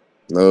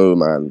 No,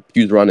 man.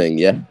 Pew's running,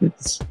 yeah.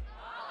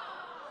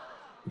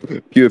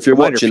 Peww, if you're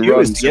Reminder, watching, Peww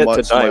run is yet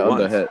to die under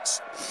once.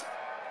 hits.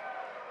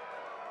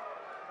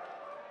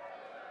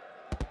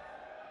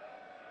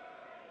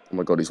 Oh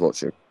my god, he's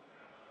watching.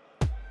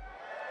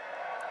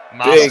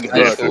 Massive Big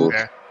effort hook.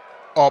 there.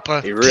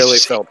 Oppa. He really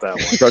felt that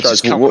one. Guys,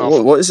 just coming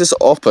off- what is this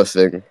oppa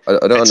thing? I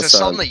don't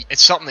understand.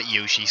 It's something that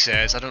Yoshi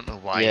says. I don't know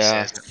why he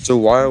Yeah. says it. So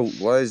why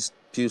is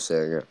Peww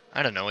saying it?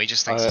 I don't know. He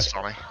just thinks it's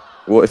funny.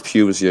 What if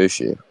Peww was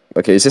Yoshi?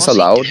 Okay, is this What's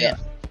he allowed? doing?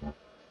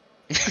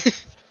 Dude, I think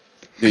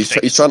he's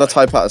it's trying to allowed.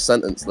 type out a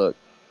sentence, look.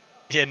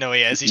 Yeah, no,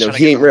 he is. He's No, trying to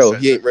he get ain't the real. whole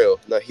He ain't real.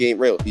 No, he ain't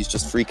real. He's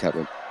just free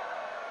camming.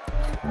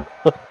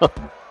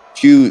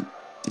 Peww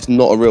is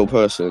not a real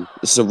person.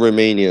 This is a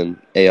Romanian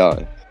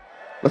AI.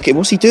 Okay,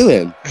 what's he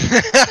doing?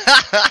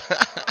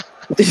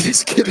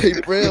 This kid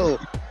ain't real.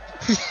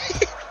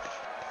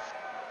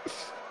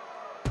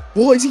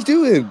 What is he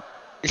doing?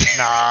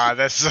 Nah,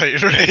 that's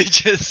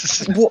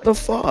outrageous. What the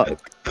fuck?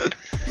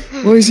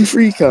 Why is he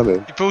free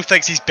coming? He both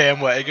thinks he's Ben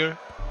Whittaker.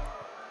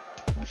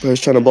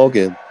 Bro's trying to bog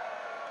him.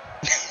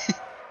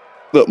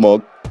 Look,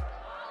 Mog.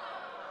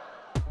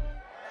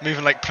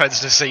 Moving like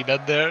Prince Nassim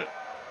in there.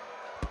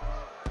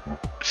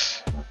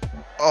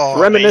 Oh,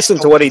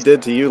 Reminiscent to what he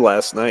did to you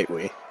last night,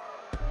 What you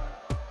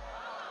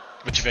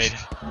mean?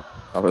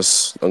 That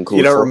was uncalled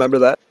You don't for. remember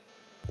that?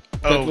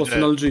 That was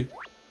an LG.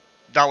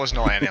 That was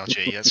not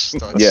NLG. That's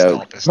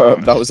Yeah,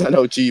 stop. that was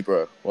NLG,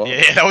 bro. What?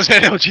 Yeah, that was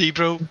NLG,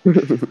 bro.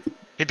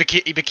 he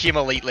became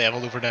elite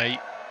level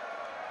overnight.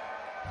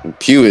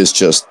 Peww is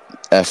just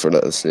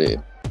effortlessly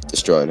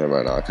destroying him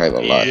right now. I can't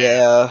even lie.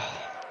 Yeah.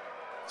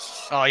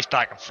 Oh, he's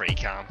back in free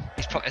cam.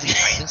 Is he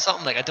hiding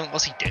something? Like,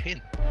 what's he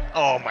doing?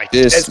 Oh my god.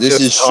 This is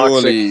just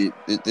toxic. surely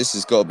this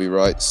has got to be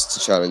right to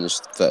challenge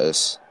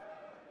Thetis.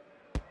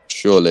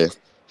 Surely,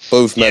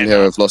 both men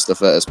here have lost to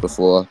Thetis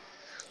before.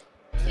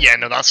 Yeah,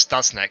 no,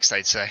 that's next,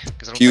 I'd say.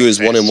 Peww is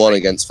 1-1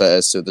 against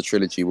Thetis, so the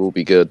trilogy will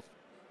be good.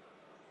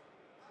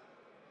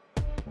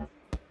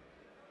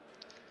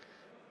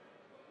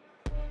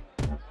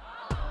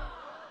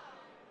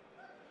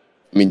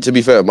 I mean, to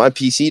be fair, my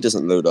PC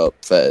doesn't load up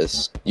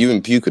Thetis. You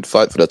and Peww could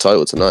fight for the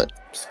title tonight.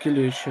 Skill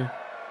issue.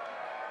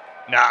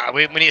 Nah,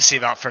 we need to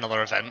save that for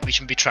another event. We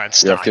should be trying to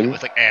stack it reckon?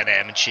 with like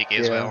NM and Cheeky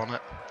as well on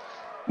it.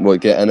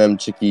 What, get NM,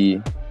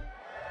 Chicky?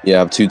 Yeah,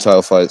 have 2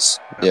 title fights.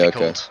 That'd Yeah, be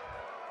okay.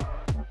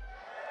 cool.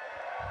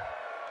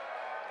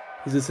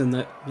 Is this a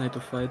night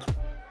of fight?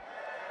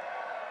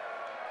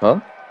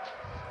 Huh?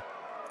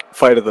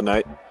 Fight of the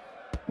night.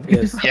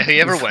 Yes. Yeah,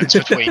 whoever wins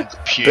between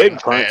Peww Big and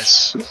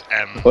punch. Chris,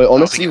 Wait,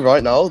 honestly,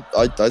 right now,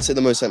 I'd say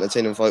the most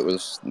entertaining fight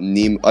was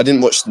Nemo. I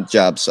didn't watch the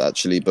jabs,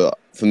 actually, but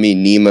for me,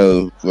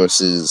 Nemo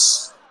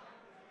versus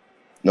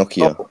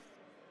Nokia. Oh.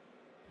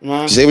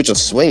 Because they were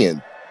just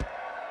swinging.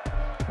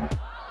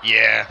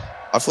 yeah,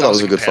 I thought that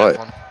was a good fight. competitive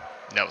one.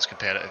 That was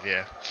competitive,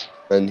 yeah.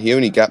 And he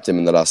only gapped him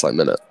in the last,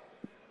 minute.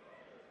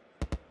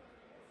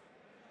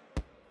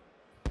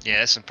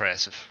 Yeah, it's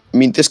impressive. I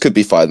mean, this could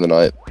be fight of the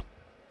night.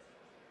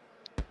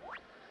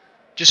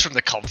 Just from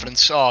the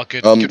confidence. Oh,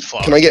 good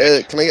fly. Can I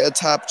get a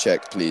tab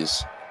check,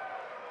 please?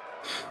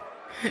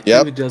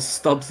 Yep. Maybe just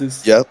stop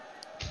this. Yep.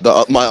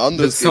 My unders.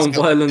 There's some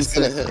violence.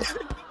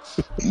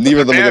 Neither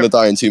of them are gonna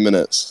die in 2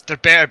 minutes. There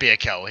better be a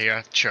kill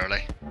here,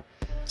 surely.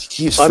 He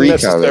keeps free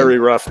Unnecessary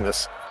camming.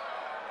 roughness.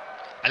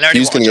 I learned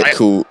Pew's gonna get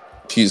cool.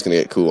 Pew's gonna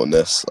get cool on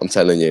this. I'm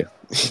telling you.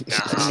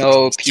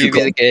 No, too Peww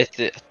will cold. get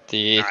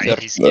the Nah,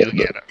 third. he'll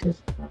get it.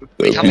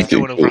 He can't be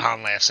throwing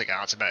overhand lefts like that.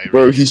 That's about it.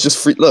 Bro, he's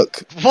just free.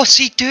 Look. What's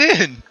he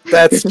doing?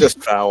 That's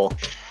just foul.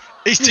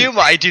 He's doing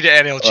what I do to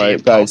NLG.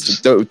 Alright, guys,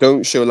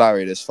 don't show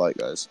Larry this fight,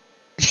 guys.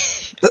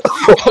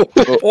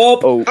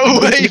 Oh!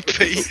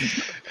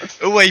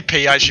 OAP.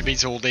 OAP actually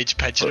means old age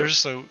pensioners,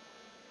 so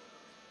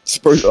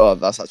Oh,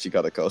 that's actually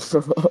kind of cool.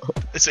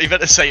 it's even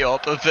to say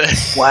up a bit.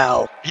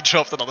 Wow. He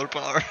dropped another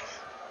bar.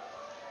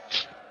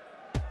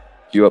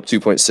 You up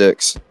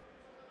 2.6.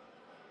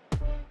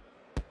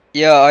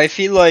 Yeah, I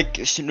feel like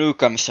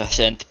Shnookams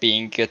hasn't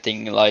been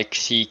getting like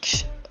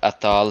 6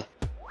 at all.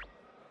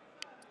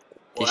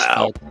 He's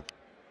Wow. not-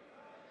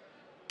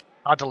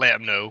 I had to let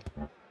him know.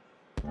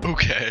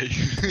 Okay.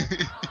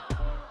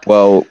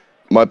 Well,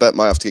 my bet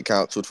might have to get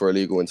cancelled for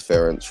illegal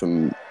interference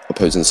from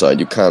opposing side.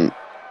 You can't.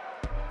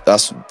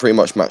 That's pretty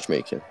much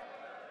matchmaking.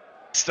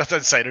 That's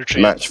insider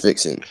trade. Match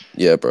fixing.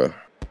 Yeah, bro.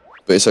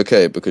 But it's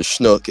okay because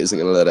Schnook isn't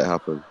going to let it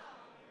happen.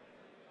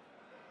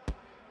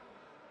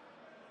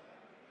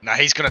 Nah,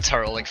 he's gonna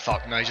turtle like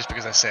fuck now just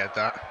because I said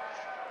that.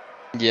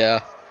 Yeah.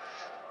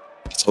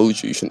 I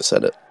told you, you shouldn't have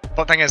said it.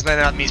 But thing is, now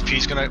that means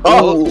Pew's gonna.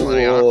 Oh!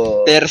 there you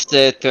are. There's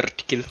the third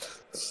kill.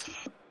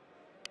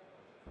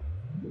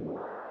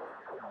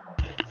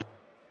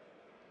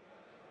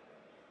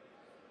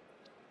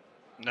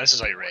 This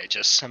is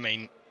outrageous. I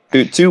mean,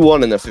 Dude,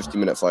 2-1 in their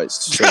 50-minute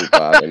fights. So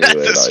bad anyway.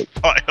 this Like,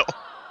 file.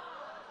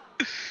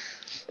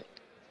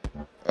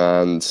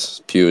 and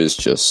Peww is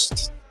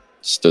just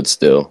stood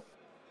still.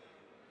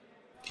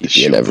 The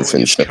PP and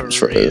everything. showboating is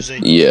crazy.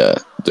 Yeah,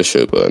 the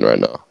showboating right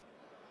now.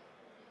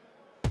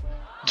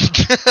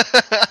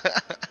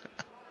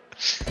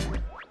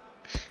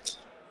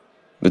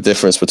 The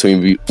difference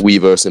between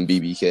Weverse and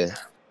BBK.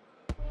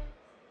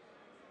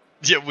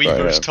 Yeah,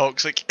 Weaver's yeah.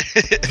 toxic.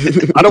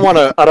 I don't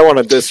want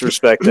to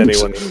disrespect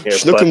anyone here, but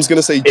Snookam's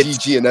gonna say it's-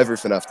 GG and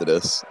everything after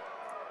this.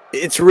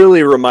 it's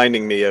really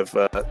reminding me of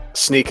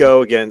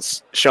Sneeko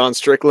against Sean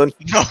Strickland.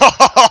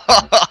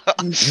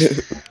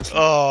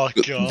 Oh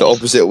The god.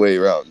 opposite way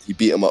around. He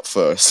beat him up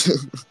first.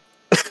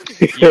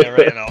 Yeah,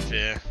 right enough,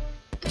 yeah.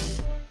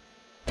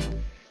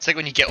 It's like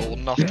when you get old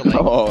enough to like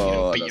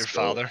Oh, beat your that's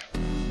cool. father.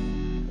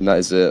 And that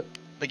is it.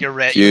 Like you're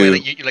Phew.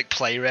 you like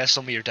play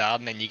wrestle with your dad,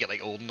 and then you get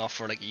like old enough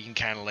where like you can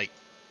kind of like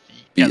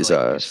Beat get, his like,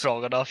 ass.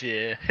 strong enough,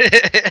 yeah.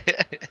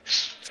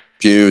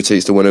 Peww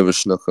takes the win over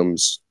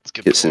Shnookams. It's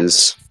good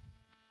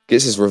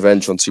Gets his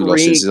revenge on 2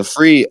 losses. It's a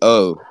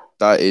 3-0.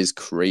 That is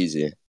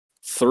crazy.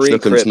 3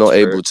 Snookam's crits not for-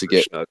 able to for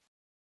get- Schnook.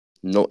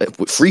 Not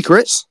 3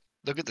 crits.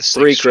 Look at the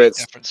 3 6 straight crits.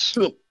 difference.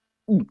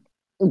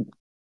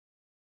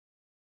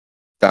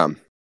 Damn.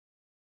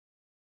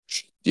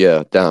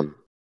 Yeah, damn.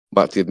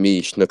 About to give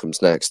me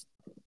Shnookams next.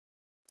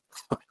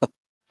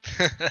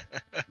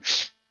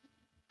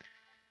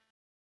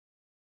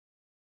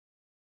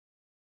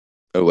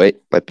 Oh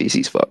wait, my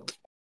PC's fucked.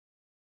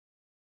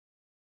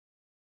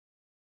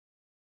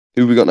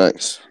 Who we got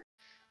next?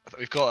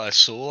 We've got a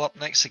Soul up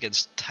next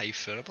against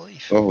Typhoon, I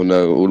believe. Oh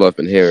no, all I've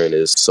been hearing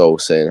is Soul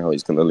saying how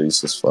he's gonna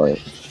lose this fight.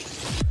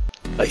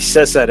 He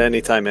says that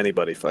anytime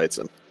anybody fights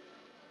him.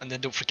 And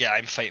then don't forget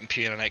I'm fighting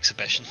Peww in an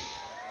exhibition.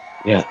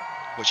 Yeah.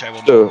 Which I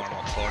will warm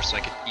up for, so I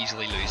could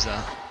easily lose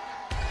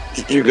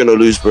that. You're gonna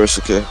lose,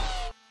 Berserker.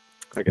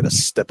 I gotta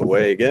step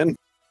away again.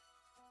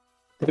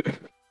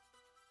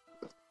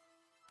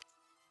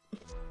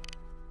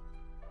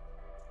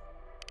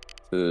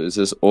 Is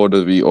this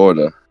order v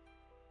order?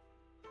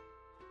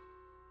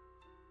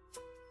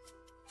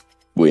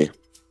 We.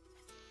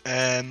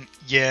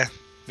 Yeah,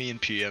 me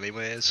and Peww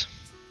anyways.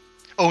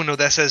 Oh no,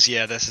 this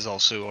is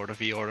also order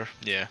v order,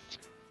 yeah.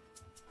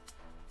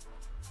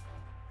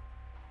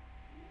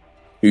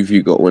 Who've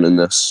you got winning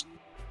this?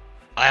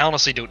 I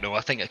honestly don't know,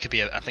 I think it could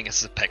be I think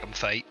it's a pick'em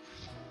fight.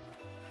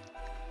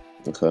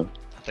 Okay.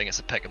 I think it's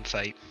a pick'em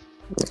fight.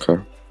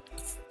 Okay.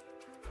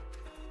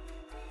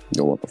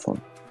 No, what the fuck?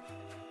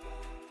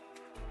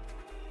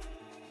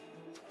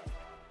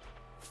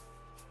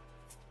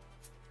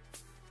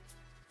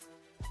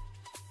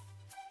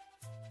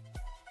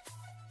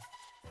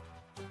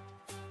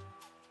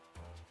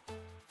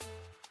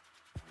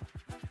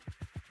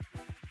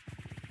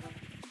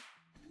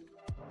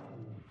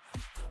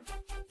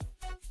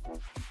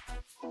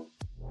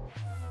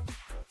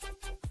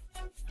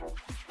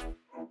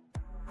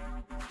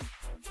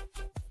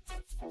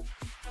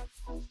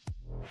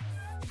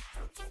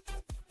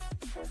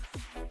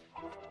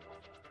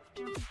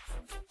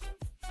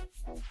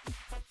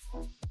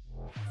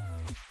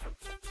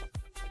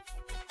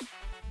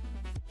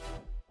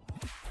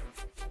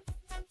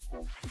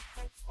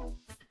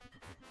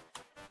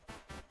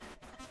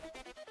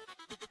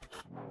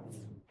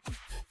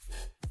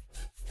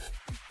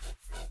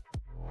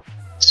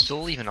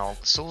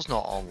 Soul's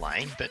not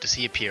online, but does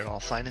he appear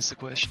offline is the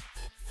question.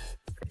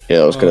 Yeah,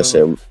 I was gonna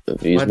say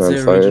these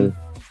man fighting.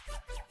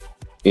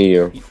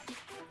 EU.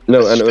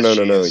 No,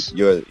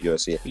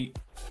 USC.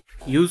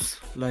 Use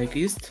like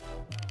East?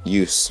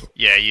 Use.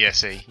 Yeah,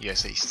 US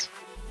East.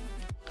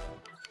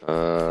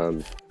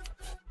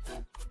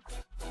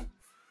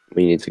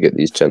 We need to get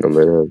these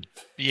gentlemen in.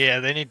 Yeah,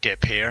 they need to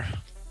appear.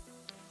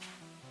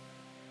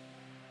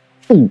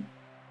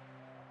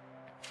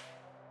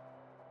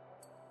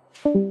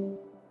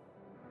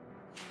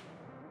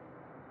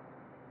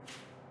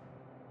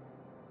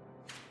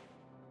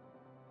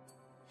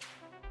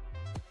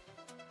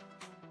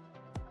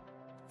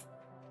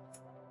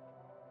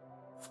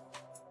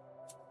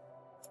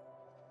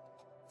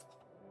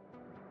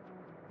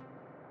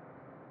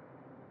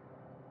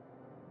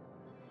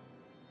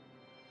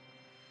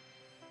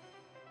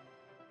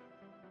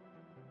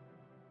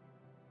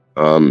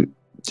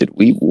 Did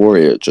we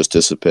Warrior just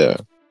disappear?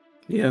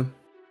 Yeah.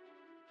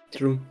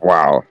 True.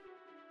 Wow.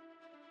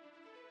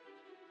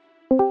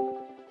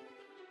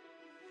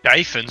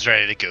 Typhoon's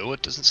ready to go,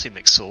 it doesn't seem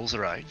like Soul's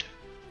around.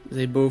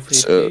 They both AFK.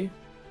 So,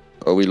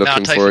 are we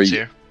looking for Typhoon's a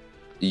here.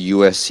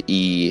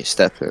 USE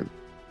step in?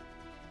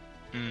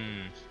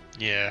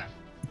 Yeah.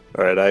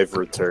 Alright, I've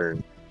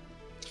returned.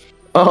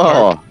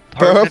 Oh,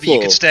 Herb, maybe you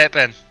purple. could step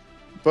in.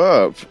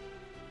 Burp.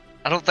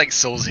 I don't think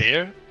Soul's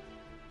here.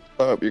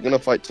 Burp, you're gonna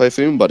fight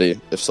Typhoon, buddy,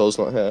 if Soul's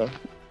not here.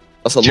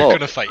 That's a You're lot.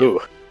 gonna fight Ooh,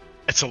 him.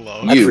 It's a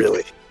lot.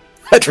 You.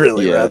 I'd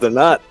really Yeah. rather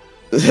not.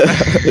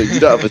 You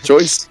don't have a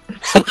choice.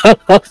 You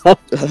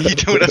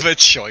don't have a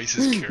choice,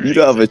 it's crazy. You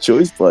don't have a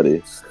choice,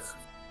 buddy.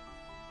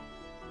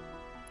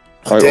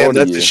 I Damn, order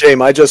that's you. a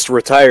shame. I just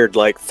retired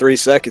like 3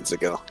 seconds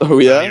ago. Oh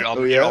yeah? You're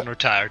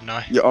unretired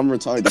now. You're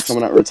unretired. You're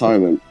coming out of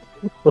retirement.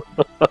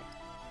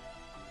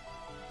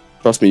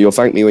 Trust me, you'll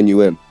thank me when you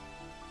win.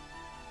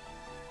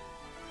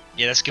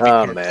 Yeah, this could be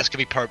man. this could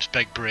be Perp's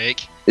big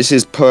break. This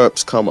is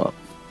Perp's come up.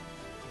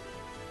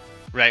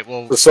 Right,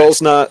 well, The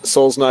Soul's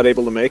not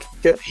able to make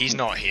it. he's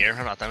not here.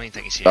 I don't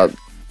think he's here.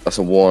 That's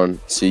a warn.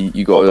 See,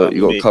 you Hold got on,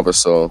 to let me- cover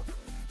Soul.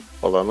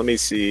 Hold on, let me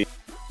see.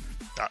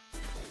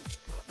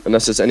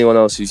 Unless there's anyone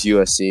else who's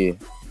USC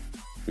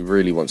who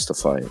really wants to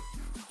fight.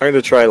 I'm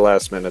gonna try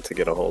last minute to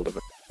get a hold of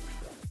it.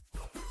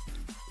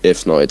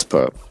 If not, it's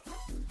Perp.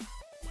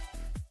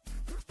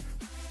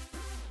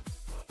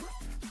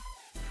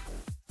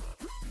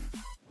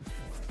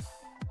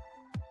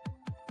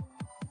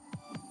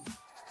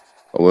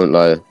 I won't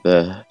lie,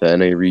 the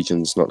NA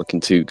region's not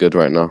looking too good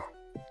right now.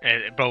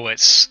 Bro,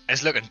 it's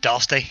looking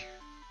dusty.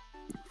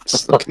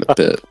 It's looking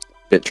a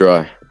bit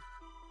dry.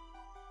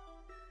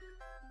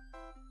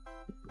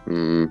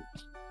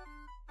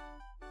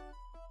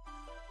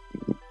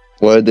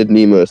 Why did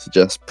Nemo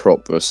suggest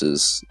Prop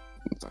versus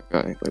that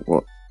guy? Like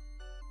what?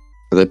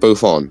 Are they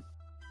both on?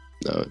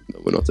 No,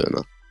 we're not doing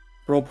that.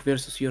 Prop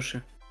versus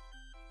Yoshi.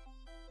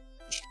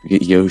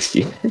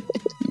 Yoshi.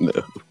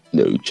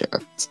 No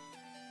chance.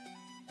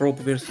 Prop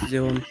versus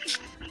Zeon.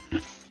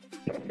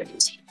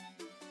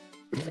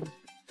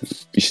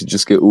 You should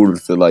just get all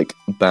of the like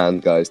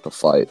band guys to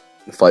fight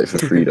for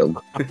freedom.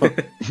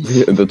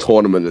 The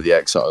tournament of the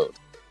exiled.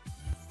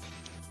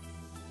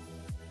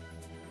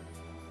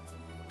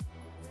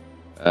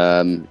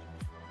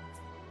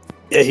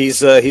 Yeah,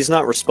 he's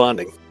not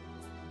responding.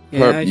 Yeah,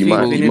 Herb, I you think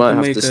might- we you need might to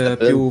have make to a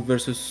step in. Peww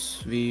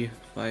versus V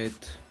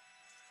fight.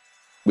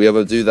 We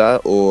ever do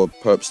that, or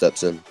Perp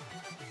steps in?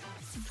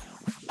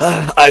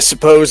 I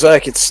suppose I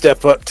could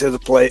step up to the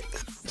plate.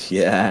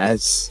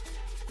 Yes.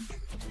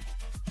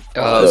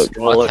 What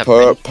Look,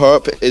 happened?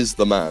 Perp is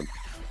the man.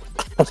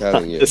 I'm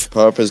telling you, It's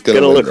Perp is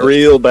Gonna win look this.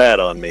 real bad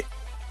on me.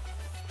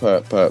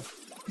 Perp.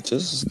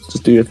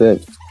 Just do your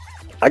thing.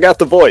 I got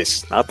the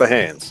voice, not the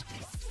hands.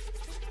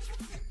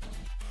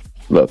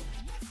 Look,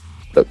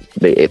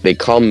 they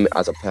come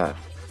as a pair.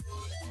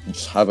 You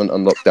just haven't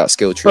unlocked that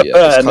skill tree yet.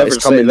 I It's, never it's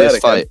say coming that this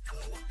again. fight.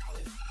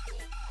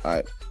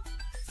 Alright,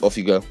 off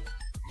you go.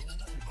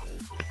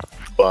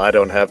 Well, I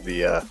don't have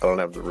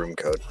the room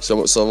code.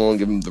 Someone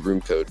give him the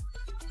room code.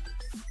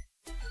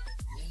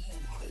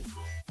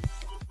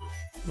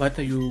 What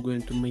are you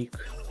going to make?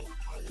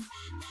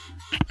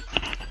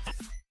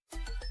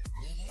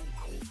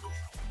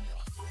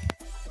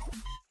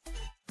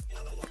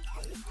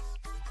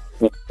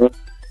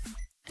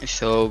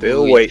 So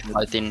Still we waiting.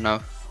 fighting now.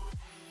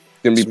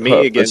 It's gonna be It's me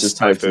Perp against versus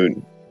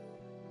Typhoon.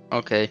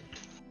 Okay.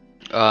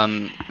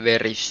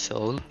 Where is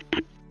Soul?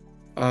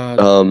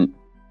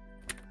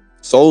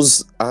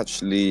 Soul's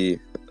actually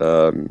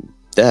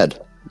dead.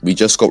 We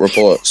just got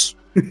reports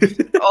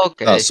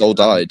Okay. that Soul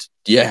died.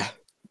 Yeah.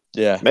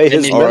 May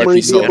his Any memory RP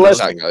be Soul a in the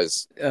blessing.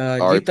 guys.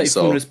 Did RIP Typhoon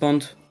Soul.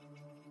 respond?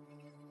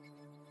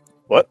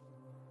 What?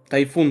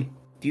 Typhoon,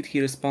 did he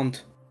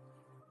respond?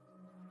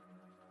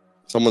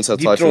 Someone said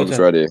Deep Typhoon was Throater.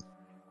 ready.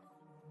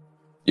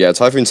 Yeah,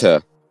 Typhoon's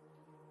here.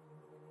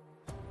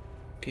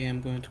 Okay,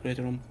 I'm going to create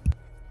a room.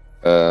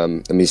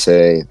 Let me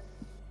say.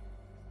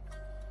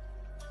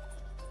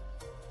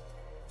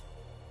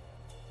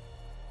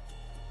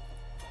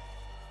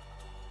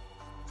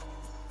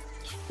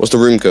 What's the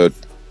room code?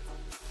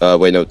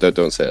 Wait, no,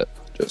 don't say it.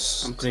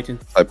 Just I'm creating.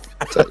 type.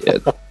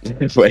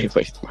 Yeah. wait.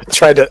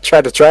 Tried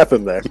to trap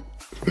him there.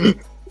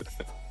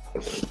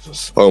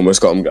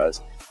 Almost got him,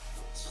 guys.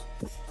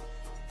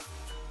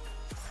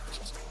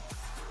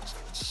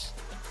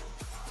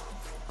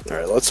 All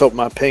right, let's hope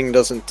my ping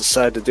doesn't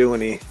decide to do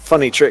any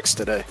funny tricks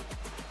today.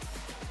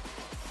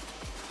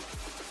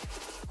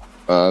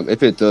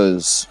 If it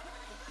does,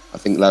 I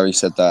think Larry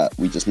said that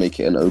we just make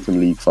it an open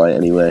league fight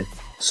anyway,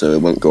 so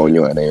it won't go on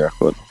your NA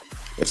record.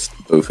 If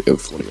one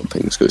of your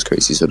pings goes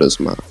crazy, so it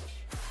doesn't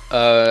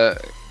matter.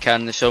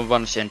 Can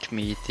someone send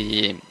me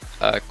the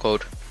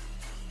code?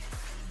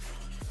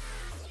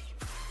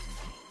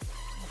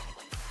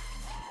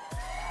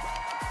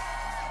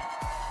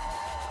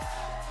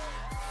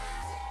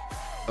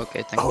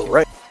 Okay, thank All you.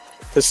 right,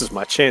 this is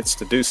my chance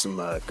to do some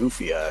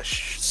goofy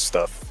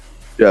stuff.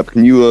 Yeah,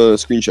 can you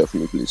screenshot for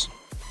me, please?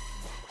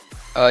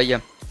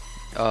 Yeah.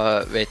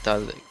 Wait,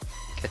 I'll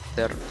get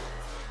there.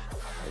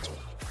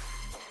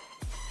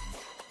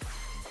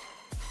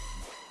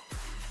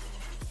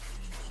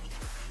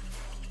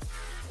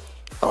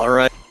 All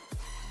right,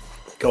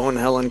 going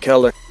Helen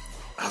Keller.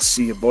 I'll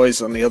see you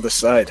boys on the other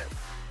side.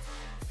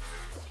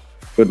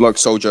 Good luck,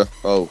 soldier.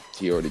 Oh,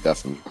 he already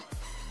deafened.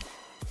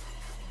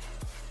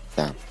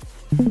 Damn.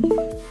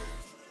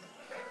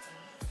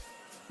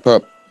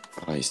 Perp.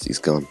 Oh, he's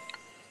gone.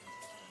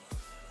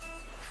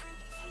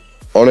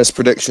 Honest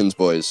predictions,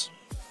 boys.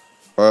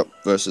 Perp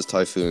versus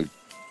Typhoon.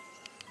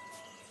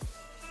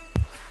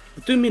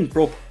 What do you mean,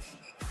 prop?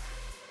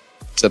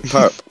 Said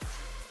Perp.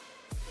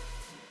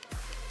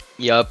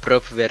 Yeah,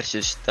 Prop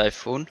versus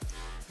Typhoon.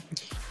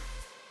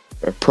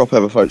 If Prop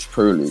ever fights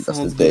Pro League, that's the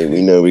Sounds day good.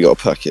 we know we got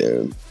to pack it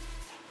in.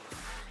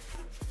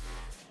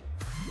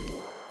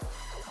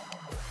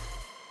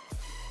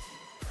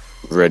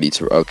 Ready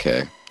to.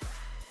 Okay.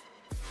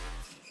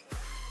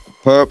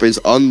 Perp is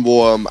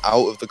unwarm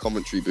out of the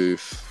commentary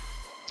booth.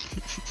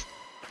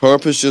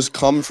 Perp has just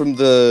come from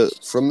the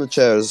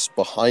chairs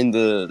behind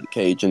the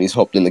cage and he's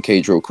hopped in the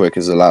cage real quick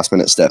as a last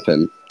minute step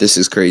in. This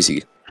is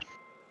crazy.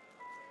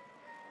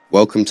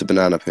 Welcome to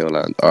Banana Peel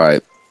Land.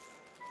 Alright.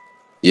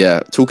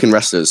 Yeah, talking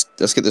wrestlers.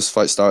 Let's get this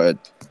fight started.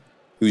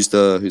 Who's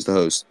the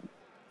host?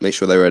 Make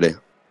sure they're ready.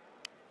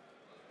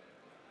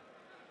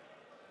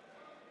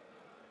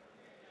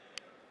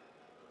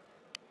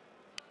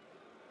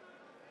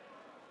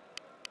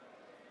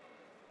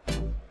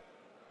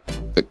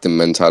 Victim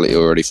mentality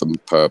already from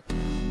Perp.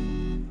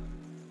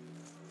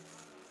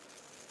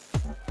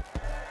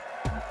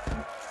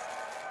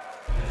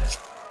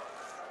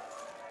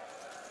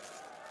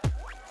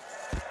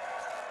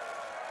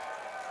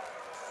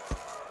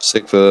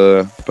 Sick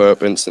for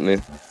Perp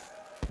instantly.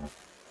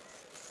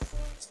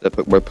 Step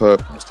back by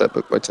Perp, step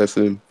back by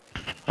Typhoon.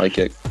 High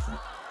kick.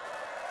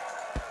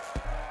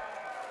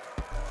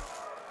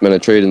 Men are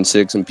trading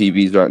 6 and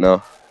PBs right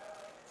now.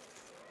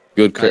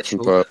 Good crit from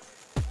Perp.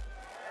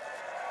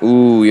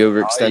 Ooh, he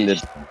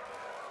overextended.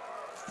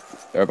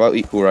 They're about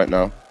equal right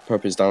now.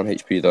 Perp is down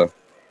HP though.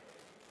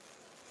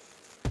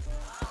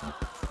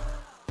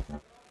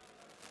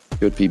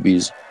 Good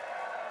PBs.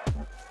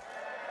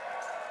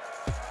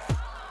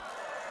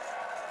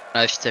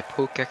 Nice step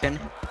hook again.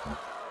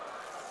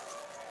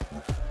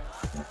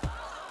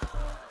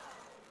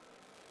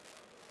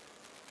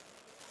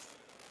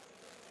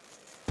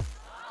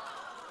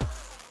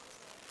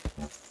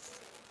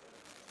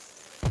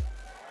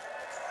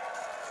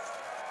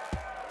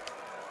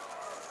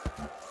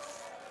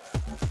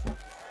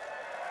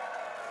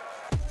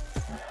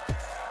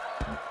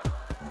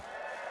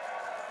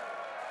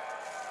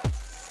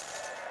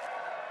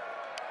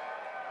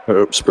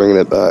 Oops, bringing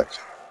it back.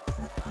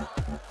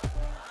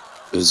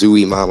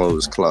 Zooey Mama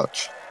was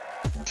clutch.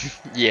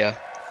 Yeah.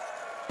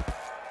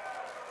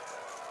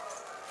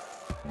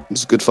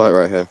 It's a good fight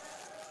right here.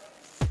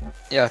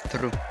 Yeah,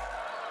 true.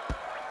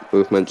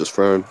 Both men just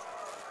thrown.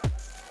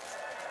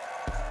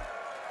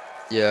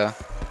 Yeah.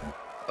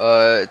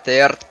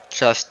 They are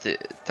just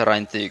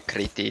trying to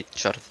crit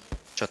each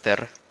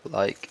other.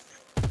 Like,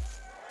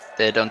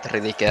 they don't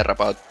really care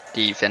about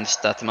defense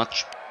that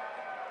much.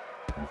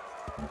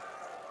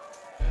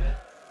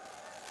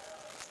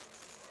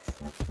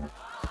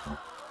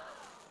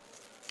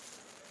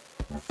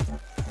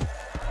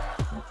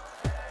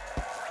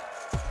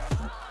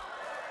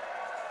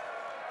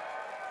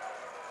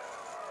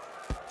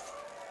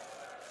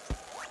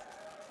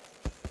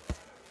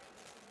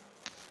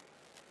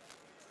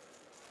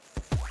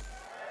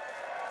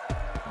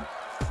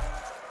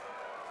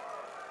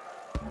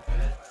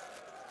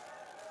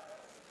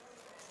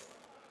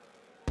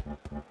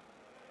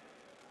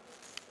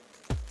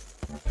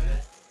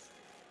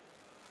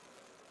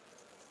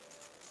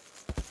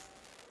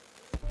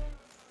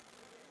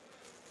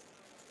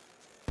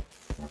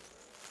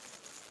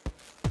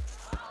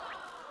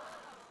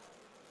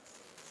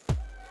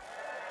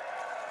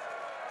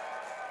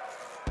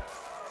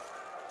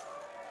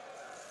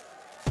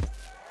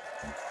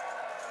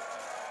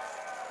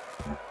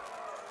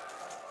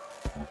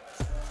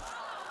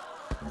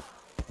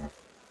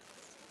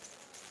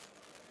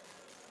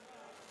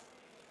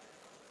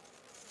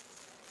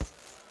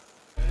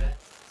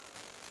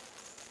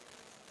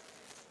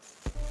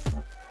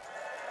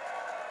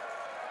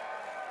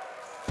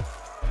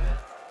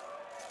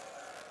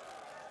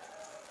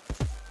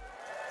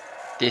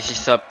 This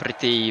is a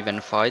pretty even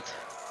fight.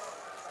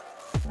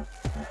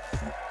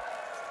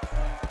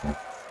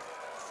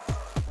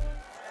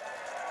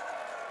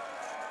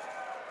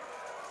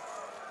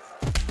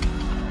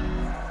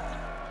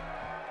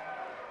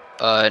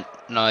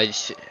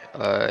 Nice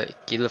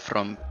kill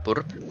from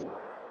Purp.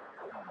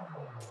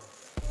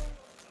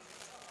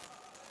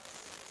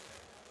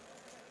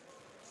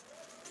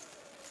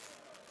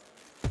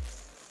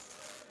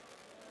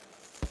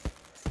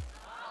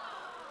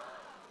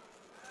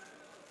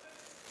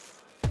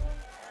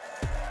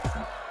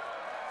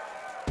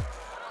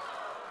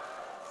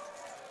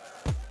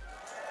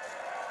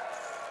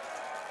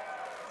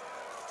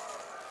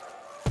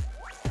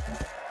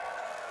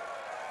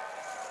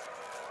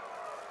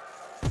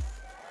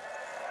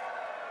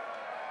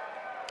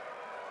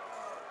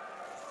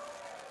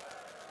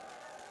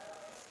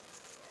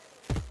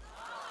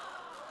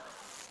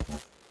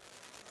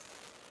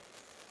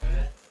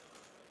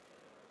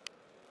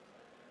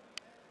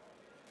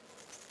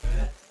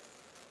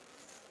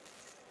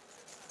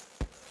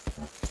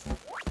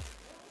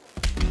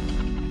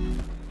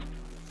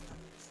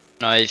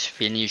 Nice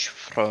finish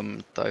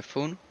from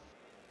Typhoon.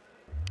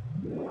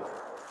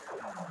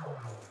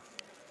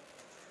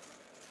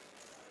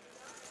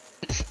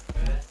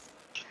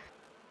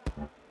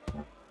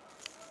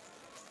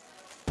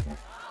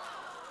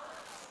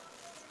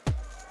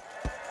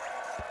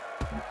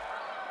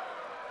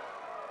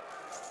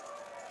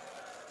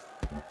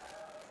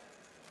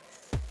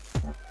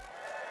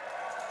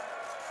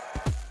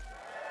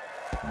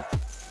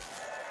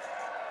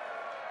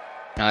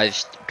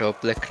 Nice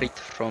double crit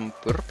from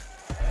Purp.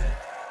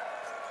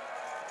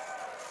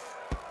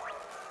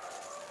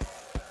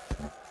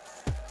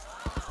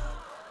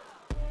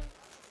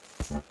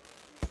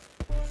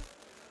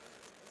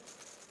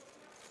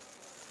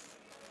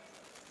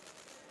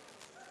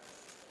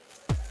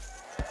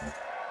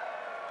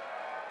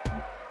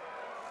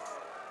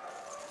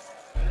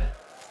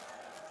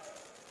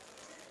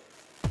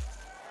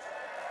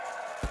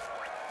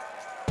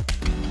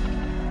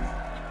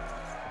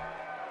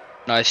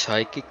 Nice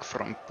high kick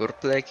from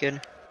Purple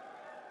again.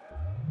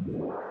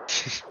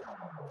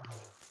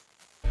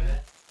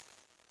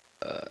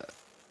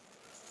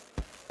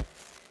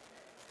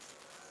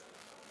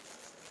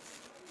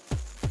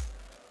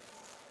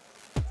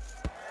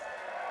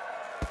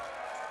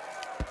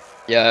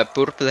 Yeah,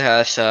 Purple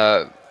has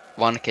a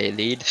 1k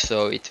lead,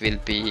 so it will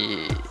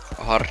be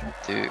hard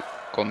to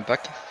come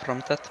back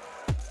from that.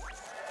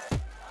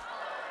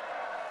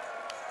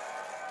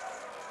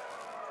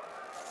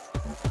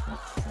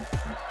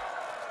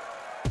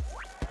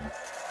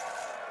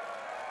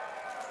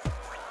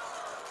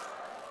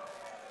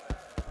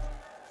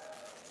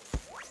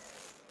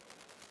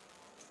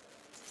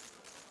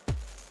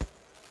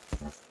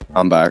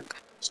 I'm back.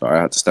 Sorry,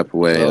 I had to step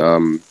away.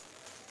 Hello.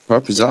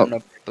 Purp is Yeah, up. no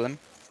problem.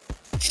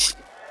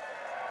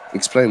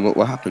 Explain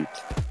what happened.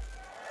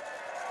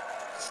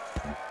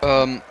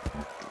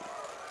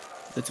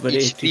 That's very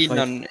It's 80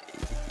 been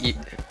fight.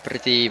 a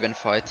pretty even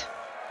fight.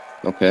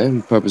 Okay,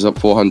 Perp is up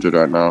 400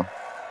 right now.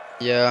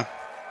 Yeah.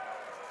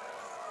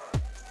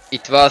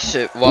 It was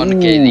 1k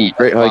Ooh, lead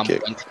great at high one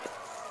kick. point.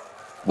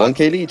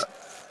 1k lead.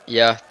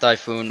 Yeah,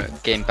 Typhoon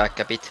came back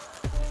a bit.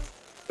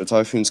 The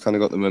Typhoon's kind of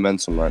got the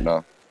momentum right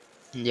now.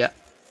 Yeah.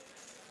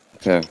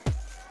 Okay,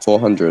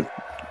 400.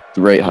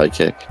 Great high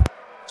kick.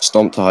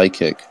 Stomp to high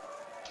kick.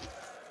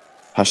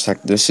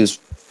 Hashtag, this is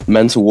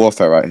mental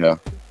warfare right here.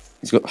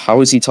 He's got. How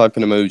is he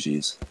typing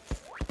emojis?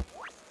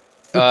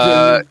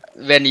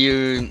 When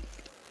you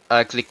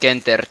click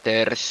enter,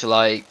 there's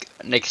like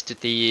next to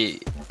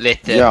the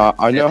letter. Yeah,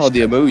 I know how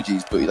the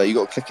emojis, but like, you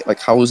got to click it. Like,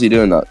 how is he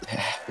doing that?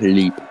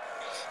 Leap.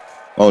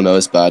 Oh no,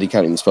 it's bad. He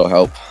can't even spell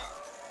help.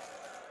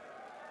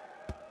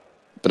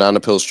 Banana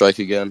pill strike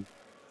again.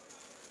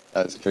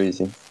 That's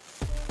crazy.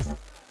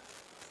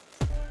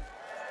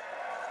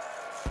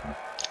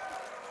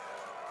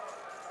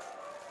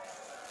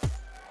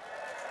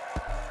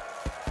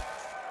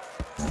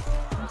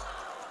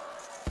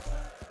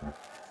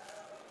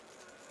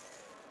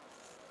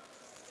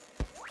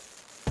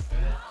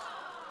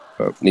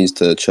 Needs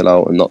to chill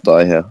out and not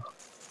die here.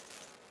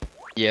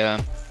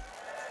 Yeah.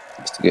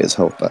 Just to get his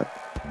health back.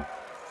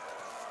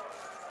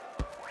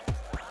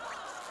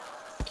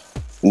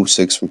 All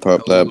 6 from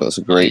Perp there, but that's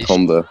a great nice.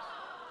 combo.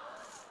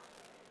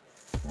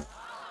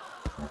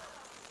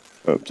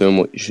 Perp doing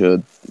what you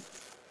should.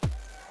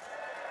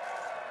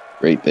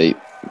 Great bait.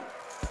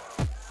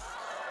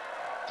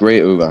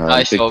 Great overhand.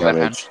 Nice Big overhand.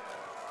 damage.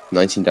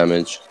 19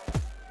 damage.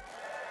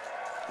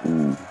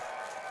 Ooh,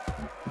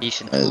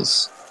 Decent that move.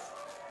 is.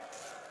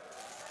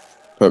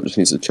 Perp just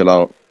needs to chill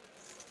out.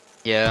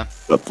 Yeah.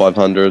 Up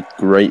 500.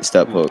 Great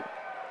step hook.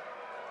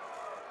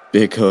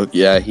 Big hook.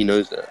 Yeah, he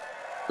knows it.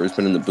 Bro's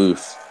been in the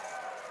booth.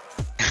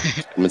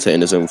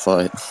 Commentating his own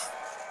fight.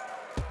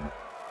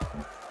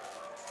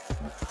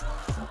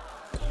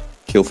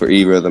 Kill for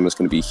either of them is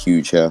going to be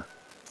huge here.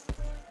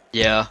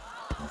 Yeah.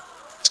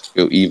 It's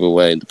going to go either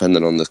way,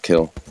 depending on this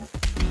kill.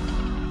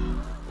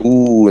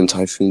 Ooh, and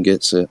Typhoon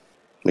gets it.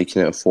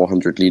 Making it a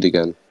 400 lead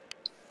again.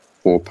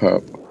 For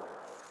Perp.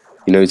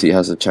 He knows he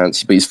has a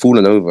chance, but he's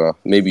fallen over.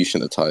 Maybe you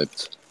shouldn't have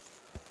typed.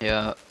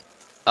 Yeah.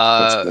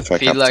 Gonna try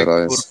Feel like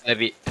capitalize.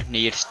 Purplevi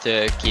needs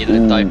to kill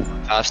the type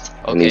fast.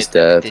 And Okay, he's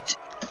dead. it is.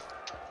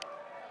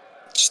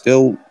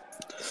 Still,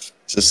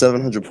 it's a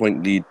 700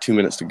 point lead, 2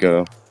 minutes to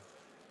go.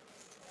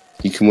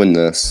 He can win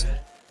this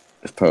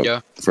if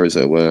Perp throws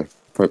it away.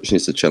 Perp just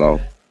needs to chill out.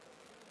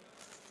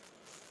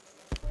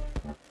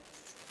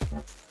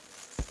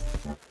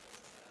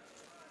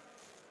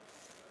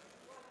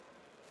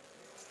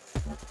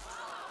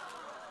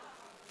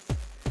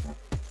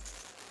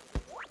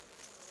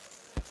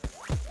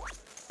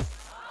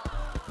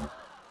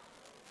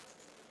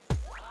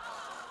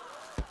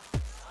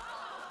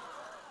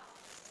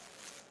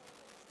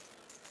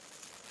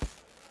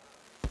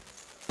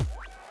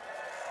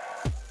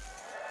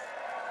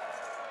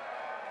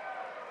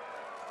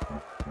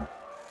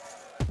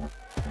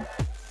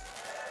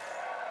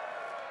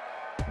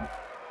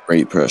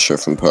 Great pressure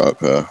from Perp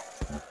here.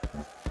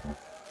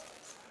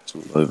 It's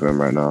all over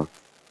him right now.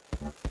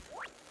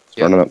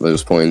 Yeah. Running up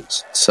those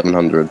points.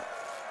 700.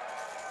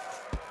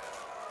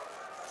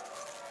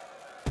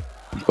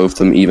 Both of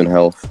them even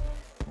health.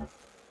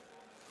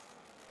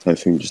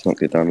 Typhoon just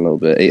knocked it down a little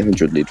bit.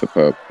 800 lead for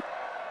Perp.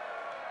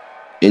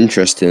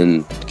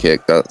 Interesting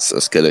kick. That's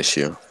a skill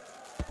issue.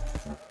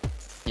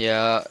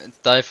 Yeah,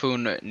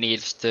 Typhoon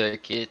needs to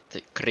get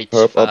crits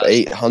Perp up fast.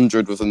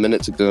 800 with a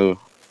minute to go.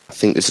 I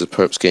think this is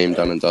Perp's game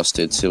done and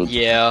dusted. So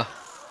Yeah.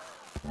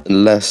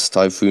 unless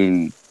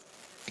Typhoon,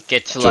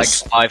 Gets like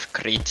 5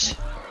 crits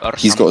or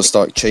he's got to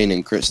something. start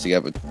chaining crits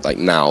together like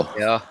now.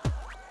 Yeah.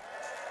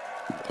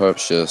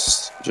 Perp's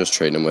just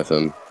trading with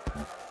him.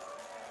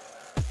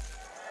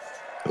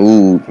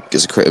 Ooh,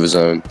 gets a crit of his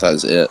own. That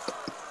is it.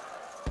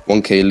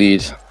 1k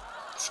lead.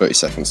 30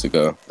 seconds to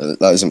go.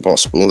 That is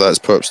impossible. That is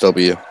Perp's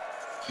W.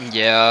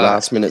 Yeah.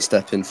 Last minute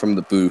step in from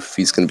the booth.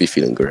 He's going to be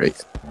feeling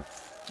great.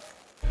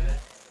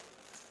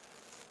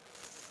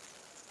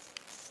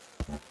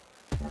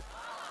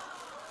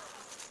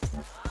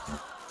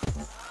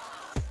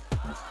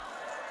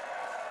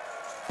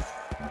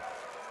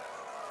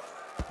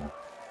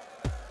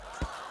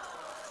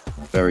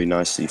 Very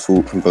nicely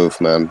fought from both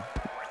men.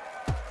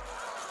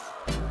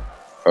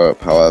 Perp,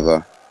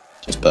 however,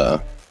 just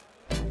better.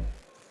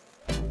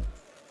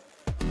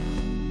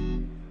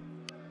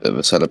 Bit of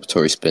a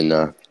celebratory spin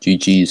there.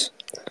 GG's.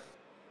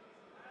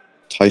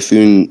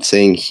 Typhoon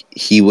saying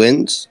he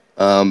wins.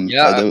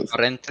 Yeah,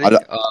 apparently.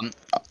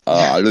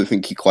 I don't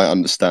think he quite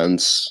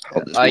understands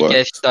how this I works.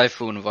 guess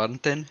Typhoon won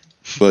then.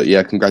 But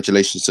yeah,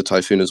 congratulations to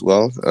Typhoon as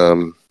well.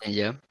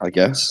 Yeah. I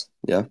guess.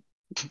 Yeah.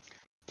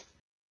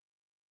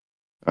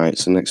 Alright,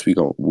 so next we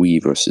got Wee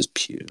versus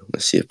Peww.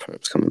 Let's see if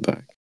Perp's coming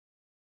back.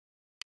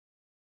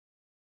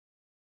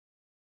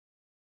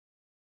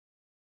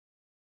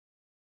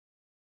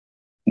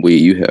 Wee,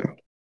 you here?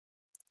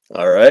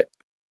 All right.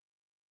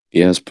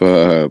 Yes,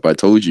 Perp. I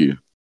told you.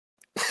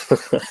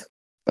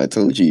 I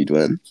told you you'd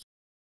win.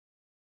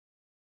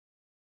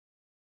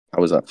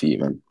 How was that for you,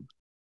 man?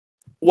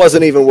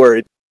 Wasn't even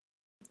worried.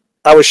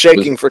 I was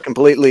shaking for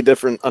completely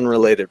different,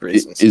 unrelated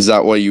reasons. Is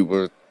that why you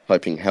were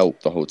typing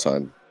help the whole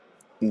time?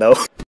 No.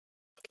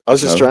 I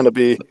was just trying to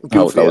be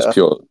goofy. That was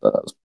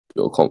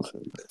pure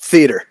confidence.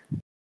 Theater.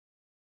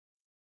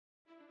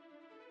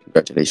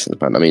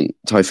 Congratulations, man. I mean,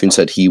 Typhoon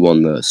said he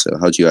won though, so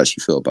how do you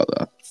actually feel about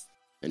that?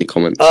 Any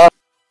comments?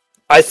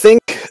 I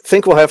think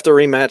we'll have to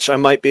rematch. I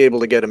might be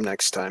able to get him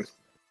next time.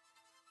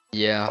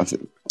 Yeah. I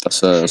think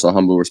that's a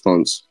humble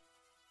response.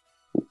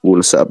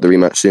 We'll set up the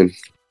rematch soon.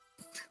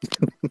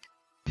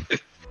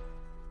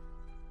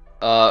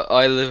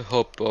 I'll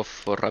hop off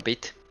for a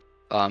bit.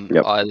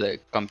 Yep. I'll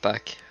come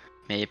back,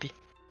 maybe.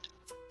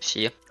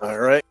 See ya. All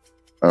right.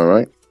 All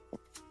right.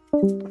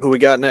 Who we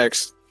got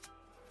next?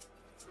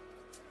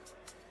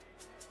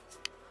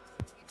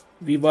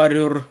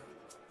 V-Warrior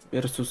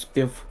versus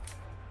Peww.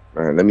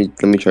 All right. Let me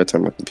try to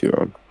turn my computer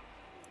on.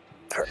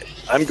 All right.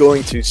 I'm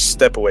going to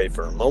step away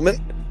for a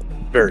moment.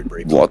 Very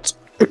briefly. What?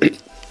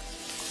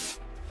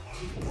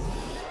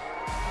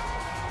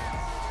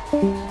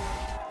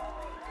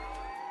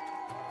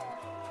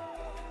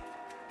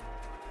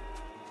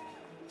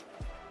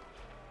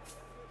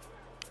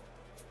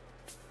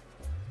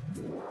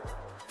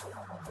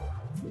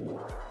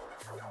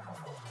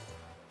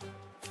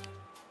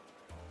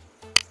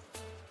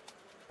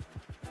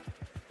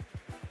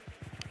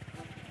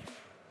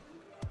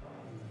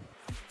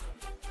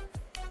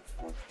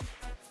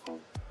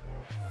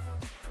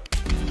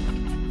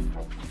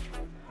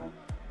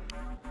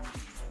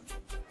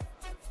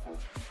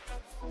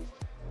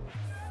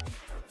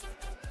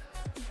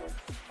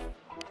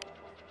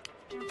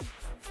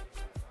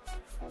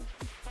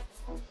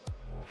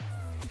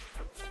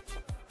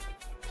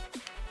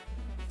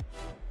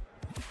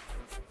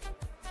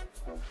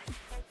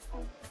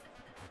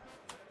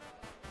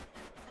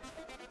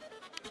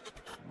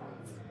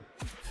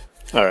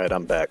 All right,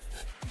 I'm back.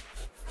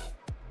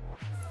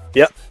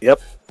 Yep.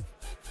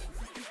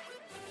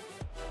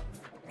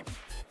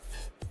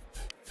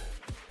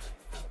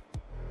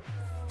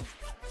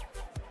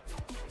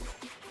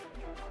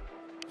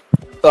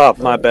 Oh,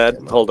 my bad.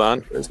 Hold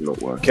on. It's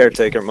not working.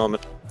 Caretaker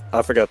moment.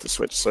 I forgot to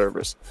switch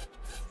servers.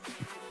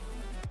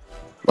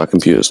 My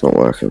computer's not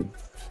working.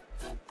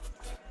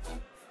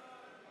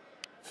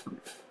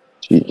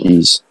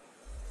 Jeez.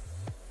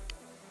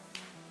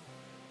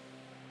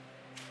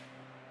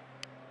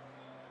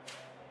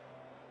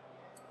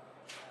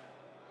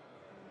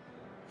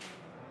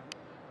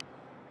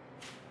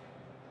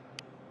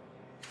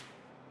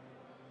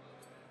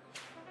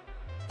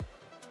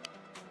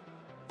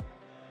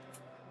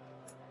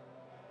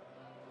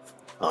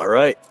 All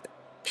right.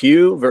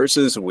 Peww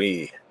versus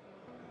we.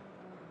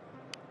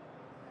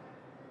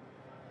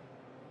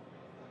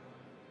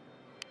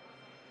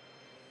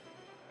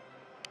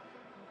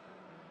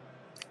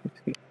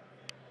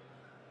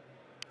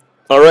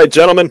 All right,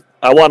 gentlemen.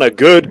 I want a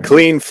good,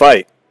 clean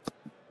fight.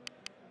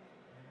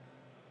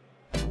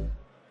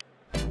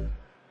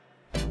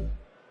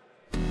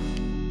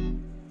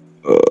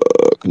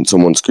 Can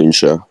someone screen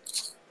share?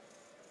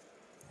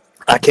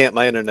 I can't.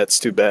 My internet's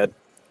too bad.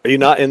 Are you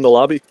not in the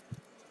lobby?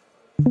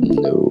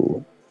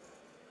 No.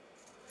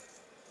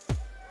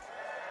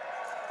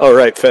 All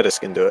right, Fettis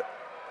can do it.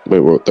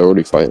 Wait, they're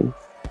already fighting?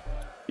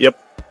 Yep.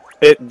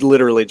 It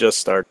literally just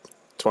started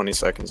 20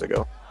 seconds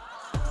ago.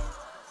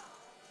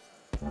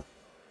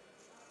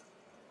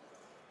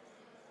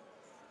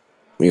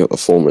 We got the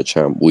former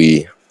champ,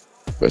 we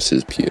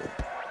versus Peww,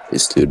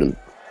 his student.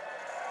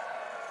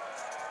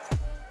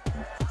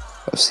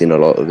 I've seen a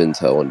lot of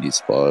intel on these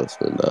spars,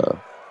 and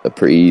they're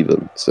pretty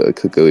even, so it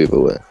could go either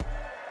way.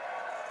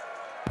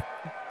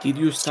 Did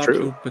you start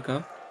your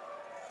PK?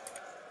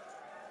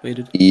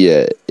 Waited.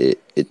 Yeah,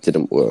 it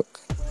didn't work.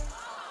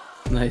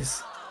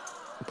 Nice.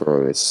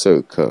 Bro, it's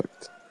so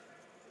cooked.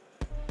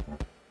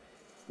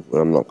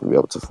 I'm not gonna be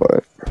able to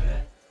fight.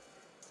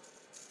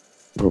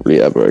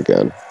 Probably ever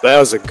again. That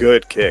was a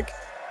good kick.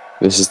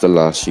 This is the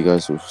last you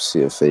guys will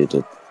see it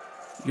faded.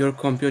 Your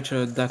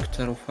computer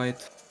doctor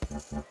fight.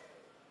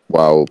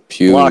 Wow,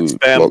 Peww Block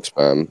spam. block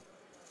spam.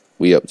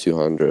 We up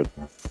 200.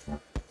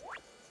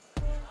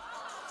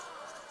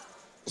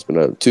 It's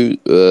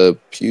been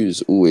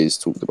Pew's always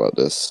talked about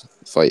this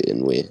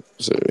fighting we,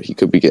 so he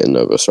could be getting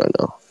nervous right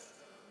now.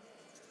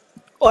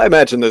 Well, I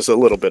imagine there's a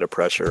little bit of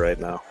pressure right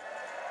now.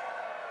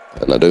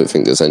 And I don't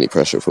think there's any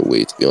pressure for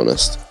we, to be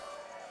honest.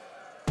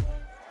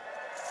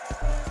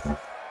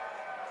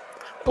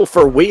 Well,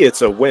 for we,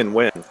 it's a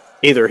win-win.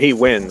 Either he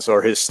wins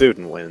or his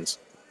student wins.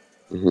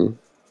 Mm-hmm.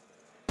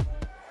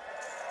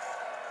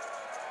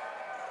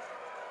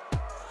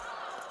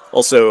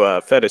 Also,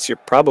 Fettis, you're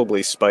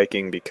probably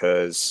spiking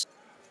because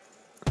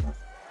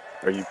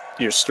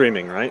you're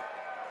streaming, right?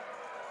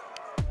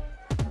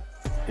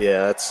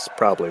 Yeah, that's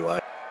probably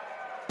why.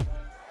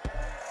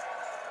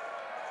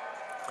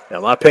 Yeah,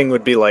 my ping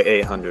would be like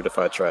 800 if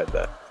I tried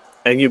that.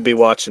 And you'd be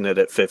watching it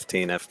at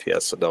 15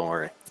 FPS, so don't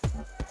worry.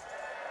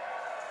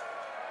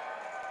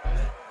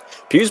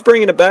 Pew's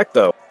bringing it back,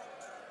 though.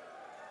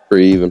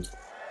 Pretty even.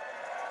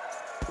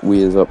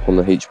 We is up on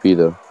the HP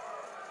though.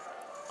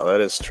 Oh,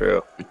 that is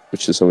true.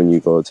 Which is something you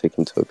gotta take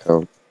into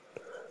account.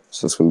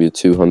 So it's gonna be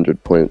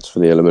 200 points for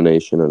the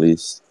elimination at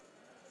least.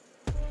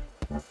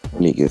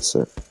 When he gets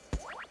it.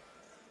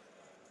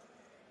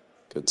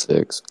 Good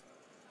 6.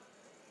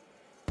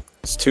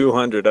 It's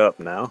 200 up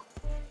now.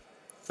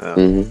 Oh,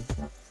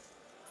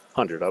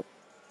 100 up.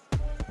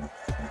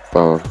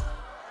 Wow.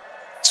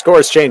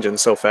 Score's changing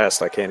so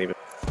fast I can't even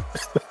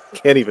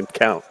can't even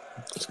count.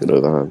 It's good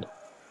overhand.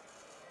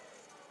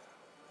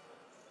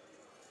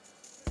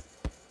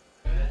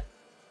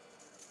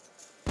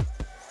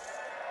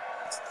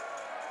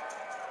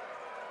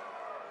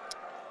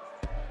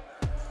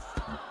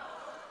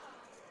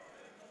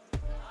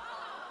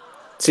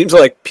 Seems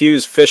like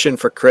Pew's fishing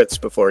for crits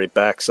before he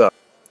backs up.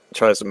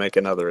 Tries to make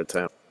another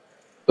attempt.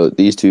 But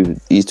these two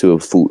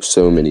have fought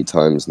so many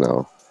times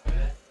now.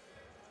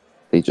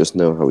 They just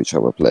know how each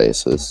other play,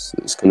 so it's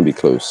going to be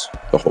close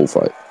the whole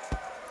fight.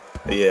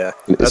 Yeah,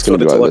 It's that's going what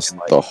to be it's like this looking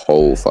like. the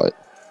whole fight.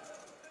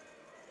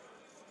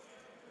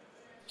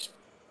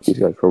 These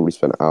guys probably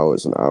spent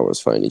hours and hours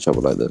fighting each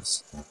other like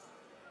this.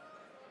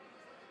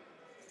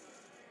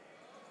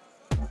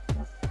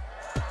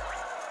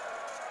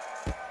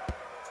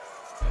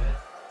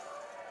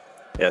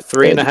 Yeah,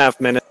 3.5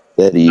 minutes.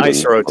 Dead even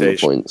Nice on the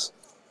rotation. points.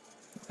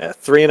 Yeah,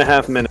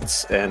 3.5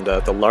 minutes, and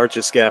the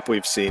largest gap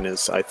we've seen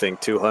is, I think,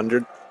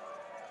 200.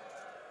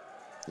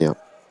 Yeah.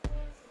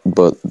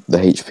 But the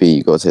HP,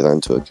 you got to take that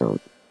into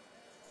account.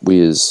 We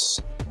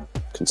is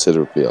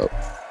considerably up.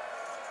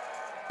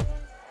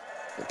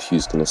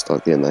 Pew's going to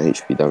start getting that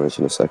HP damage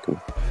in a second.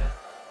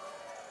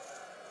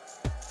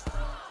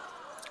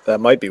 That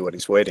might be what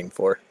he's waiting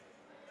for.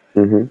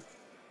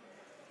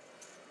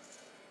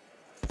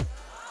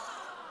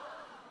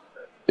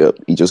 Yep,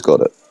 he just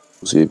got it.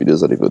 We'll see if he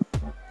does any good.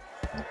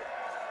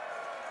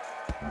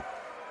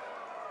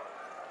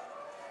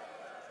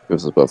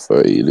 Gives us about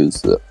 30, he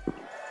loses it.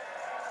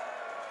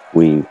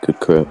 We could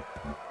crit.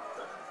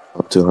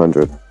 Up to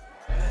 100.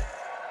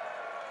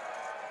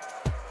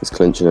 He's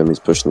clinching him, he's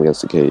pushing him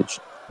against the cage.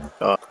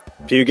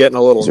 Pew getting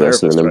a little He's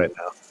wrestling nervous him. right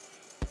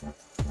now.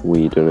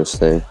 We doing his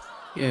thing.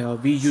 Yeah,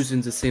 we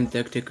using the same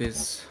tactic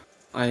as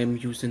I am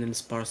using in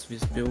spars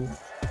with Peww.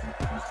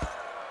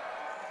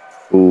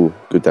 Ooh,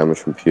 good damage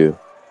from Peww.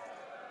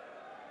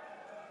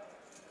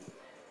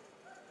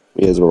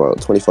 He has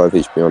about 25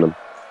 HP on him.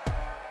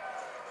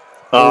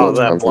 Oh, Time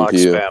that from block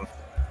Peww. spam.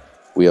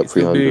 We up It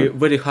will be 300.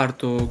 very hard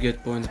to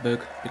get points back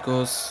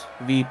because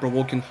we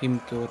provoking him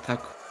to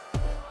attack.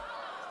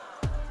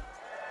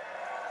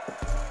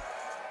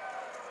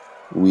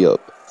 We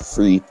up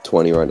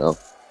 320 right now.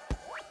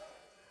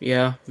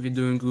 Yeah, we're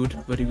doing good,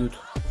 very good.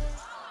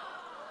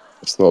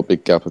 It's not a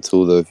big gap at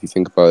all though if you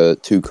think about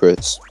it. 2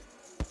 crits.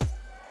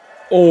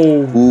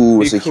 Oh,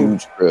 Ooh, it's a big hook.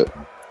 huge crit.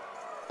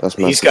 That's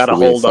massive. He's gotta for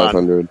me, hold on.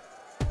 500.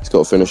 He's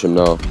got to finish him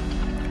now.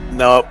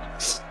 Nope.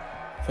 It's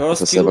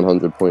First a kill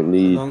 700 point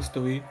lead. belongs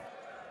to we.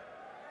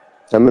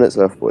 10 minutes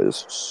left,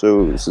 boys.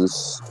 So this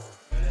is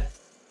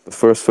the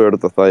first third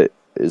of the fight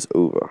is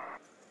over.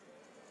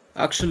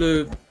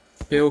 Actually,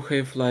 Peww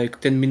have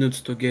like 10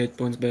 minutes to get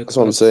points back. That's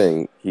what I'm but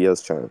saying. He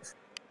has chance.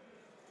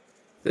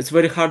 It's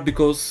very hard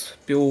because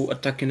Peww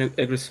attacking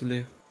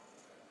aggressively.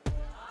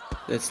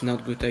 That's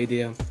not good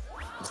idea.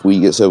 If we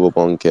get over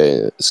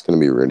 1k, it's gonna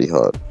be really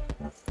hard.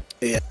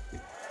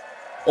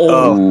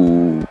 Oh,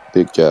 Ooh,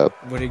 big jab.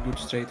 very good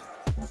straight.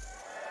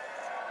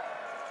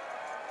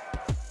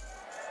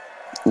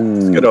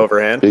 Ooh, Good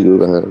overhand. big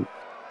overhand.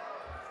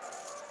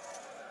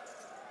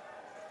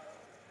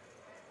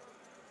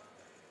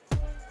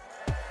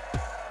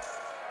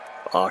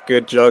 Oh,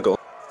 good juggle.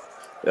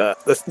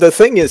 The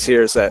thing is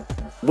here is that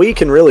we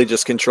can really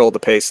just control the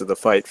pace of the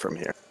fight from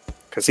here.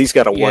 Because he's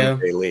got a Yeah.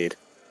 1k lead.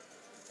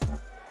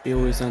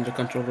 Peww is under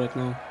control right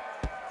now.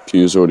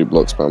 Pew's already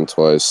blocked spam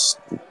twice.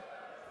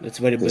 That's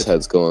very His bad.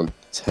 head's gone.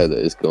 His head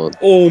is gone.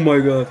 Oh my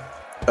god.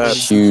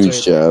 That's Huge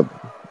straight. jab.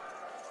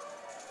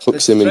 Hooks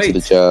That's him into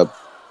the straight. jab.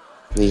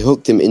 He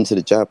hooked him into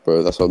the jab,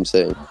 bro. That's what I'm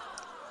saying.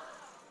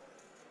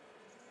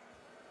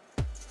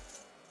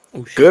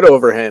 Oh shit. good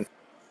overhand.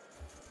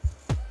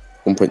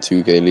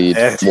 1.2k lead.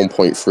 Yeah.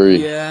 1.3.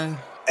 Yeah.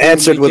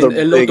 Answered with Making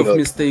a a lot big of hook.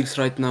 mistakes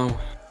right now.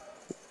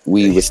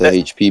 We with the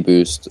Yeah. HP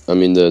boost. I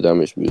mean the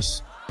damage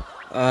boost.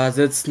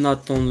 That's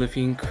not only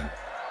thing.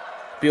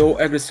 Peww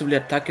aggressively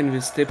attacking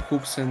with step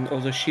hooks and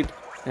other shit,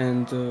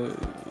 and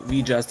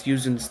we just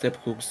using step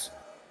hooks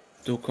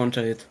to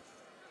counter it.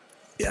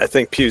 Yeah, I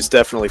think Pew's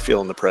definitely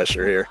feeling the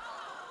pressure here.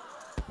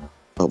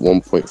 At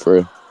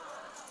 1.3.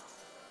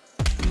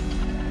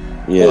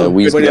 Yeah, Oh,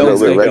 we's good getting a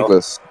little bit mistake.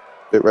 reckless.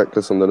 Bit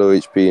reckless on the low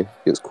HP.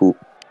 Gets caught.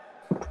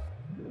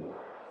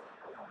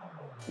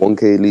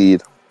 1k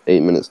lead. 8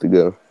 minutes to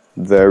go.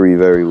 Very,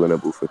 very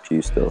winnable for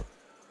Peww still.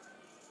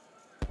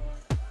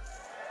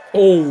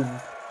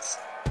 Oh!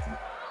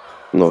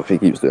 Not if he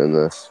keeps doing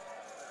this.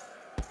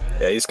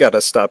 Yeah, he's got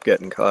to stop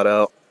getting caught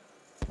out.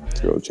 He's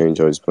got to change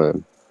how he's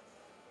playing.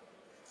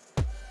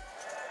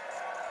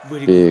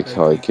 Very Big good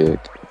high kick.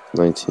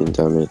 19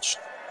 damage.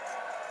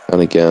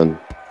 And again.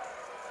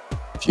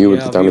 Peww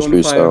with the damage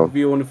boost now.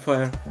 We on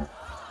fire.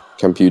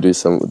 Can Peww do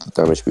something with the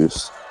damage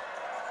boost?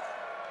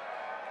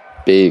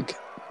 Big.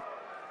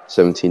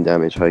 17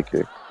 damage,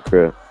 haiku.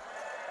 Crit.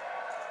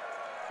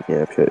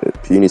 Yeah,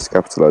 Peww needs to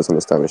capitalize on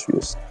this damage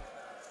boost.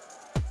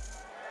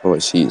 Oh,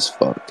 she is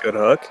fucked. Good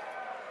hook.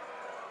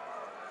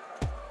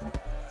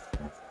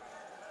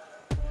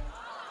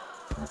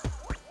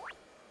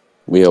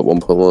 We at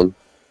 1.1.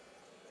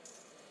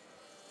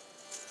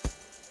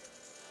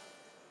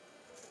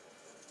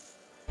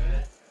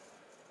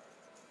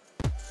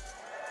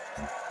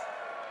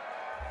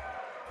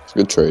 It's a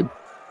good trade.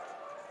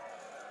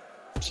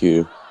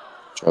 Peww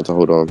tried to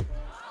hold on.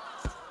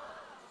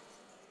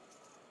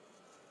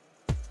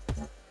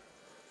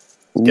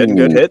 Getting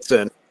good hits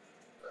in.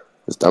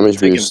 His damage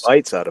Taking boost.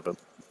 bites out of him.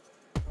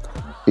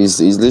 He's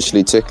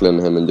literally tickling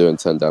him and doing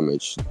 10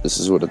 damage. This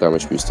is what the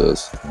damage boost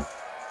does.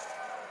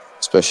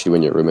 Especially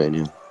when you're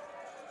Romanian.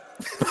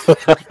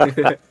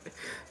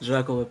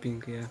 Dracula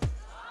pink, yeah.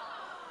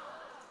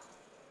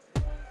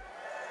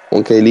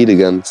 1k lead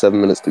again, 7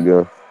 minutes to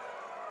go.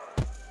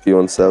 Peww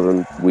on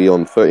 7, we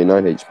on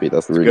 39 HP.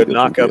 That's really Good good.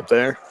 knock up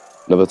there.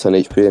 Another 10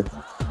 HP.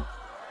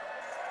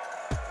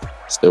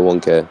 Still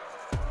 1k.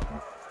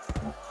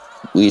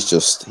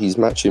 He's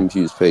matching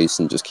Pew's pace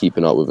and just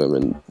keeping up with him,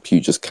 and Peww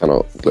just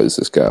cannot close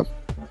this gap.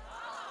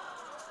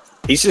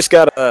 He's just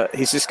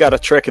gotta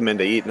trick him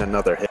into eating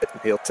another hit.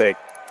 He'll take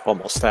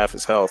almost half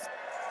his health.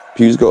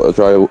 Pew's got to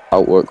try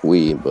outwork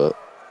Wee, but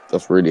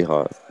that's really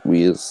hard.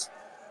 Wee is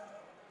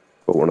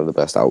got one of the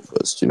best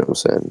outputs, do you know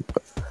what I'm saying?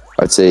 But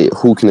I'd say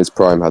Hulk in his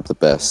prime had the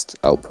best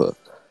output.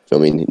 Do you know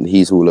what I mean?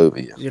 He's all over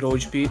you. 0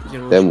 HP,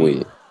 0 Then HP.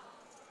 Wee.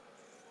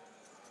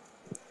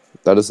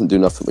 That doesn't do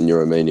nothing when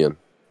you're Romanian.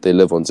 They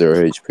live on 0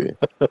 HP.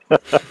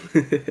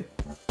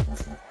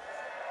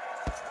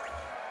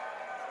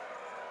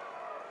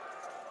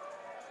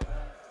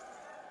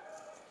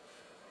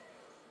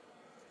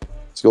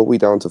 It's got Wee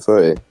down to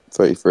 30,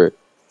 33.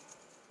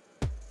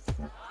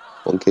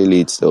 1k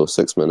lead still,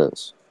 6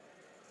 minutes.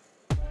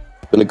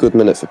 Been a good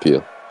minute for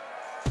Peww.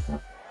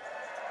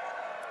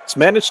 He's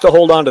managed to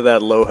hold on to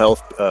that low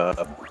health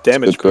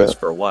damage Good boost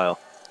for a while.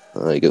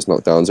 He gets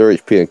knocked down. 0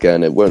 HP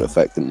again. It won't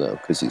affect him though,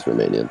 because he's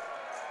Romanian.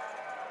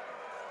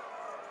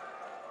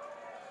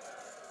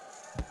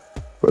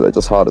 But they're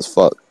just hard as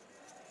fuck.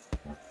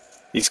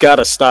 He's got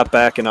to stop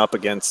backing up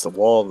against the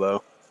wall,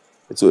 though.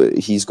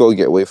 He's got to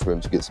get away from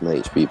him to get some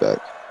HP back.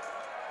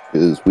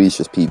 Because Wee's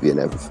just PBing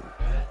everything.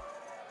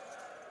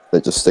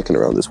 They're just sticking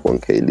around this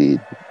 1k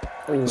lead.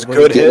 It's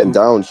good Get hit. him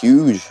down.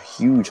 Huge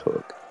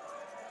hook.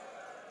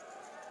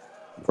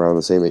 Around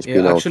the same HP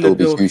Yeah, now. actually, Still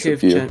be Bill huge for have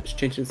Peww.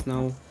 changes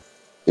now.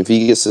 If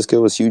he gets this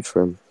kill, it's huge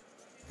for him.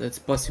 That's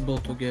possible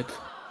to get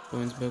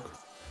points back.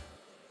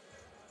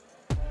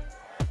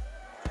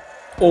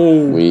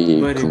 Oh, Wee,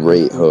 very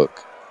great good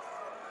hook.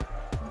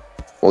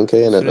 1k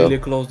in it It's really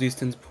though. close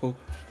distance hook.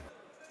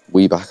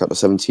 Wee back up to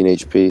 17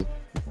 HP.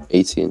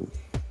 18.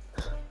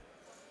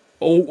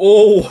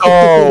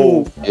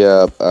 Oh!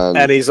 Yeah,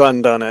 And he's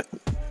undone it.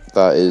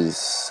 that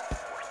is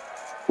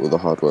all the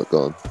hard work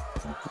gone.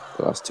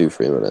 The last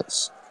 2-3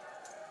 minutes.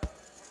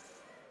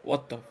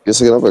 What the?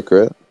 Gets another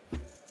crit.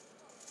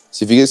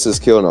 See, if he gets this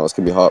kill now, it's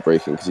gonna be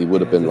heartbreaking because he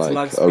would have been that's like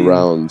lag spin,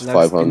 around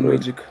lag spin 500.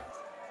 magic.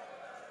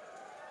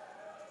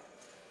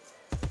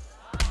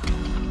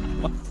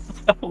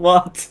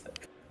 What?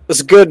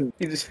 It's good.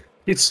 He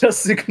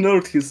just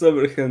ignored his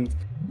overhand.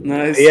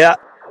 Nice. Yeah.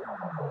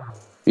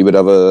 He would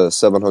have a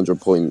 700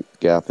 point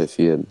gap if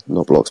he had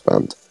not block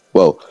spammed.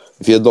 Well,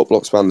 if he had not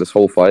block spammed this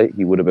whole fight,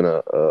 he would have been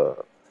a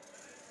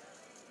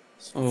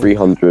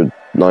 300,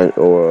 9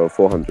 or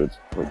 400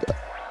 point gap.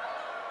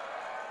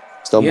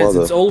 It's done Yes, well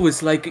though. it's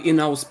always like in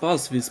our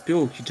spells with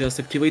Peww. He just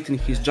activating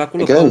his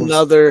Dracula Again. powers.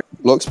 Another.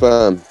 Block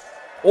spam.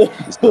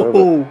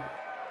 Oh,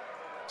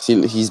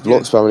 See, he's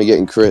block spamming and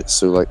getting crits,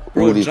 so like all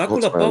bro, these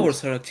Dracula block spams.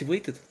 powers are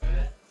activated.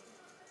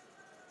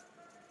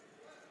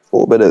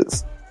 4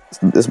 minutes.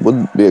 This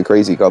wouldn't be a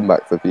crazy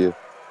comeback for Peww.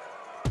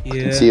 You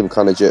can see Yeah. him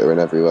kind of jittering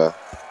everywhere.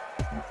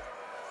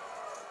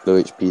 Low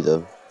HP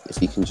though. If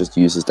he can just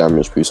use his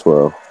damage boost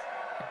well.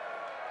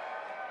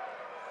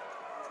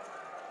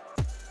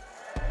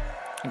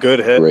 Good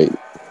hit. Great.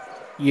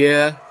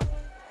 Yeah.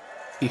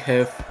 He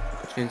have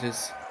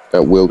changes.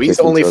 That will He's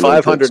kick only into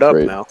another 500 kick's up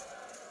great. now.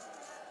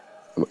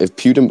 If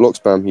Peww didn't block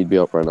spam, he'd be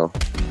up right now.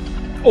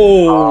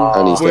 Oh,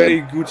 And he's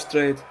very good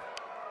trade.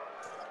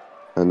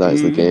 And that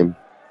is the game.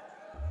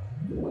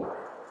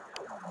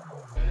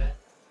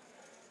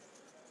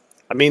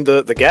 I mean,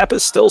 the gap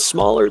is still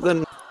smaller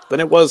than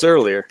it was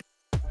earlier.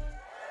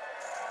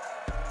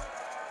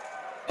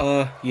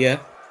 Yeah.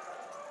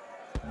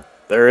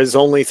 There is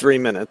only 3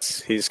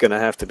 minutes. He's gonna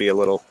have to be a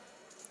little.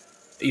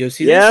 You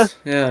see Yeah? this?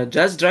 Yeah,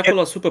 just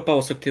Dracula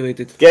superpowers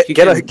activated. Get He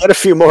get can- a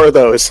few more of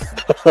those.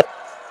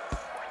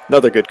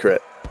 Another good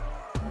crit.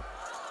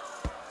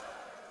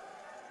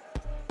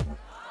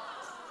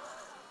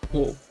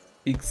 Oh,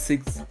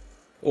 X6.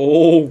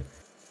 Oh.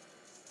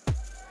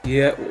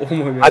 Yeah, oh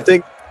my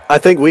god. I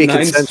think we can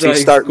 9 sense strikes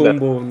he's starting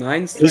combo.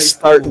 9 strikes he's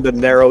starting to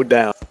narrow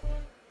down.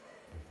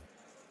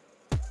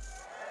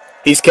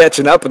 He's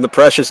catching up and the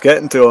pressure's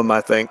getting to him,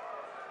 I think.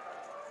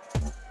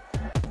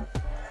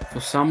 For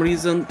some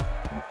reason,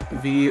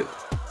 we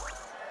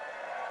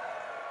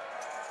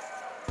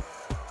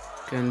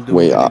can do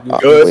Wait,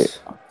 Good. wait.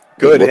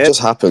 Good What hit. just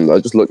happened? I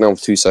just looked now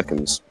for 2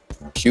 seconds.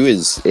 Peww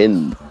is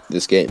in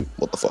this game.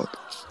 What the fuck?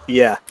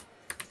 Yeah.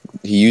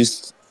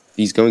 He's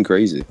going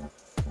crazy.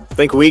 I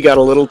think we got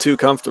a little too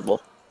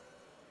comfortable.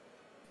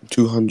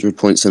 200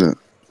 points in it.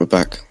 We're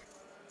back.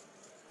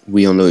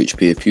 We are no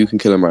HP. If Peww can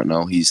kill him right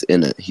now, he's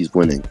in it. He's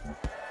winning.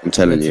 I'm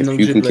telling That's you. If an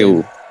Peww OG can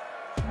kill...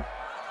 play.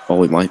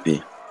 Oh, it might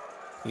be.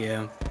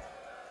 Yeah.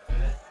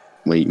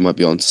 Wait, you might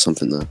be onto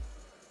something there.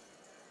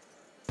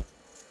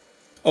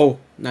 Oh,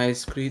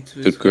 nice crit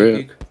with Good crit.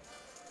 high kick.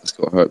 Let's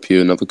go hurt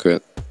Peww. Another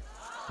crit.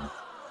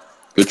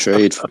 Good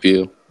trade for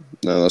Peww.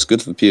 No, that's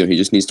good for Peww. He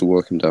just needs to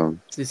work him down.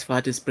 This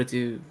fight is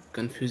pretty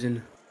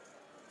confusing.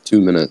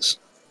 2 minutes.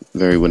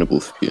 Very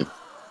winnable for Peww.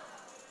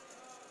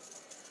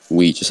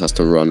 Wee just has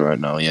to run right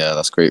now. Yeah,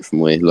 that's great from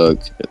Wee. Look,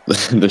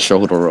 the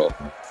shoulder roll.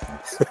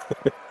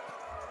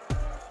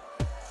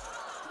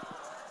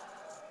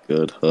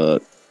 Good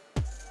hurt.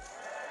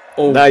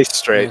 Oh, Nice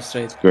straight. nice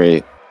straight.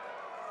 Great.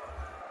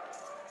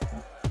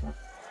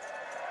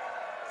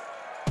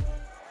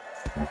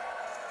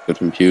 Good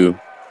from Peww.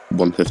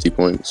 150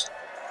 points.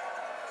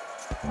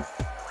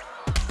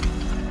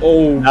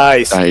 Oh,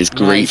 Nice. That is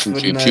great Nice, from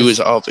really Peww. nice. Peww is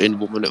up in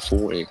 1 minute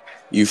 40.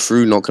 You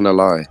threw, not gonna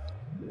lie.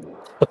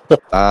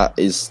 That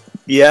is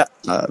Yeah.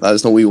 that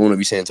is not what you want to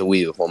be saying to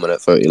Wee with 1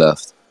 minute 30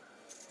 left.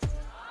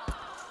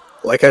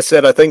 Like I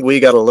said, I think we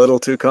got a little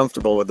too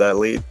comfortable with that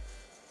lead.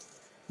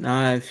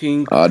 nah, I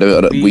think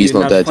Wee's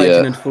not dead fighting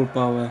yet. at full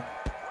power.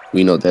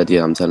 We not dead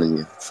yet, I'm telling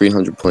you.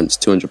 300 points,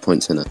 200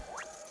 points in it.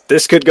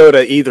 This could go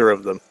to either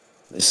of them.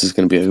 This is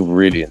going to be a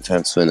really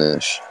intense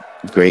finish.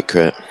 Great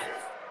crit.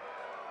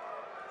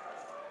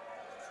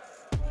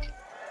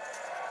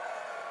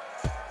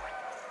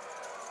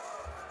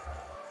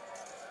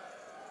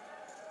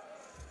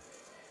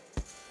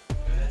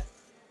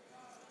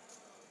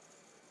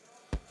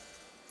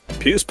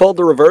 Pew's pulled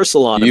the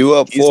reversal on him. You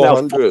up He's now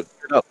 400.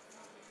 400 up.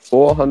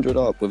 400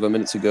 up with a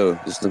minute to go.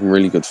 This is looking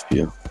really good for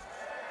you.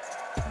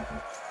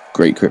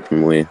 Great crit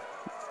from Wee.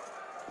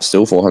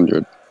 Still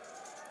 400.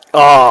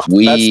 Oh,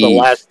 We- that's the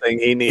last thing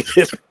he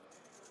needed.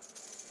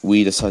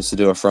 Wee decides to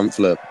do a front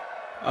flip.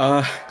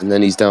 Uh, And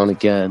then he's down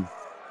again.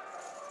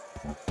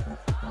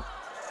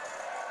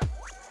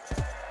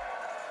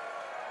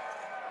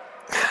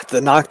 The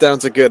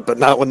knockdowns are good, but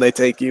not when they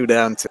take you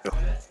down too.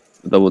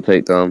 Double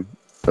takedown.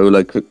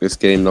 Oleg cooked this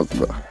game. Not...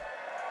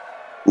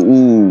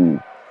 Ooh.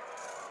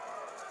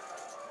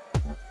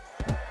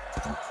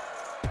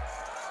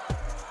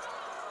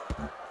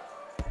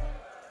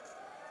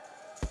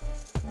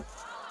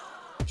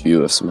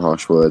 Few of some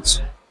harsh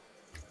words.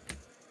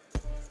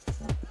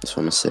 That's what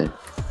I'm gonna say.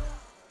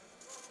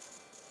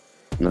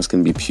 And that's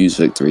gonna be Pew's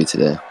victory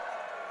today.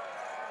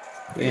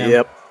 yeah.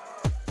 Yep.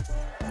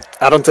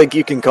 I don't think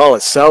you can call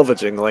it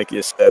salvaging, like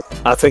you said.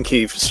 I think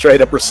he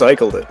straight up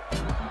recycled it.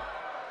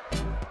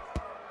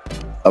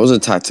 That was a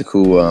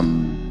tactical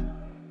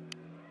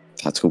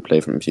play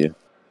from Pew.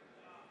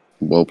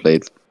 Well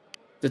played.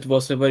 That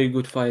was a very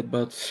good fight,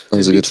 but That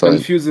was a bit good fight.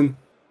 confusing.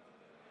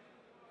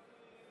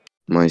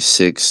 My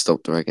 6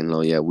 stopped dragging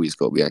low. Yeah, we've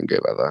got to be angry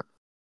about that.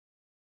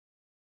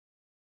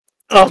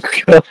 Oh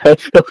god!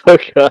 Oh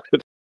god!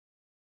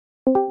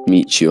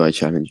 Meet you, I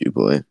challenge you,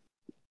 boy.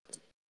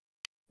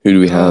 Who do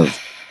we have?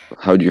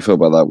 How do you feel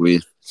about that,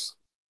 Wee?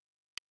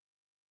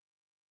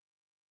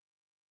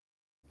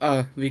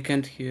 We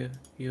can't hear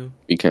you.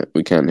 We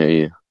can't hear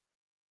you.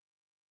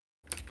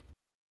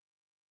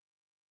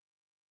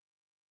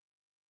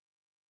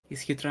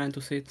 Is he trying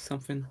to say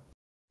something?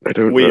 I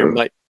don't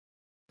Your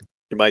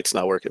mic's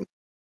not working.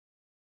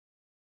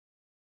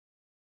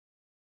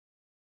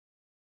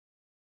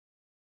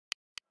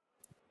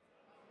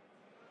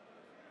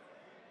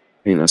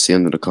 I think that's the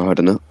end of the card,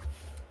 isn't it?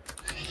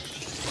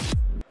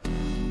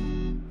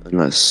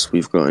 Unless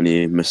we've got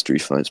any mystery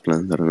fights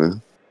planned, I don't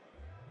know.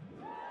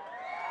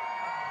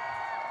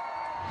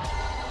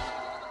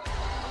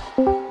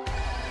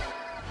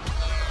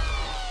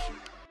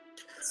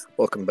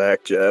 Welcome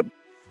back, Jab.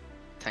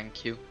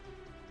 Thank you.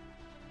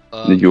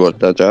 Did you watch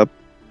that job?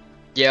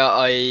 Yeah,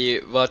 I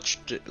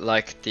watched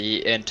like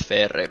the end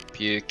where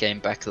Peww came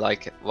back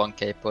like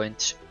 1k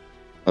points.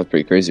 That's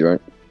pretty crazy,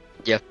 right?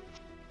 Yeah.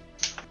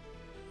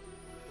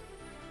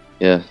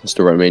 Yeah, it's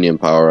the Romanian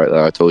power right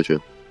there, I told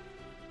you.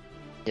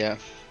 Yeah.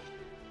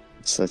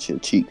 It's such a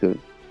cheat code.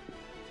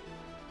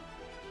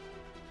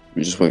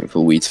 We're just waiting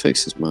for Wee to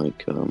fix his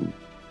mic.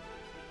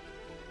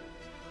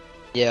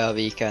 Yeah,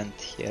 we can't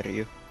hear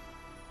you.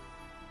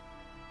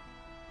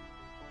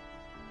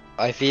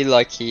 I feel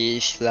like he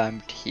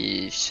slammed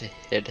his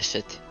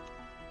headset.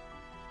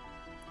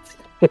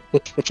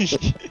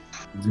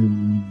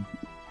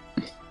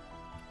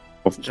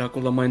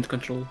 Dracula mind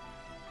control.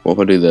 What if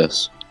I do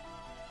this?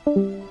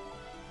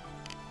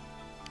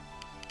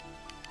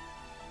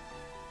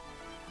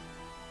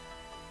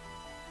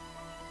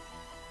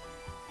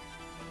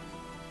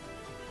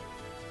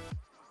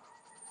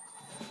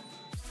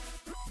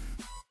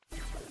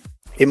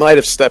 He might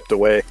have stepped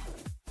away.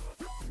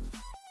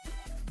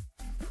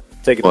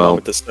 Taking a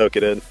moment to soak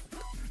it in.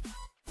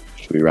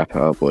 Should we wrap it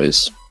up,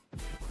 boys?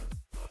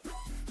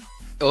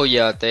 Oh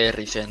yeah, they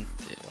resent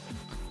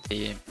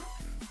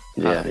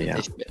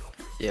the...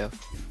 Yeah.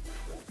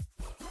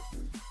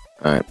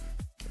 Alright.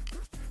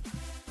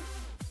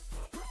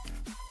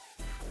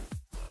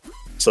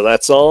 So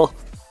that's all?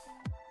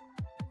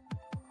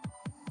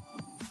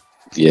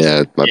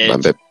 Yeah,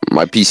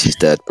 my PC's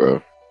dead,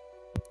 bro.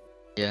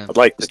 Yeah. I'd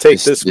like to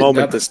take this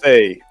moment to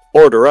say,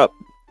 order up.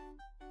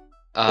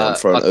 I'm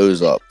throwing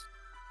O's up.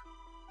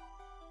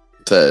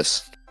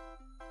 First.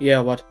 Yeah,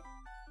 what?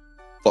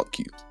 Fuck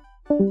you.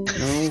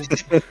 No.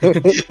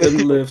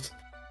 Didn't lift.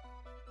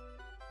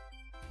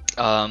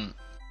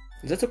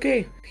 That's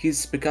okay.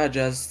 He's because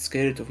just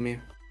scared of me.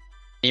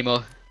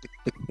 Nemo,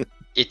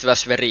 it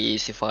was very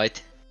easy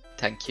fight.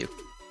 Thank you.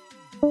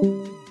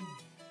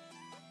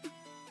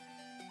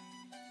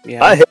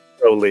 Yeah. I hate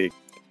Pro League.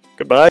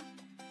 Goodbye.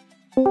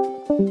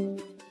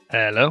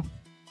 Hello.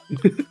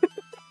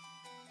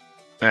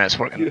 It's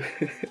working.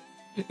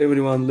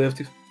 Everyone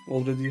left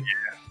already.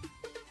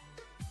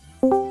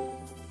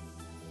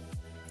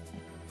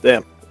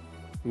 Damn.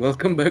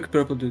 Welcome back,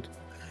 Purple Dude.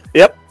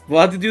 Yep.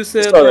 What did you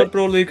say Sorry. about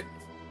Pro League?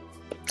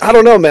 I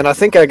don't know, man. I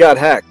think I got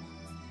hacked.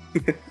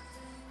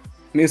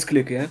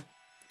 Misclick, yeah?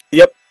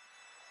 Yep.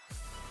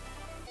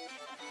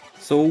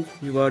 So,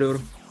 Warrior,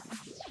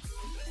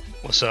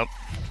 What's up?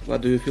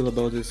 what do you feel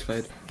about this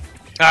fight?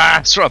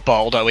 Sort of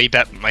balled a wee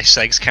bit. My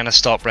SIGs kind of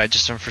stopped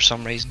registering for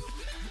some reason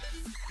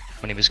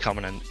when he was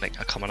coming in,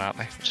 coming at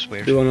me, which is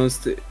weird. To be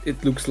honest,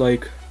 it looks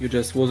like you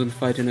just wasn't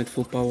fighting at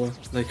full power.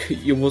 Like,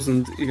 you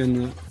wasn't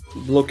even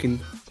blocking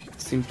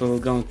simple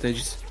ground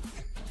edges.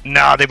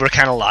 Nah, they were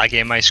kind of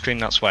laggy in my screen.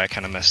 That's why I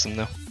kind of missed them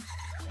though.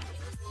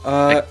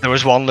 There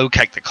was one low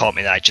kick that caught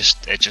me that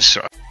it just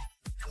sort of...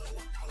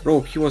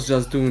 Bro, he was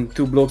just doing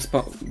 2 block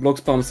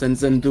spams and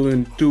then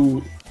doing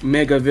 2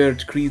 mega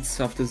weird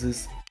crits after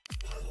this.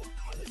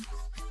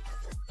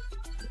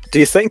 Do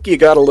you think you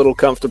got a little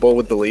comfortable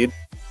with the lead?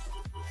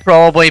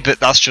 Probably, but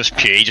that's just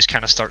Peww. He just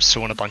kind of starts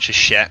throwing a bunch of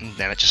shit and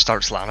then it just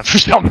starts landing for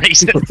some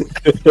reason.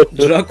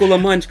 Dracula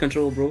mind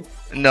control, bro.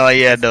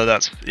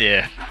 That's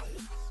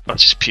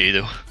just Peww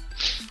though.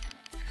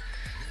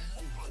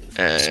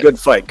 It's a good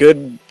fight.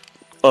 Good.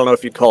 I don't know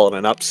if you'd call it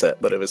an upset,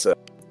 but it was a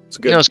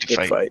good, it was a good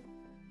good fight.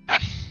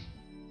 fight.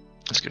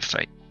 It's a good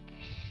fight.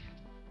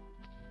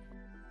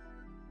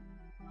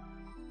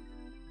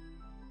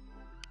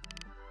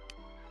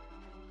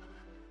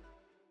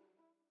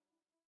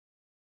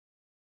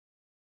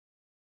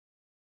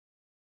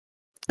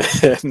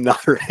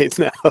 Not right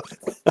now.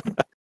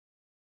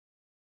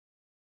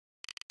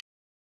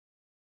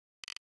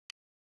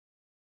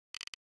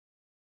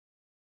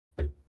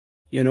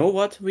 You know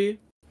what,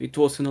 it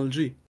was an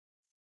LG.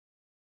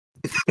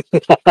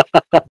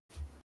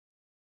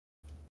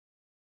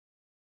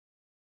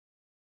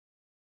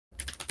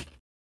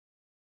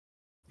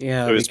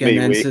 Yeah, we can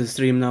end the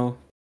stream now.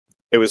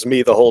 It was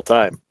me the whole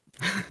time.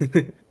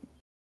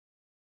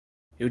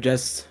 You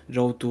just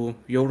drove to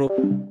Europe.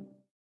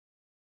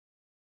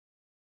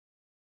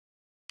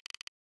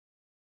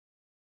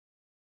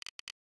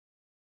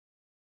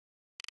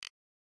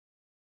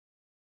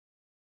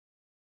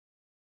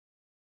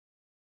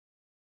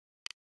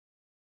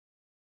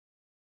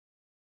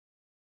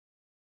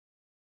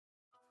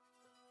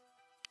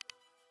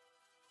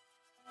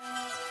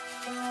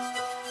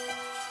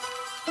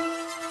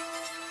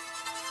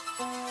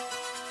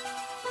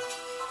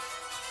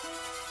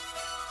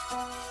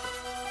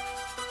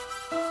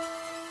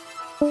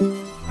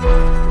 Peww.